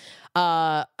Reinbold.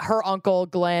 Her uncle,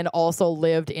 Glenn, also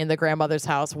lived in the grandmother's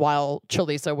house while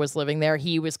Chalisa was living there.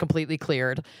 He was completely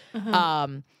cleared.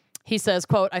 He says,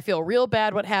 quote, I feel real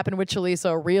bad what happened with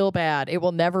Chalisa, real bad. It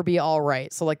will never be all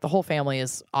right. So, like, the whole family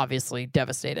is obviously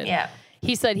devastated. Yeah.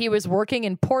 He said he was working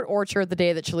in Port Orchard the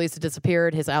day that Chalisa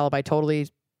disappeared. His alibi totally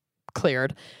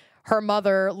cleared. Her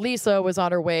mother, Lisa, was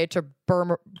on her way to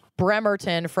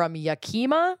Bremerton from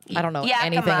Yakima. I don't know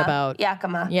anything about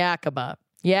Yakima.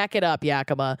 Yak it up,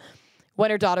 Yakima. When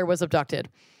her daughter was abducted.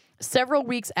 Several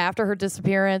weeks after her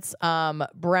disappearance,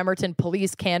 Bremerton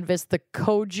police canvassed the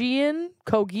Cogian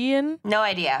No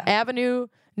idea. Avenue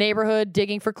neighborhood,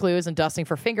 digging for clues and dusting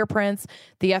for fingerprints.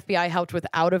 The FBI helped with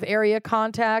out-of-area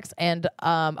contacts, and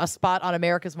a spot on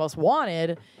America's Most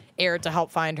Wanted aired to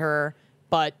help find her,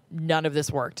 but none of this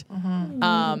worked.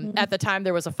 At the time,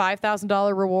 there was a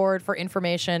 $5,000 reward for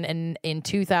information, and in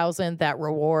 2000, that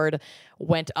reward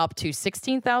went up to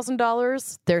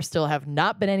 $16,000. There still have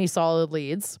not been any solid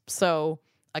leads. So,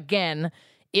 again,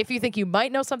 if you think you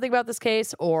might know something about this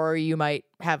case, or you might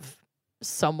have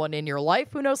someone in your life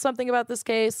who knows something about this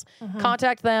case,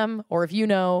 contact them, or if you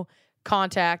know,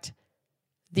 contact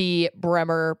the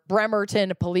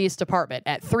Bremerton Police Department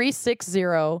at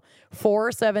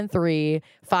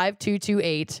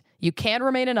 360-473-5228. You can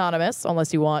remain anonymous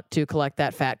unless you want to collect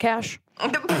that fat cash.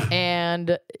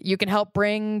 And you can help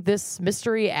bring this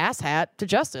mystery asshat to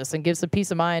justice and give some peace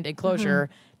of mind and closure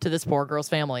to this poor girl's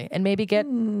family, and maybe get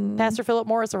Pastor Philip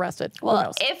Morris arrested.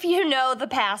 Well, if you know the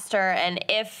pastor and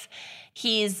if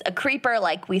he's a creeper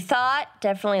like we thought,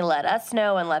 definitely let us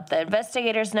know and let the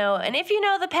investigators know. And if you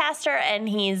know the pastor and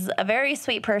he's a very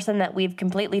sweet person that we've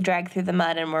completely dragged through the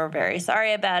mud and we're very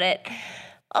sorry about it,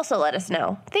 also let us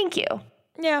know. Thank you.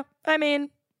 Yeah, I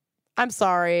mean, I'm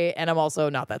sorry, and I'm also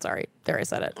not that sorry. There, I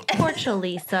said it. Poor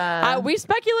Chalisa. We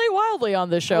speculate wildly on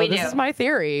this show. We This do. is my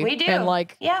theory. We do. And,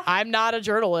 like, Yeah. I'm not a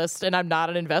journalist, and I'm not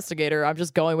an investigator. I'm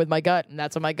just going with my gut, and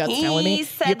that's what my gut's telling me.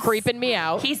 You're creeping me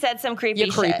out. He said some creepy You're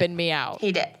shit. creeping me out.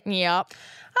 He did. Yep.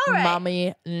 All right.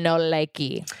 Mommy, no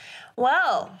likey.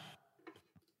 Well,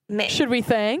 Should we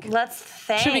thank? let's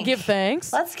thank. Should we give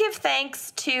thanks? Let's give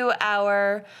thanks to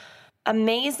our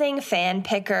amazing fan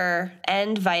picker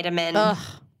and vitamin,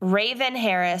 Raven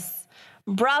Harris.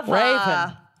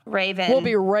 Bravo. Raven. We'll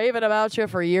be raving about you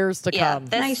for years to come.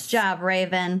 Nice job,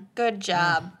 Raven. Good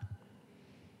job.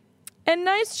 And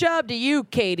nice job to you,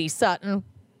 Katie Sutton.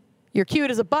 You're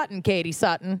cute as a button, Katie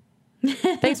Sutton.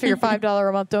 Thanks for your $5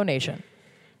 a month donation.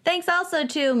 Thanks also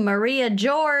to Maria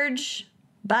George.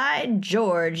 By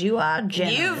George, you are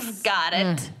generous. You've got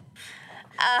it.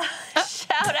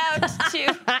 Shout out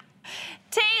to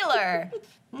Taylor.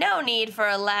 No need for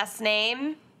a last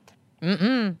name.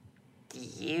 You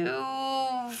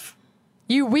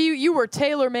were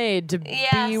tailor-made to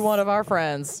Yes. be one of our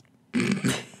friends.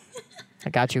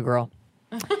 I got you, girl.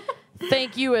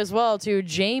 Thank you as well to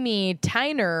Jamie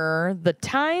Tyner. The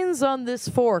tines on this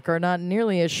fork are not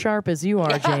nearly as sharp as you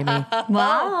are, Jamie.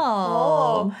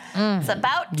 Wow. It's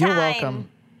about time. You're welcome.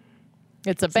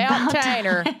 It's about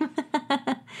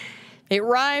Tyner. It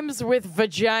rhymes with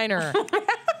vagina.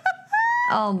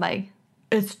 Oh my.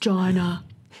 It's China.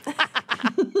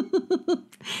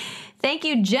 Thank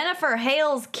you, Jennifer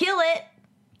Hales. Kill it.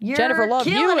 You're Jennifer, love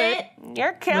killing you it.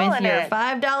 You're killing with your it.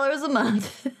 $5 a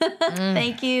month.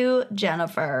 Thank you,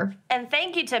 Jennifer. And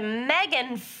thank you to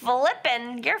Megan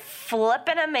Flippin. You're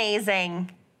flippin'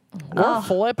 amazing. We're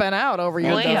flipping out over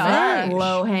your We donation. are.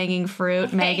 Low-hanging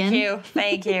fruit, Megan.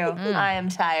 Thank you. I am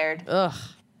tired. Ugh.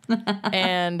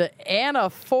 And Anna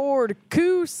Ford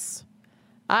Coos,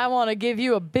 I want to give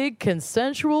you a big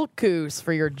consensual coos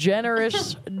for your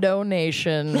generous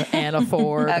donation, Anna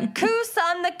Ford. A coos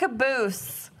on the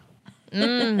caboose.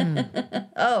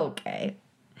 Okay.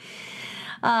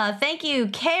 Thank you,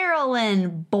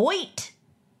 Carolyn Boyd.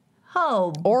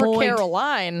 Oh, Or Boyd.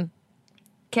 Caroline.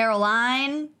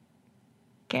 Caroline.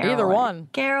 Either one.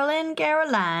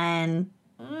 Caroline.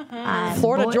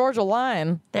 Florida Boyd. Georgia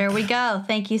line. There we go.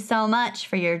 Thank you so much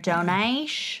for your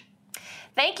donation.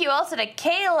 Thank you also to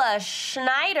Kayla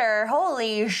Schneider.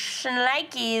 Holy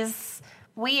shnikes.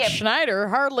 Schneider,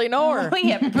 hardly know her.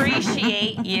 We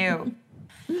appreciate you.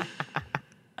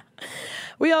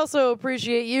 We also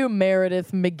appreciate you,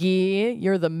 Meredith McGee.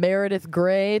 You're the Meredith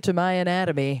Grey to my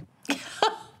anatomy.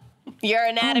 Your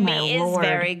anatomy is Lord.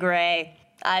 very gray.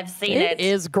 I've seen it. It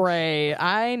is gray.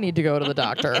 I need to go to the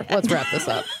doctor. Let's wrap this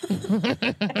up.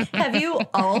 Have you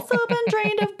also been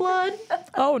drained of blood?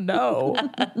 Oh, no.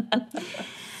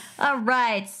 All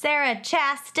right, Sarah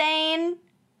Chastain.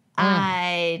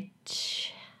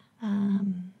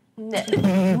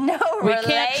 No We can't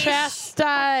relation.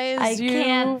 chastise I you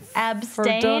can't for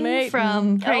abstain donating.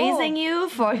 from praising you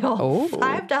for your Oh.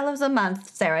 $5 a month,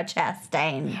 Sarah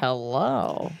Chastain.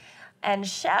 Hello. And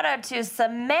shout out to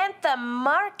Samantha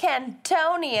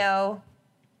Marcantonio.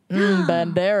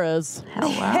 Banderas.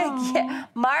 Hello.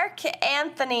 Mark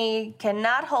Anthony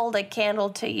cannot hold a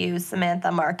candle to you, Samantha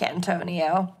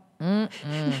Marcantonio.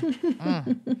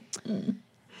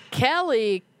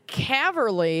 Kelly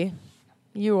Caverly,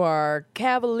 you are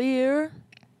cavalier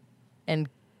and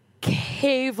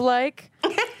cave-like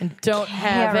and don't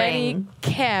have any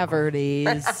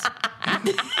cavities.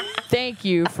 Thank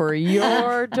you for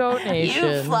your donation.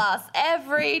 You floss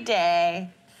every day.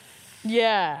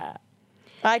 Yeah,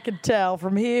 I can tell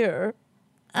from here.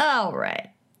 All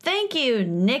right. Thank you,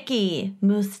 Nikki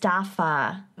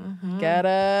Mustafa. Get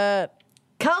it?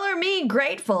 Color me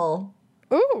grateful,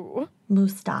 Ooh,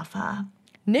 Mustafa.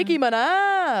 Nicki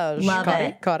Minaj. Love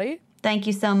it. Cuddy. Thank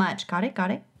you so much. Got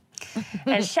it.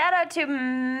 And shout out to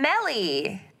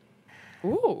Melly.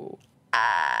 Ooh.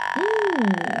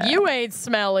 You ain't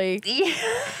smelly.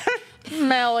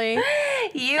 Smelly.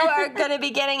 You are going to be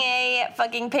getting a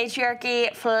fucking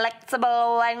patriarchy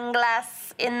flexible wine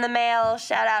glass in the mail.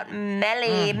 Shout out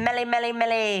Melly.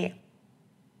 Melly.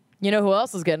 You know who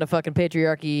else is getting a fucking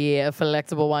patriarchy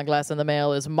flexible wine glass in the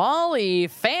mail is Molly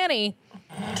Fanny.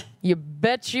 You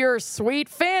bet your sweet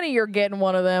Fanny you're getting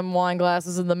one of them wine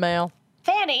glasses in the mail.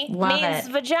 Fanny Love means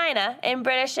it. vagina in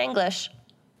British English.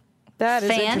 That is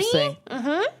Fanny? interesting.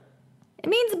 It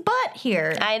means butt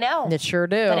here. I know. It sure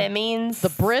do. But it means The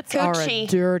Brits are a coochie.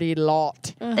 dirty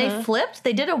lot. They flipped.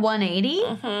 They did a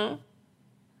 180.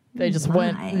 They just My.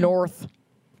 went north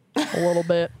a little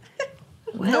bit.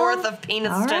 North of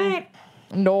Peniston. All right.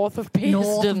 North of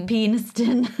North of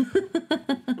Peniston.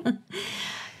 Peniston.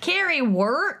 Carrie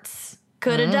Wirtz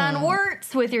could have done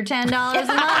Wirtz with your $10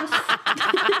 a month.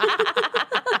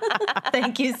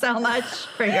 Thank you so much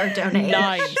for your donation.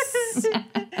 Nice.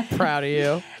 Proud of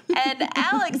you. And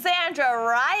Alexandra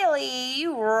Riley,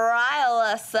 you rile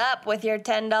us up with your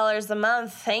 $10 a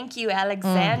month. Thank you,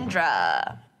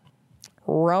 Alexandra.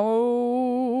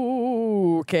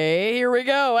 Okay, here we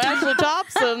go. Ashley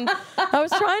Thompson. I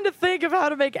was trying to think of how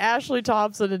to make Ashley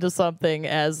Thompson into something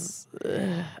as...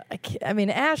 I mean,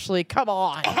 Ashley, come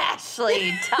on.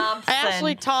 Ashley Thompson.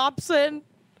 Ashley Thompson.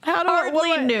 How do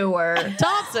Hardly knew her.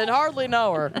 Thompson, hardly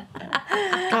know her.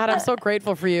 God, I'm so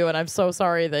grateful for you, and I'm so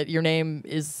sorry that your name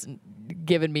is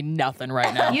giving me nothing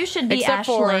right now. You should be Except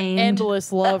for ashlamed.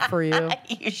 endless love for you.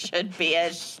 You should be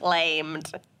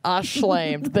ashamed.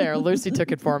 Ashamed. There, Lucy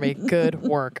took it for me. Good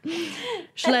work.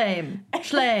 Schlame.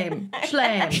 Schlame.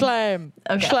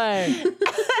 Okay. Schlame.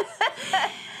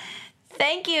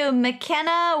 Thank you,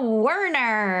 McKenna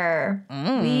Werner.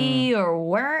 You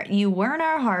earn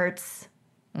our hearts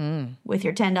with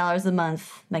your $10 a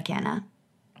month, McKenna.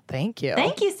 Thank you.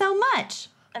 Thank you so much.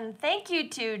 And thank you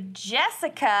to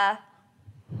Jessica.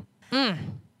 We're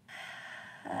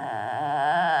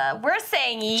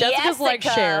saying Jessica's Jessica. like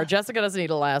Cher. Jessica doesn't need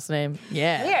a last name.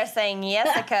 Yeah. We are saying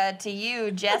Jessica to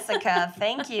you, Jessica.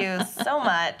 Thank you so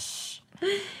much.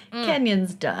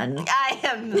 Kenyon's done. I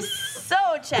am so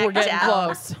checked We're getting out.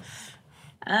 close.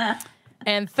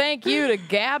 And thank you to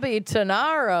Gabby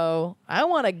Tenaro. I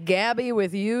want to Gabby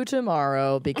with you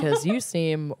tomorrow because you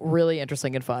seem really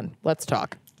interesting and fun. Let's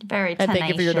talk. Very And tenacious. thank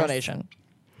you for your donation.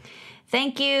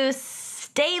 Thank you,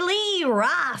 Staley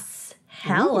Ross.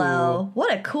 Hello.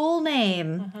 What a cool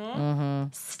name.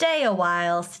 Stay a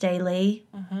while, Staley.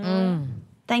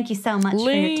 Thank you so much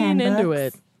for your 10 Lean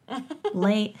into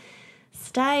bucks.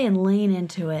 Stay and lean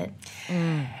into it.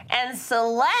 And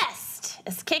Celeste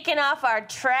is kicking off our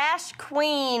Trash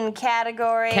Queen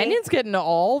category. Kenyon's getting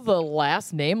all the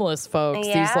last nameless folks,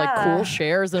 these like Yeah. cool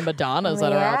Chers and Madonnas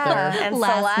that are out there. And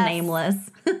Last Celeste, nameless.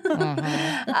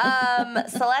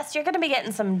 Celeste, you're going to be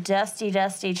getting some dusty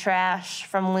trash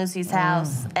from Lucy's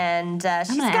house. And I'm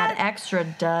she's going to got add extra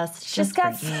dust. she's just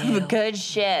got for some you. good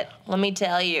shit, let me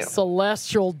tell you.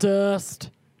 Celestial dust.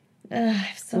 I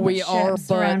have so much We shit. are I'm butt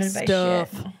surrounded by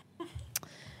stuff. shit.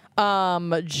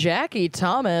 Jackie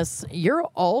Thomas, you're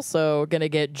also gonna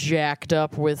get jacked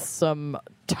up with some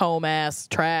tome ass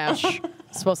trash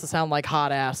supposed to sound like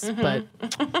hot ass, but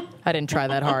I didn't try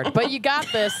that hard. But you got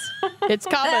this. It's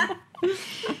coming.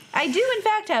 I do, in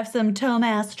fact, have some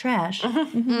Tomas trash.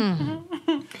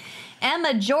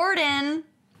 Emma Jordan.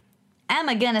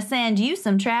 Emma gonna send you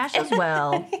some trash as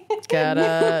well. Got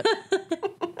it.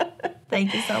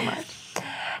 Thank you so much.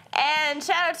 And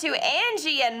shout out to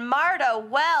Angie and Marta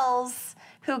Wells,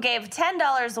 who gave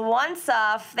 $10 once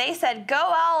off. They said, go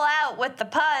all out with the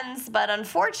puns, but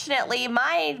unfortunately,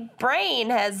 my brain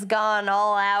has gone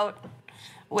all out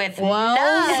with Wells,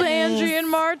 none. Angie and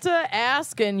Marta,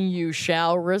 ask and you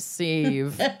shall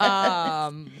receive. It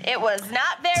was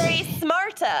not very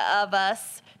smarta of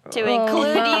us to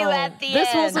include you at the This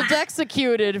end. wasn't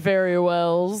executed very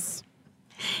well.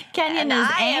 Kenyon is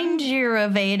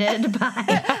aggravated by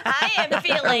I am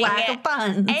feeling lack of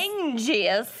puns.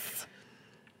 anxious.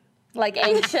 Like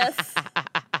anxious.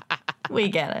 We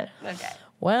get it. Okay.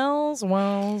 Wells.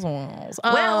 Wells,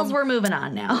 we're moving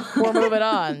on now. We're moving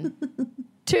on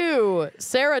to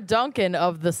Sarah Duncan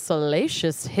of the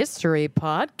Salacious History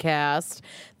Podcast.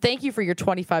 Thank you for your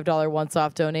 $25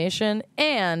 once-off donation.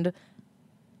 And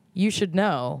you should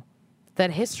know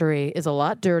that history is a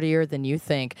lot dirtier than you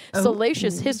think.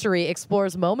 Salacious History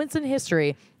explores moments in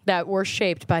history that were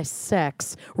shaped by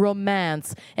sex,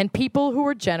 romance, and people who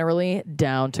were generally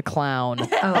down to clown.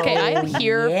 Okay, I am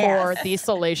here for the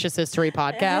Salacious History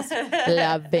Podcast.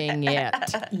 Loving it.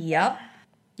 Yep.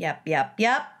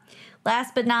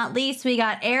 Last but not least, we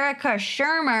got Erica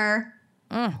Shermer.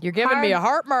 You're giving me a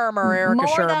heart murmur, Erica More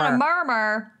Shermer. than a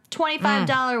murmur.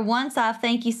 $25 once off.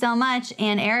 Thank you so much.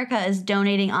 And Erica is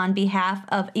donating on behalf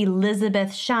of Elizabeth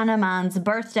Shanaman's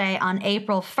birthday on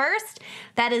April 1st.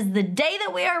 That is the day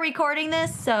that we are recording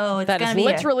this, so it's That going is to be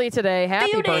literally today. a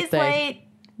Happy few days birthday. late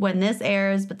when this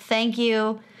airs. But thank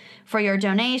you for your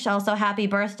donation. Also, happy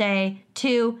birthday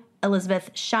to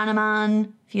Elizabeth Shanaman. A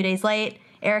few days late.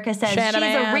 Erica says she's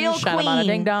a real queen.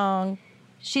 Ding dong.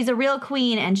 She's a real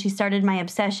queen, and she started my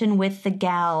obsession with the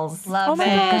gals. Love Oh my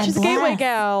it. God, she's a gateway bless.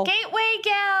 gal. Gateway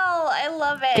gal. I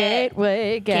love it.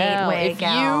 Gateway gal. Gateway if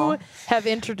gal. you have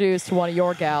introduced one of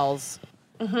your gals,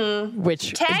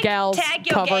 which Tag- gals tag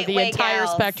your cover the gateway entire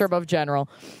gals. spectrum of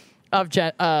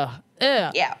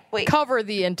Yeah, wait. cover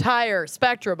the entire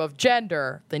spectrum of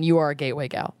gender, then you are a gateway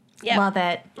gal. Yep. Love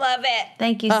it. Love it.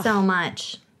 Thank you so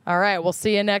much. All right, we'll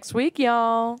see you next week,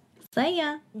 y'all. See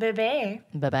ya. Baby.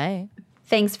 Bye-bye.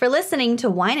 Thanks for listening to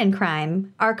Wine and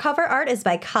Crime. Our cover art is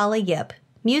by Kala Yip.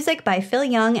 Music by Phil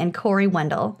Young and Corey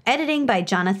Wendell. Editing by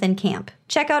Jonathan Camp.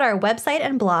 Check out our website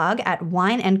and blog at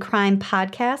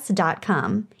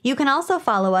wineandcrimepodcast.com. You can also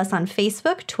follow us on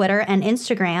Facebook, Twitter, and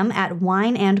Instagram at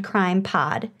Wine and Crime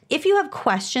Pod. If you have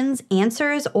questions,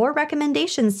 answers, or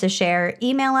recommendations to share,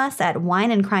 email us at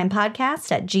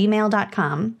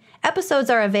wineandcrimepodcast@gmail.com. Episodes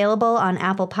are available on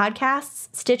Apple Podcasts,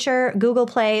 Stitcher, Google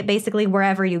Play, basically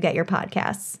wherever you get your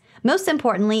podcasts. Most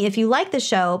importantly, if you like the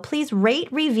show, please rate,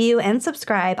 review, and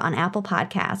subscribe on Apple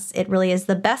Podcasts. It really is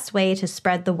the best way to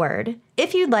spread the word.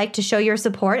 If you'd like to show your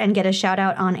support and get a shout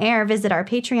out on air, visit our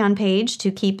Patreon page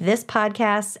to keep this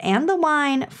podcast and the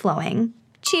wine flowing.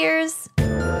 Cheers!